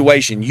the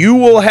situation. You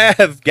will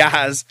have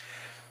guys,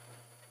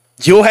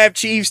 you'll have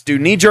chiefs do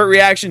knee-jerk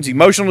reactions,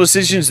 emotional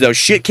decisions. They'll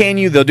shit can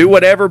you. They'll do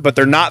whatever, but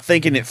they're not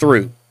thinking it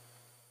through.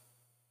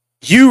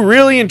 You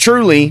really and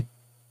truly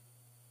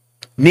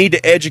need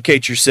to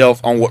educate yourself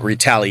on what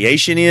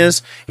retaliation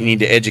is. You need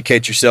to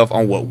educate yourself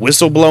on what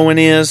whistleblowing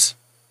is.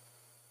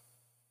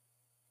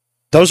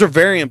 Those are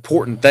very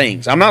important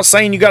things. I'm not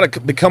saying you got to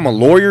become a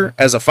lawyer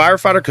as a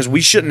firefighter because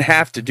we shouldn't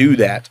have to do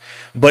that.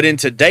 But in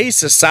today's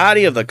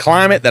society of the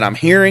climate that I'm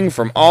hearing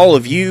from all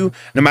of you,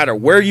 no matter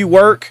where you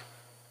work,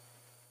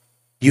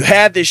 you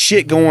have this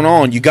shit going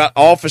on. You got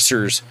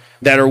officers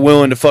that are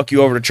willing to fuck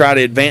you over to try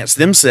to advance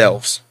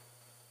themselves.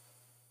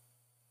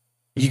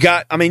 You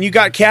got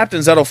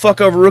captains that'll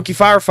fuck over rookie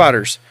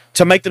firefighters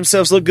to make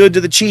themselves look good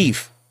to the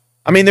chief.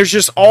 I mean, there's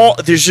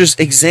just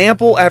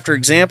example after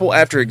example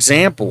after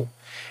example.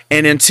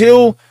 And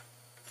until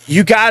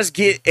you guys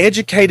get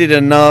educated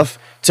enough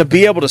to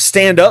be able to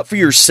stand up for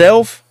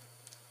yourself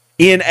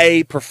in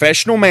a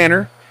professional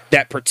manner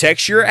that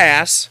protects your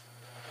ass,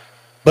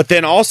 but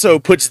then also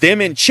puts them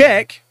in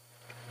check,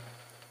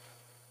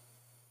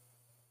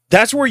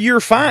 that's where you're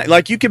fine.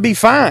 Like, you can be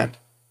fined.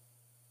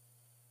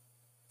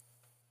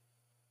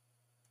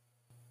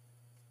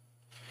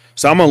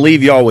 So I'm going to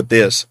leave y'all with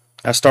this.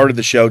 I started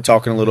the show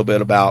talking a little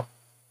bit about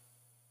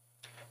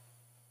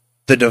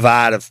the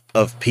divide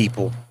of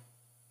people.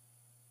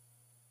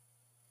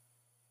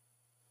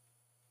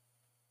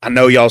 I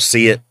know y'all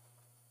see it.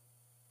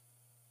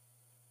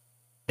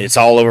 It's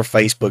all over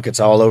Facebook.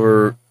 It's all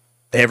over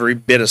every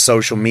bit of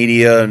social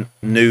media.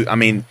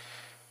 The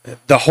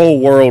whole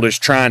world is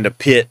trying to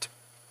pit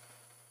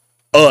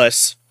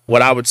us,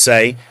 what I would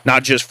say,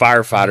 not just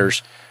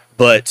firefighters,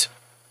 but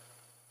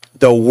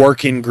the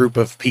working group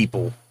of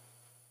people.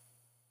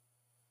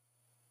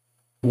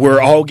 We're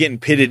all getting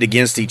pitted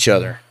against each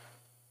other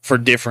for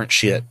different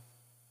shit.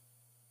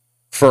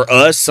 For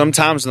us,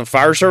 sometimes in the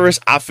fire service,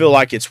 I feel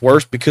like it's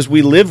worse because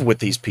we live with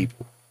these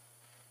people.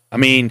 I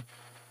mean,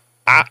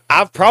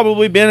 I've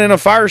probably been in a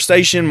fire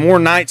station more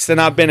nights than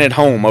I've been at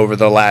home over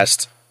the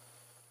last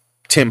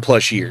 10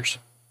 plus years.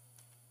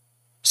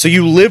 So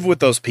you live with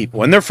those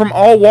people, and they're from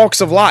all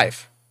walks of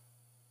life.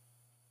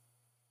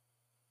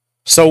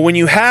 So when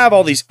you have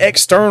all these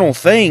external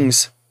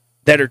things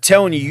that are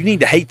telling you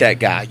need to hate that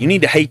guy, you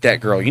need to hate that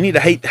girl, you need to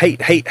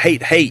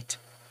hate,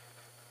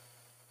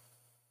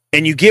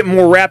 and you get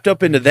more wrapped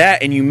up into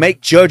that and you make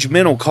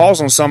judgmental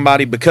calls on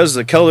somebody because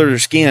of the color of their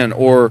skin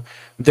or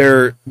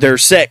their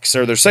sex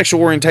or their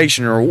sexual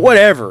orientation or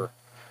whatever.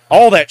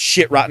 All that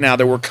shit right now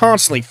that we're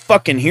constantly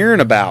fucking hearing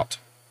about.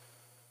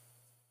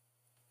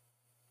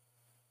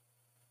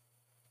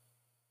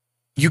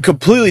 You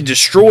completely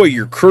destroy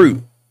your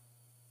crew.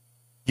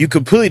 You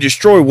completely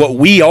destroy what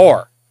we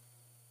are.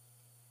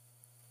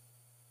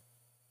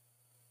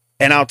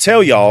 And I'll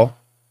tell y'all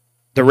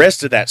the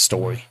rest of that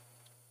story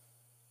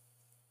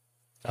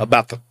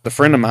about the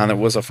friend of mine that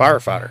was a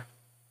firefighter.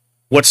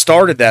 What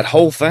started that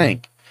whole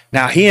thing.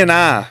 Now, he and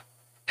I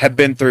have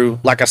been through,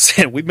 like I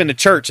said, we've been to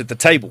church at the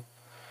table.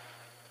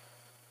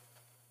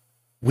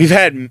 We've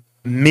had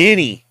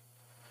many,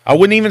 I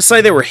wouldn't even say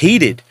they were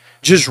heated,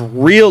 just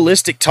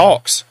realistic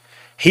talks.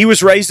 He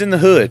was raised in the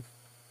hood.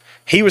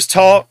 He was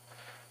taught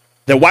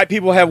that white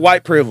people have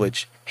white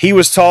privilege. He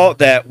was taught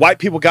that white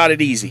people got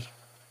it easy.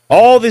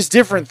 All these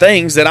different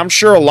things that I'm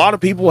sure a lot of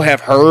people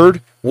have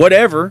heard,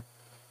 whatever.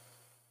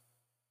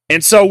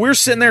 And so we're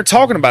sitting there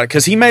talking about it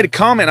because he made a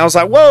comment. I was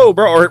like, whoa,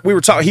 bro. Or we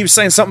were talking, he was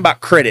saying something about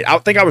credit. I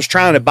think I was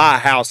trying to buy a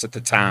house at the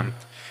time.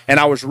 And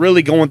I was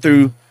really going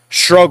through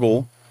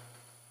struggle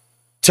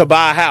to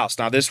buy a house.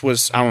 Now, this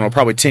was, I don't know,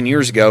 probably 10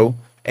 years ago.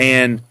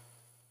 And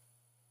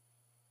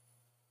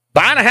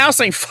buying a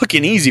house ain't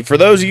fucking easy. For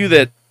those of you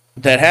that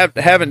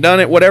haven't done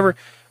it, whatever.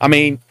 I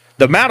mean,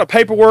 the amount of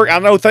paperwork, I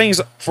know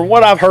things, from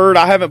what I've heard,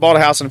 I haven't bought a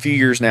house in a few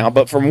years now,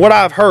 but from what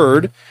I've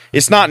heard,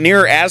 it's not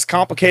near as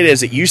complicated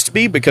as it used to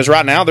be because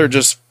right now they're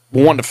just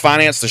wanting to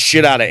finance the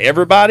shit out of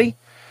everybody.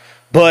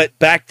 But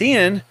back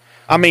then,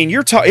 I mean,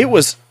 it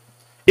was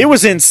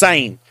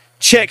insane.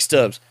 Check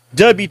stubs,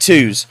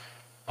 W-2s.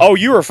 Oh,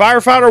 you're a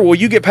firefighter? Well,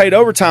 you get paid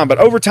overtime, but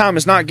overtime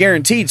is not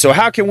guaranteed. So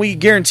how can we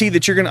guarantee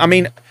that you're going to... I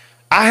mean,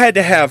 I had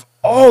to have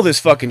all this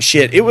fucking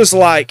shit. It was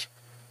like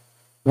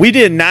we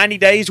did 90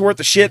 days worth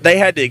of shit. They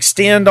had to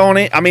extend on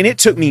it. I mean, it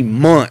took me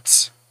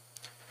months.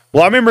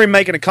 Well, I remember him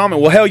making a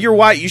comment. Well, hell, you're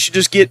white. You should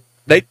just get...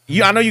 I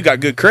know you got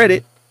good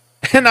credit.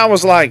 And I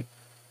was like,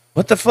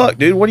 what the fuck,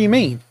 dude? What do you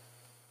mean?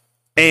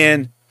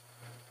 And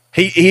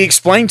he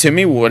explained to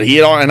me what he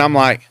had on, and I'm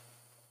like,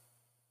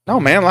 no,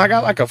 man, I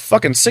got like a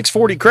fucking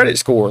 640 credit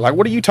score. Like,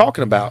 what are you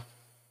talking about?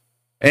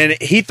 And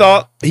he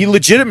thought, he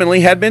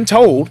legitimately had been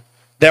told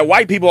that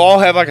white people all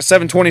have like a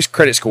 720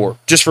 credit score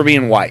just for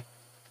being white.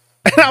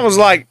 And I was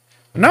like,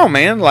 no,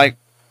 man, like,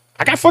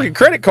 I got fucking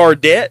credit card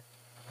debt,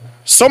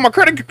 so my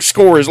credit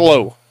score is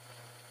low.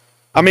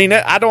 I mean,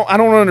 I don't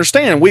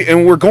understand.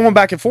 We're going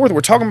back and forth.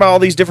 We're talking about all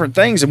these different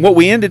things, and what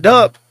we ended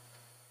up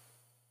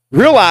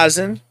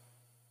realizing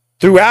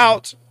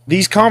throughout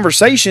these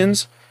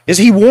conversations is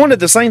he wanted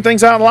the same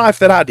things out of life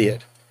that I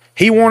did.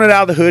 He wanted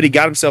out of the hood. He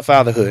got himself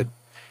out of the hood.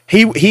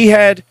 He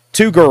had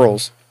 2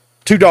 girls,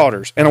 2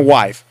 daughters, and a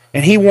wife,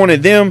 and he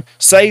wanted them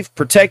safe,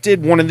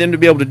 protected, wanted them to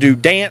be able to do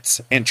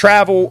dance and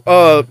travel,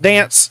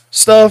 dance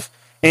stuff,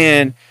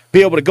 and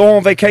be able to go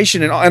on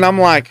vacation. And I'm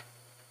like,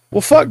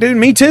 well, fuck, dude,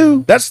 me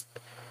too.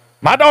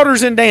 My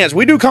daughter's in dance.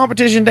 We do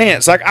competition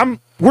dance. Like,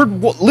 we're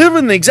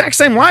living the exact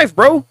same life,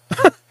 bro.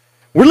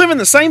 We're living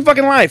the same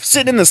fucking life,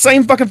 sitting in the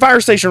same fucking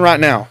fire station right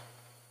now.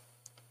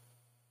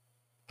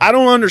 I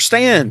don't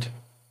understand.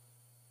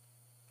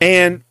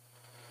 And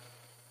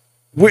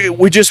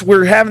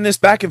we're having this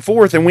back and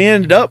forth, and we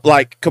ended up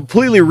like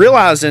completely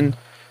realizing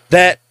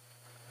that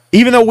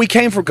even though we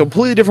came from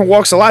completely different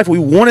walks of life, we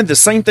wanted the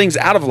same things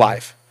out of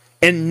life.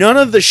 And none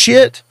of the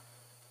shit,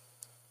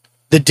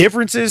 the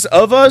differences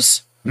of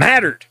us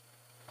mattered.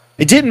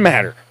 It didn't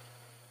matter.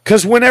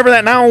 Because whenever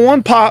that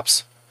 911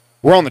 pops,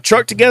 we're on the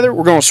truck together,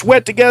 we're going to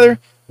sweat together,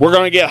 we're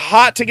going to get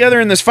hot together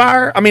in this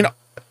fire. I mean,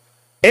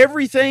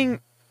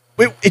 everything,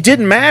 it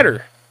didn't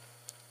matter.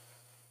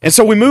 And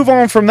so we move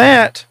on from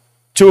that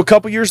to a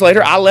couple years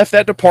later. I left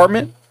that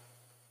department.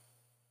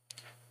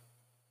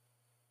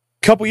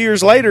 A couple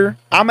years later,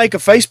 I make a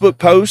Facebook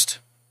post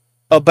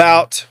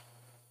about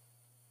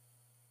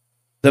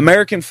the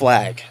American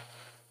flag.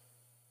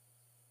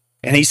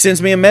 And he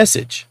sends me a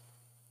message.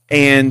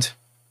 And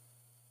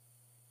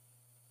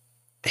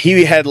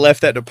he had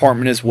left that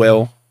department as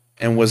well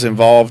and was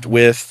involved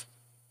with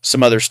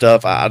some other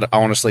stuff. I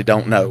honestly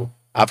don't know.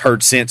 I've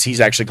heard since he's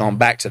actually gone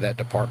back to that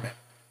department.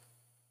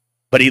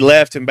 But he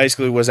left and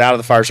basically was out of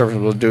the fire service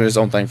and was doing his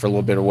own thing for a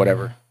little bit or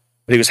whatever.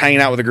 But he was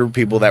hanging out with a group of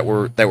people that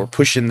were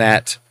pushing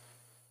that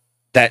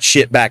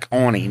shit back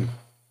on him.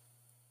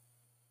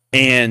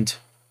 And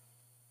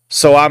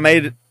so I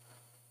made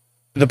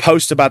the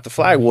post about the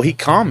flag. Well, he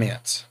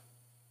comments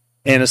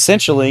and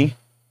essentially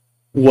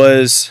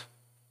was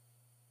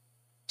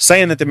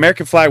saying that the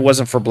American flag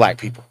wasn't for black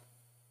people.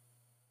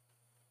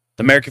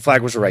 The American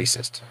flag was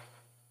racist.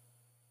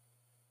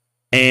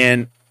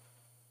 And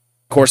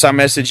of course, I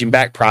messaged him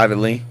back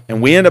privately,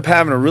 and we end up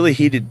having a really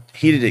heated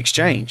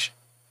exchange.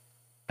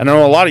 I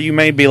know a lot of you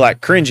may be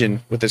like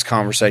cringing with this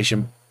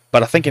conversation,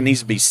 but I think it needs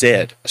to be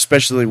said,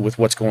 especially with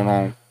what's going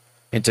on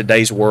in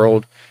today's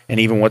world and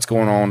even what's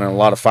going on in a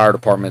lot of fire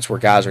departments where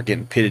guys are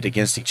getting pitted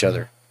against each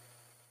other.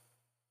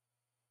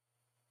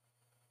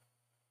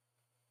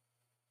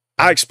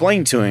 I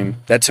explained to him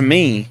that to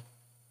me,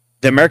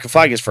 the American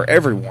flag is for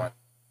everyone.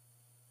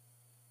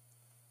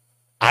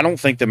 I don't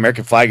think the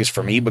American flag is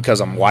for me because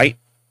I'm white.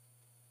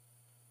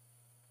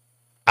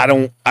 I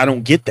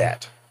don't get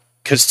that.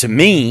 Because to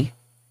me,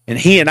 and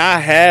he and I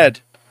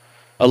had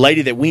a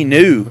lady that we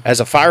knew as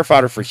a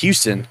firefighter for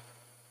Houston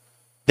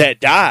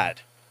that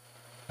died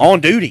on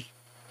duty.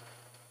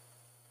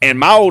 And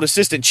my old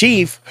assistant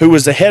chief, who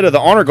was the head of the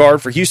honor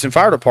guard for Houston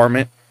Fire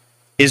Department,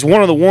 is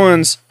one of the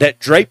ones that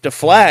draped a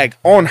flag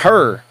on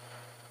her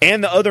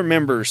and the other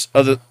members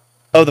of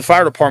the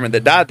fire department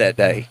that died that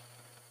day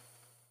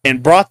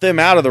and brought them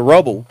out of the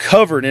rubble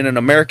covered in an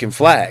American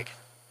flag.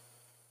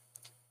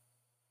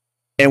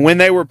 And when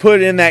they were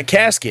put in that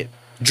casket,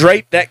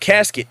 draped that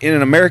casket in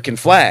an American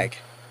flag.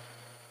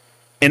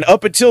 And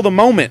up until the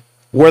moment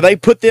where they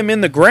put them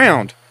in the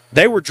ground,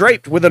 they were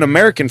draped with an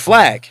American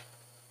flag.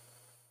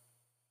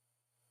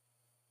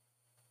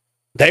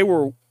 They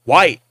were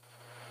white,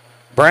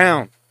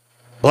 brown,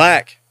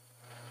 black,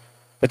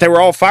 but they were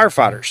all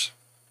firefighters.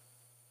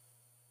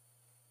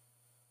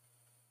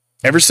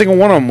 Every single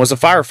one of them was a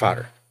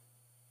firefighter.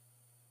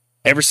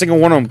 Every single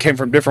one of them came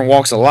from different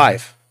walks of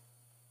life.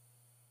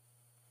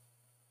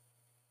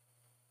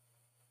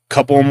 A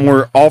couple of them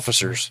were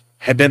officers,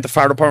 had been at the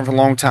fire department for a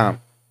long time.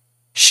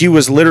 She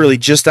was literally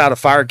just out of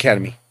fire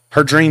academy.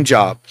 Her dream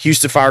job,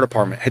 Houston Fire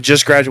Department, had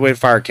just graduated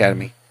fire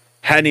academy.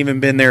 Hadn't even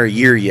been there a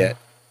year yet.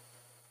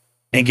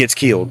 And gets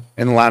killed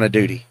in the line of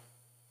duty.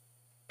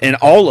 And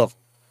all of them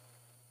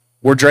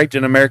were draped in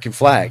an American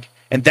flag.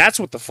 And that's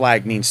what the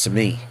flag means to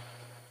me.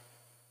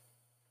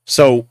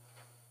 So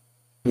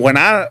when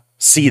I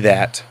see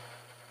that,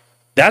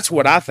 that's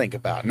what I think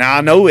about. Now,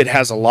 I know it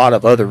has a lot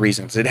of other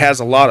reasons. It has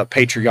a lot of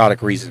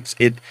patriotic reasons.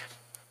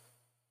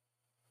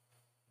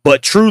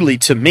 But truly,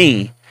 to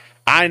me,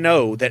 I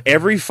know that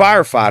every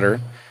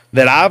firefighter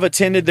that I've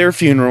attended their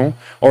funeral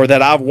or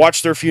that I've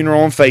watched their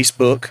funeral on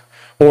Facebook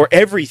or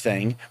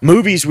everything,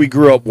 movies we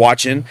grew up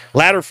watching,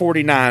 Ladder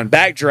 49,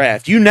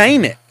 Backdraft, you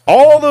name it.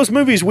 All those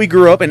movies we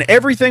grew up and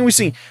everything we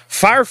see,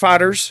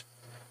 firefighters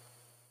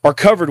are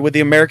covered with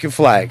the American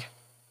flag.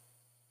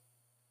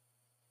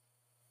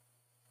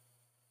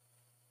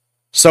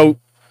 So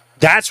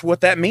that's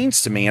what that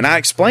means to me. And I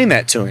explained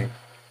that to him.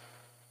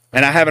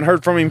 And I haven't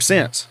heard from him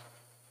since.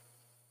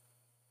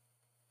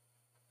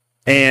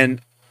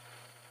 And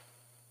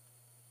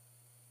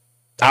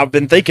I've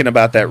been thinking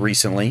about that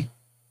recently.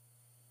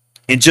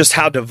 And just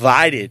how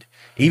divided,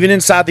 even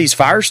inside these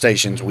fire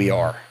stations, we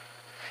are.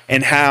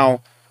 And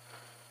how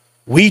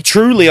we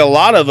truly, a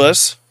lot of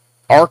us,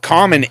 our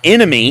common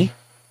enemy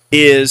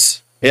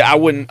is,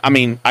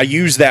 I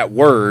use that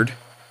word,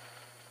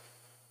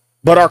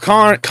 but our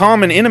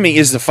common enemy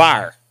is the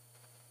fire.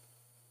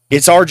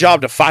 It's our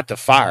job to fight the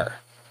fire.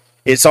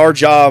 It's our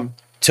job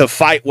to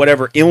fight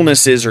whatever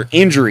illnesses or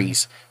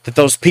injuries that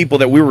those people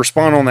that we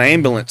respond on the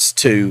ambulance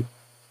to,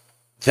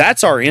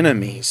 that's our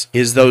enemies,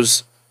 is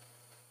those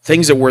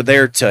things that we're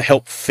there to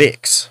help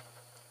fix.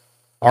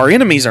 Our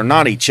enemies are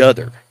not each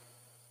other.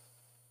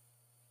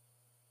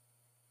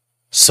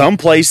 Some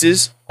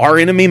places, our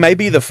enemy may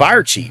be the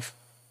fire chief.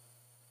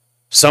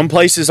 Some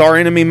places, our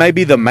enemy may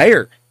be the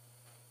mayor,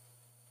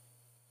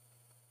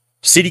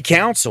 city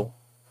council,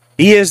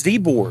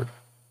 ESD board.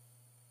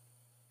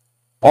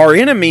 Our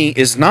enemy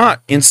is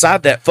not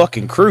inside that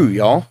fucking crew,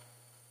 y'all.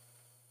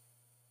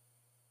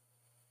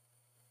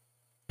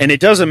 And it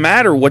doesn't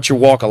matter what your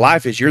walk of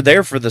life is. You're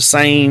there for the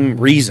same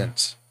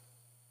reasons.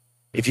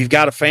 If you've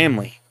got a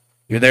family,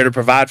 you're there to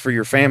provide for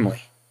your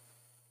family.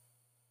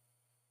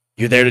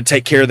 You're there to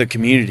take care of the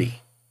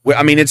community.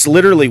 I mean, it's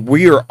literally,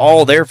 we are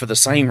all there for the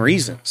same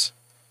reasons.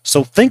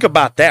 So think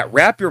about that.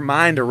 Wrap your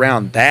mind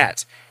around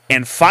that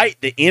and fight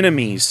the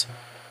enemies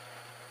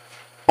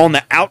on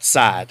the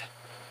outside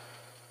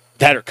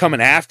that are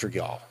coming after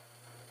y'all.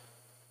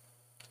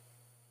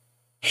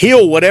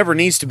 Heal whatever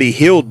needs to be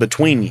healed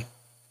between you.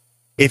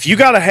 If you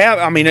got to have,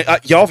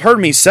 y'all have heard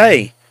me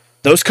say,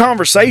 those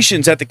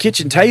conversations at the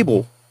kitchen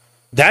table,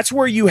 that's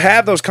where you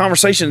have those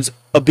conversations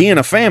of being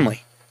a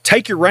family.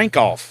 Take your rank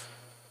off.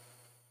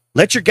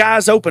 Let your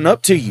guys open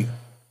up to you.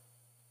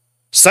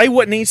 Say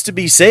what needs to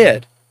be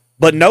said,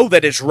 but know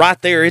that it's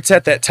right there. It's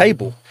at that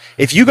table.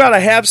 If you got to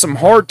have some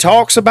hard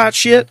talks about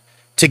shit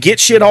to get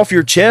shit off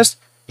your chest,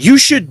 you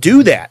should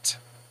do that.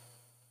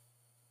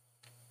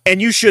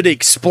 And you should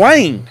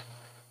explain.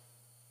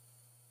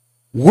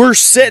 We're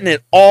setting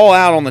it all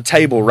out on the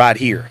table right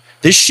here.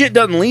 This shit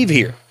doesn't leave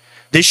here.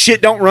 This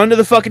shit don't run to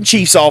the fucking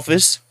chief's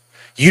office.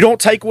 You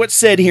don't take what's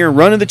said here and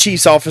run to the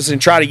chief's office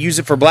and try to use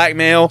it for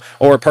blackmail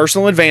or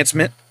personal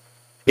advancement.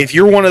 If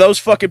you're one of those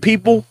fucking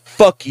people,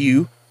 fuck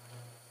you.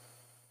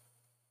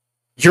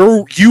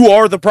 You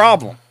are the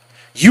problem.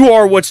 You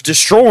are what's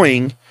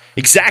destroying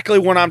exactly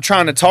what I'm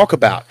trying to talk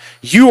about.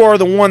 You are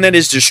the one that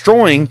is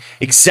destroying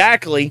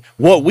exactly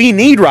what we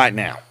need right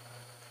now.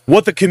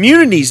 What the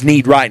communities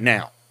need right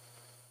now.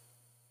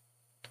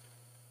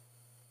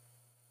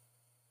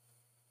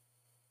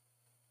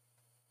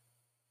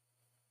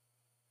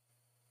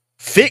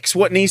 Fix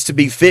what needs to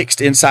be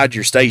fixed inside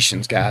your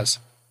stations, guys.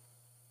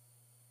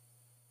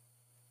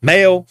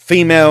 Male,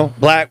 female,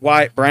 black,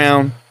 white,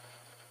 brown,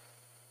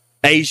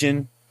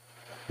 Asian,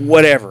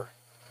 whatever.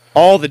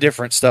 All the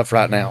different stuff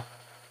right now.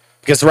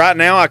 Because right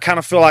now, I kind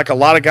of feel like a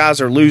lot of guys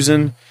are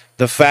losing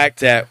the fact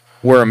that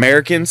we're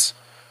Americans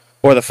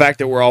or the fact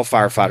that we're all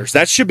firefighters.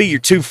 That should be your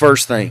two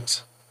first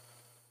things.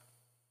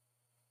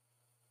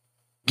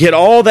 Get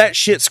all that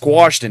shit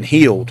squashed and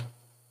healed.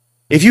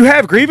 If you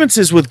have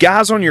grievances with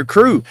guys on your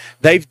crew,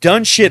 they've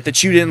done shit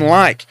that you didn't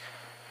like,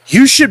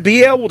 you should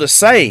be able to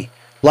say,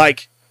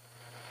 like,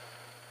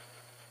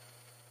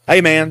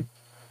 hey man,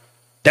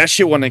 that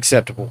shit wasn't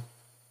acceptable.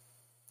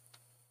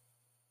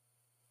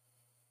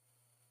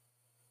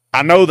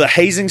 I know the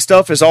hazing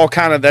stuff is all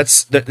kind of,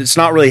 it's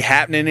not really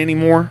happening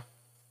anymore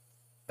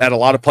at a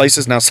lot of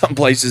places. Now, some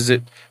places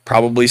it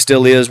probably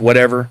still is,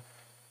 whatever.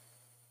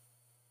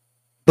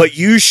 But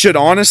you should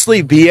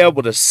honestly be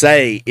able to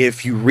say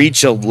if you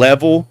reach a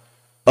level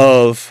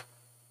of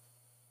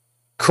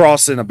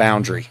crossing a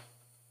boundary.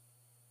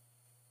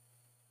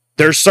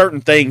 There's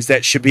certain things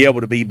that should be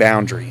able to be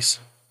boundaries.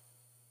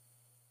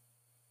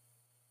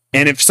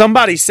 And if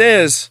somebody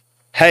says,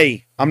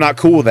 hey, I'm not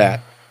cool with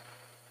that,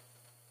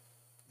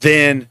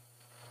 then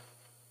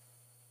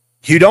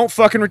you don't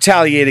fucking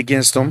retaliate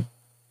against them.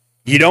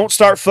 You don't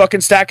start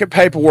fucking stacking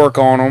paperwork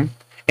on them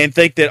and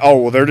think that, oh,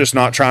 well, they're just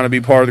not trying to be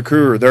part of the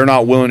crew or they're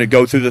not willing to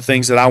go through the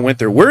things that I went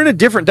through. We're in a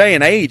different day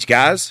and age,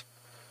 guys.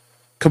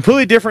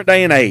 Completely different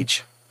day and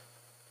age.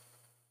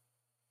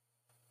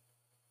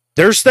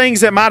 There's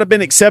things that might have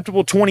been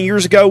acceptable 20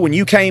 years ago when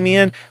you came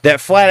in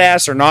that flat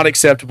ass are not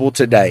acceptable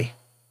today.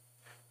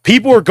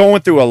 People are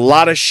going through a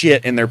lot of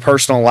shit in their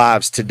personal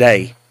lives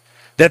today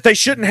that they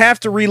shouldn't have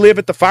to relive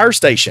at the fire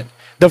station.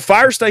 The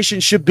fire station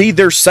should be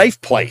their safe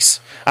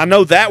place. I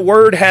know that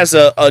word has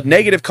a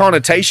negative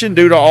connotation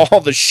due to all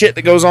the shit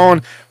that goes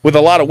on with a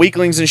lot of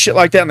weaklings and shit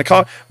like that in the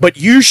car, but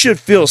you should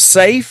feel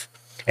safe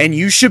and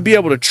you should be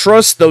able to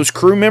trust those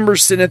crew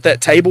members sitting at that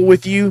table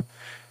with you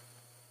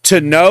to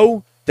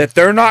know that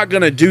they're not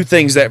going to do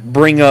things that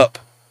bring up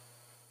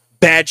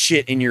bad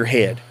shit in your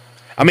head.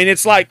 I mean,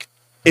 it's like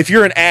if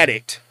you're an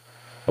addict,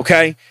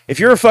 okay? If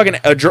you're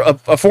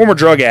a former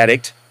drug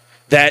addict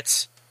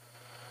that's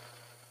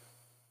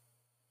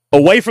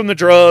away from the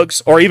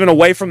drugs or even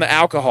away from the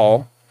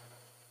alcohol,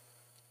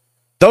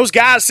 those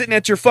guys sitting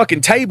at your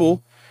fucking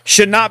table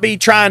should not be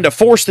trying to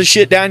force the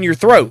shit down your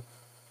throat.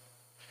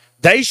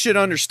 They should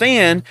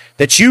understand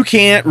that you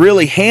can't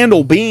really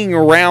handle being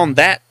around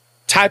that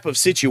type of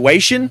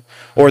situation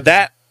or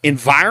that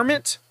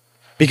environment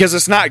because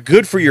it's not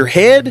good for your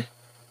head.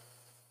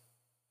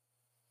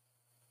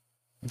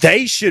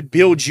 They should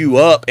build you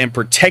up and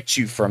protect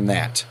you from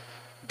that.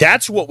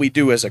 That's what we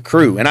do as a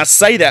crew. And I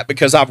say that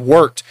because I've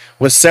worked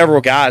with several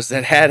guys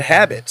that had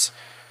habits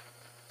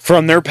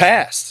from their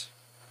past.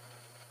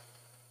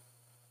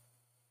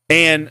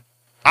 And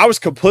I was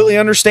completely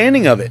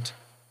understanding of it.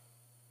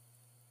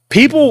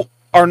 People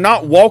are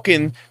not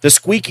walking the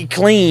squeaky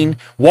clean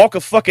walk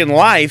of fucking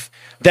life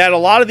that a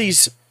lot of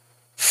these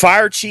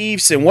fire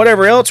chiefs and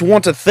whatever else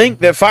want to think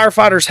that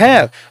firefighters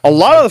have. A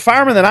lot of the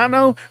firemen that I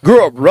know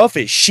grew up rough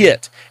as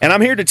shit. And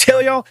I'm here to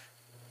tell y'all,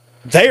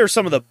 they are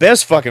some of the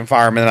best fucking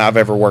firemen that I've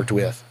ever worked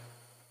with.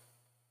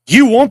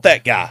 You want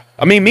that guy.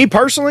 I mean, me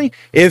personally,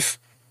 if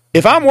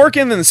I'm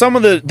working in some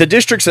of the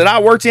districts that I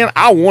worked in,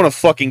 I want a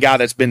fucking guy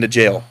that's been to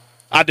jail.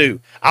 I do.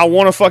 I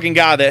want a fucking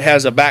guy that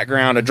has a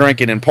background of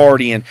drinking and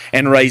partying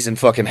and raising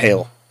fucking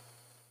hell.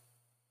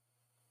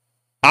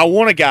 I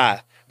want a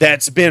guy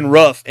that's been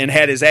rough and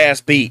had his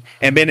ass beat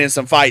and been in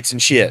some fights and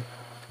shit.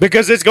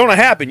 Because it's going to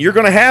happen. You're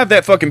going to have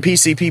that fucking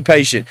PCP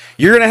patient.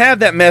 You're going to have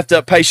that methed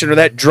up patient or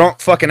that drunk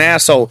fucking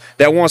asshole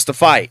that wants to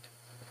fight.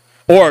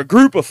 Or a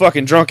group of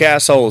fucking drunk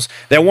assholes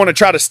that want to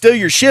try to steal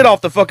your shit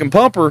off the fucking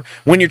pumper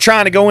when you're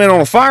trying to go in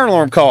on a fire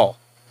alarm call.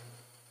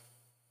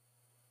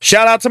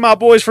 Shout out to my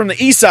boys from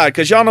the east side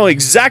because y'all know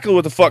exactly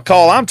what the fuck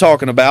call I'm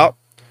talking about.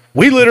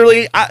 We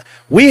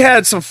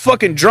had some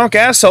fucking drunk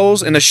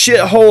assholes in a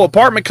shithole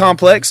apartment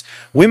complex.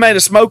 We made a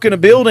smoke in a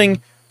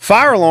building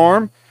fire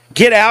alarm.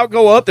 Get out,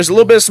 go up. There's a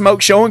little bit of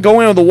smoke showing. Go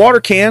in with a water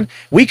can.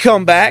 We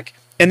come back,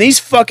 and these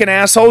fucking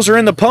assholes are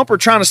in the pumper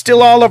trying to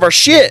steal all of our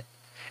shit.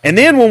 And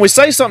then when we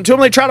say something to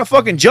them, they try to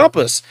fucking jump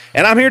us.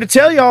 And I'm here to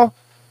tell y'all,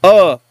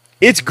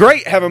 it's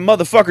great having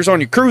motherfuckers on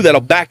your crew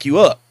that'll back you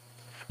up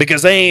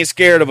because they ain't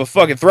scared of a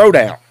fucking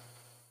throwdown.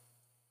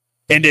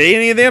 And did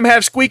any of them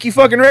have squeaky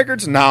fucking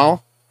records?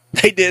 No,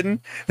 they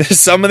didn't.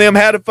 Some of them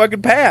had a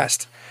fucking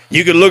past.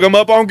 You could look them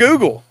up on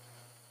Google.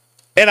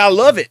 And I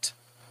love it.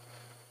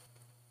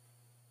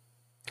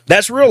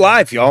 That's real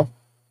life, y'all.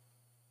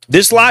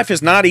 This life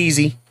is not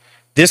easy.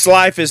 This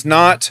life is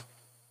not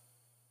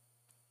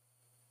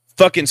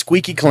fucking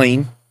squeaky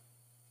clean.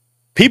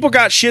 People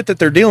got shit that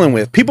they're dealing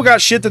with. People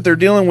got shit that they're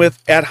dealing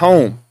with at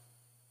home.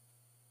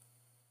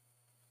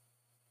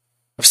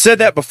 I've said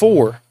that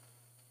before.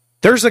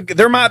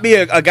 There might be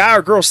a guy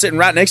or girl sitting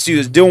right next to you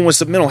that's dealing with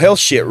some mental health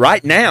shit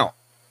right now.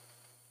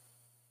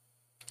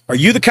 Are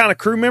you the kind of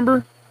crew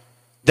member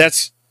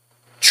that's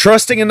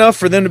trusting enough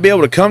for them to be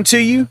able to come to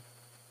you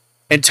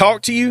and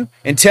talk to you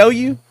and tell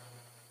you?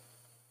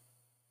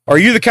 Or are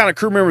you the kind of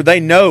crew member they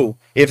know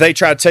if they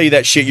try to tell you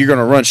that shit, you're going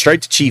to run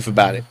straight to chief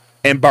about it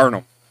and burn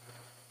them?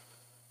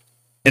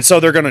 And so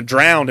they're going to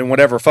drown in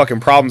whatever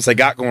fucking problems they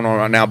got going on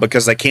right now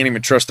because they can't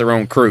even trust their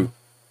own crew.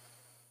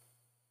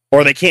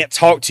 Or they can't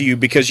talk to you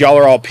because y'all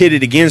are all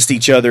pitted against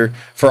each other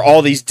for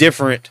all these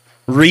different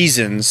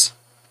reasons.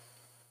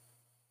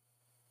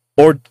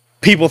 Or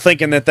people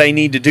thinking that they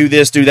need to do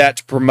this, do that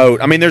to promote.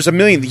 I mean, there's a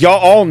million. Y'all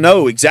all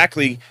know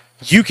exactly.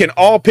 You can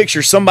all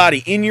picture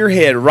somebody in your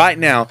head right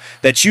now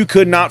that you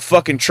could not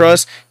fucking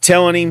trust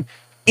telling him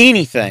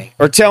anything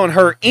or telling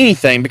her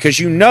anything because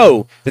you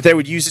know that they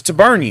would use it to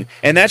burn you.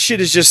 And that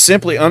shit is just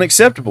simply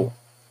unacceptable.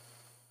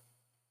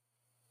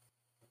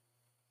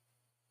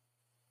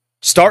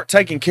 Start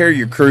taking care of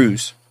your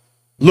crews.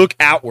 Look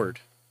outward.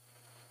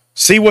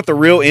 See what the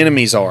real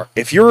enemies are.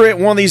 If you're at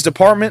one of these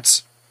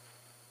departments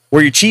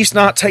where your chief's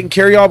not taking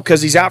care of y'all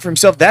because he's out for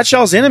himself, that's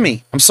y'all's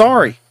enemy. I'm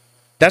sorry.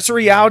 That's a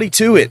reality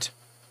to it.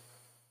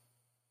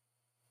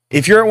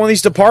 If you're at one of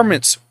these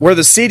departments where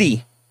the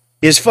city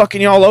is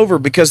fucking y'all over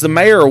because the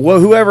mayor or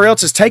whoever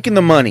else is taking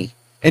the money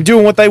and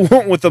doing what they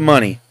want with the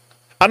money.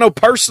 I know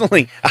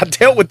personally, I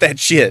dealt with that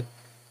shit.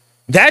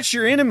 That's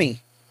your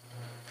enemy.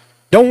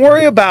 Don't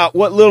worry about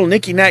what little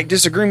nicky-nack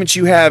disagreements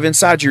you have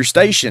inside your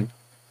station.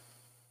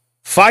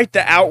 Fight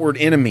the outward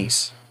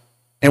enemies,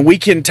 and we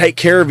can take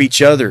care of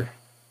each other.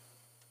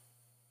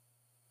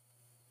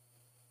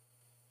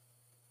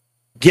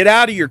 Get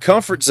out of your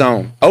comfort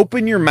zone.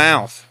 Open your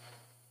mouth.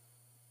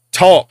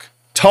 talk.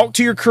 Talk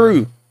to your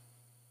crew.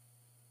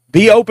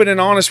 Be open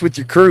and honest with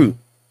your crew.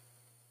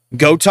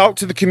 Go talk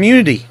to the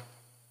community.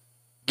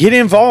 Get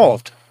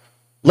involved.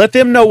 Let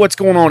them know what's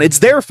going on. It's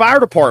their fire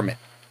department.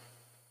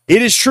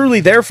 It is truly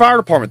their fire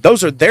department.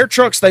 Those are their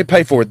trucks they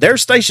pay for, their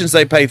stations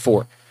they pay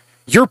for,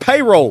 your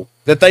payroll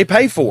that they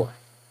pay for.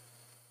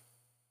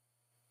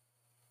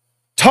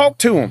 Talk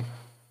to them.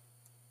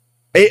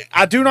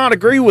 I do not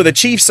agree with a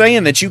chief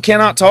saying that you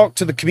cannot talk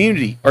to the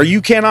community or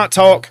you cannot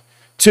talk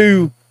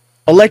to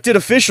elected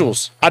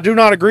officials. I do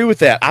not agree with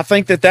that. I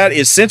think that that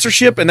is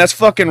censorship and that's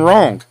fucking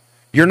wrong.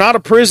 You're not a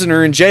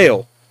prisoner in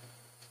jail.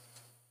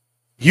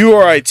 You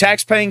are a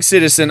tax-paying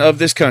citizen of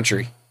this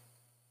country.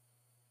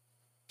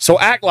 So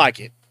act like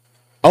it.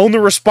 Own the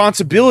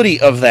responsibility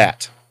of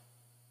that.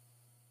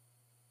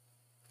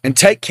 And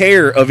take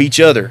care of each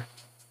other.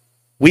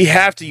 We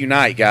have to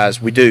unite,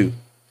 guys. We do.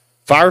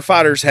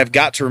 Firefighters have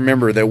got to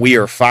remember that we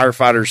are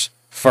firefighters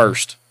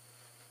first.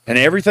 And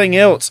everything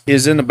else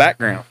is in the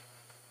background.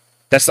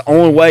 That's the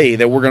only way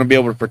that we're going to be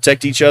able to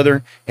protect each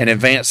other and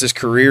advance this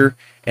career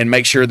and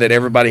make sure that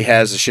everybody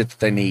has the shit that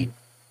they need.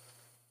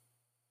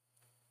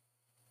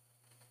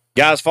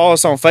 Guys, follow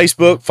us on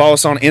Facebook. Follow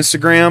us on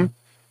Instagram.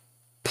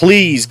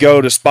 Please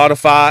go to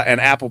Spotify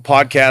and Apple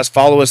Podcasts.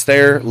 Follow us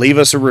there. Leave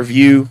us a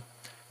review.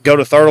 Go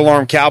to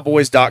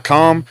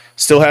thirdalarmcowboys.com.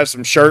 Still have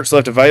some shirts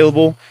left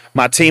available.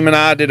 My team and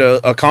I did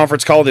a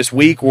conference call this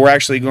week. We're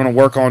actually going to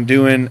work on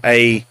doing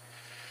a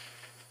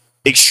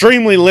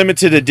extremely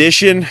limited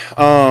edition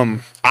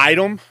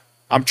item.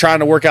 I'm trying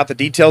to work out the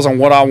details on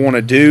what I want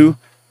to do.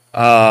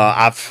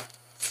 I've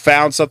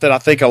found something I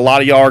think a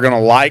lot of y'all are going to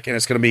like, and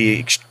it's going to be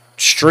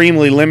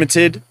extremely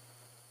limited.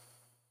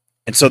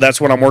 And so that's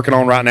what I'm working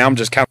on right now.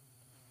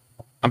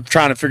 I'm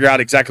trying to figure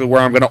out exactly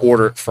where I'm going to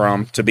order it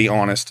from, to be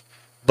honest.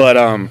 But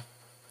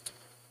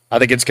I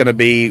think it's going to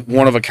be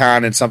one of a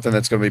kind and something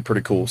that's going to be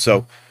pretty cool.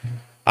 So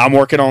I'm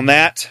working on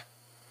that.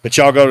 But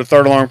y'all go to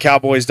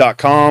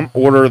thirdalarmcowboys.com,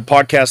 order the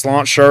podcast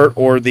launch shirt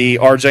or the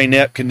RJ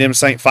Knepp Condemned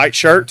Saint Fight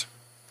shirt.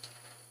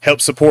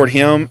 Help support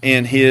him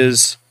in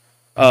his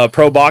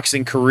pro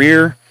boxing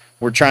career.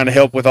 We're trying to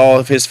help with all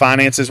of his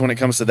finances when it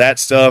comes to that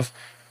stuff.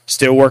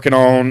 Still working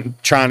on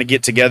trying to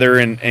get together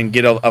and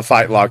get a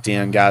fight locked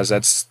in, guys.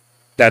 That's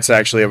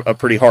actually a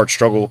pretty hard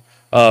struggle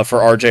for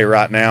RJ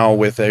right now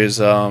with his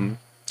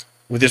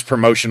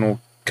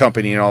promotional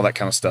company and all that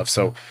kind of stuff.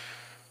 So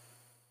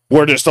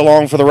we're just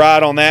along for the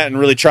ride on that and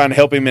really trying to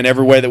help him in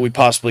every way that we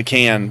possibly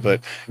can. But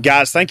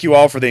guys, thank you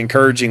all for the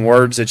encouraging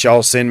words that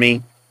y'all send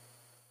me.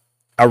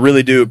 I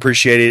really do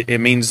appreciate it. It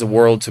means the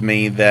world to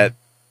me that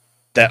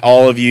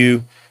all of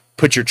you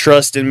put your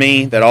trust in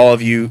me, that all of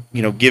you,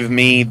 give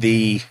me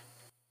the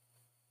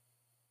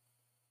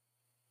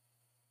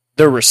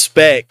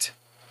respect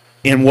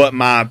in what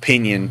my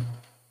opinion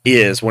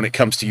is when it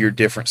comes to your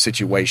different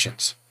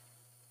situations.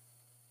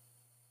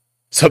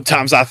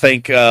 Sometimes I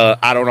think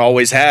I don't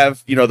always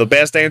have, the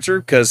best answer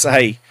because,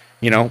 hey,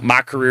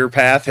 my career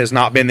path has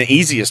not been the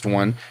easiest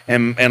one,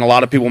 and a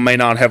lot of people may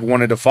not have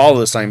wanted to follow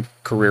the same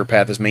career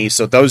path as me.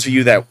 So those of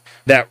you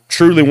that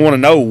truly want to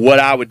know what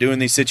I would do in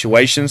these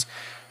situations,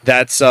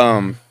 that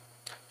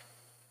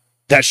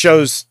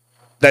shows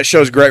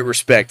great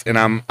respect, and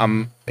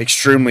I'm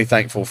extremely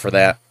thankful for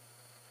that.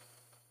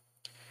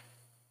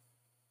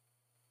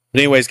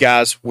 But anyways,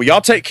 guys, will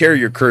y'all take care of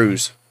your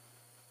crews?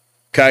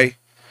 Okay?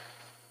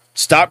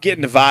 Stop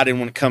getting divided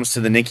when it comes to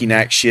the Nicky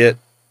Nack shit.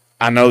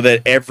 I know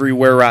that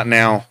everywhere right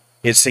now,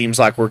 it seems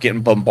like we're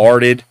getting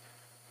bombarded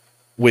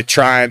with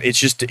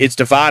it's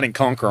divide and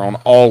conquer on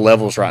all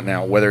levels right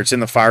now, whether it's in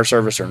the fire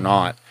service or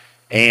not.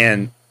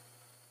 And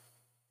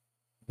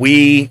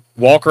we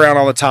walk around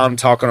all the time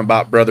talking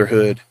about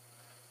brotherhood.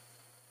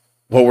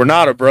 Well, we're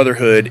not a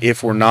brotherhood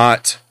if we're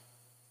not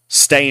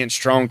staying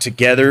strong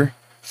together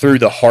through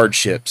the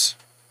hardships.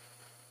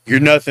 You're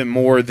nothing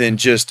more than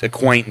just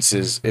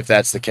acquaintances if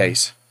that's the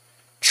case.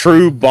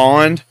 True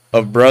bond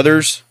of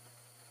brothers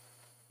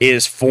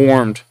is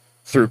formed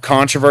through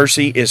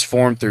controversy, is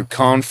formed through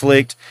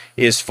conflict,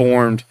 is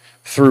formed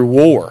through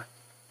war.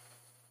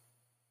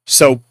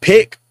 So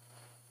pick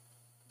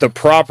the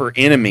proper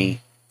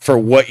enemy for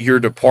what your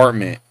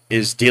department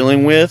is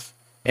dealing with.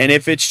 And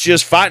if it's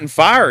just fighting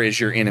fire is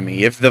your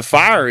enemy, if the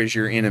fire is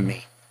your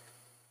enemy,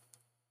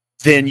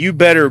 then you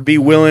better be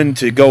willing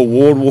to go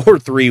World War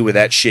III with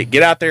that shit.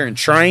 Get out there and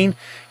train,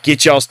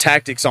 get y'all's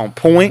tactics on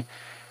point,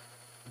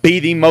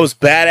 be the most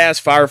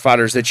badass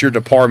firefighters that your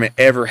department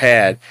ever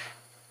had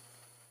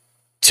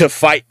to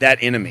fight that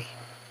enemy.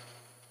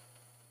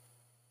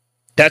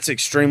 That's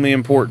extremely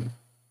important.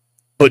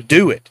 But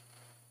do it.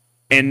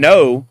 And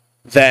know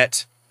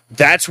that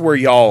that's where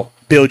y'all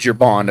build your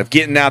bond of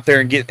getting out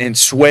there and getting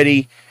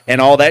sweaty and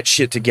all that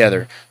shit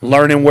together.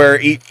 Learning where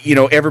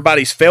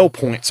everybody's fail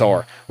points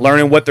are.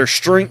 Learning what their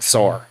strengths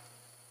are.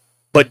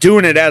 But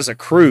doing it as a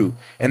crew.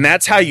 And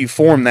that's how you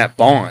form that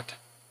bond.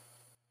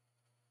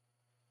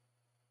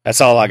 That's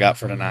all I got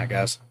for tonight,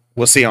 guys.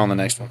 We'll see you on the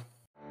next one.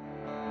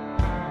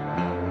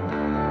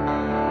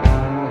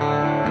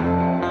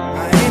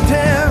 I ain't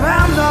there,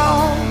 I'm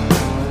gone.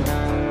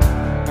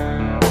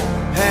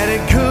 Had to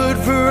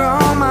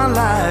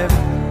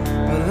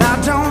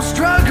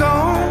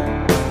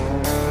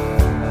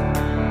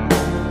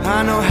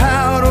I know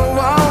how to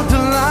walk the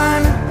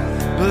line,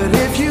 but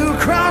if you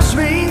cross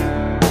me,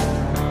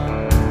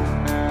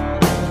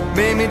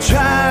 made me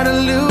try to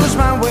lose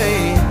my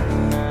way,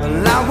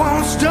 well, I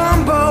won't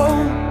stumble.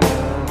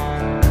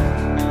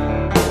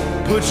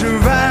 Put you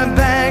right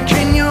back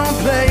in your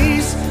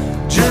place,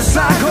 just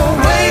like old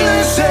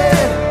Waylon said.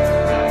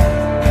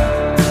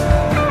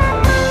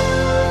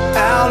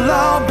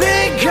 Outlaw,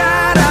 big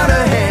cat out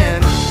of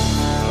hand.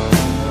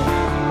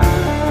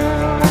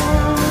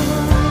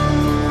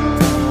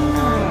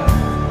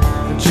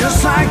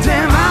 Just like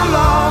them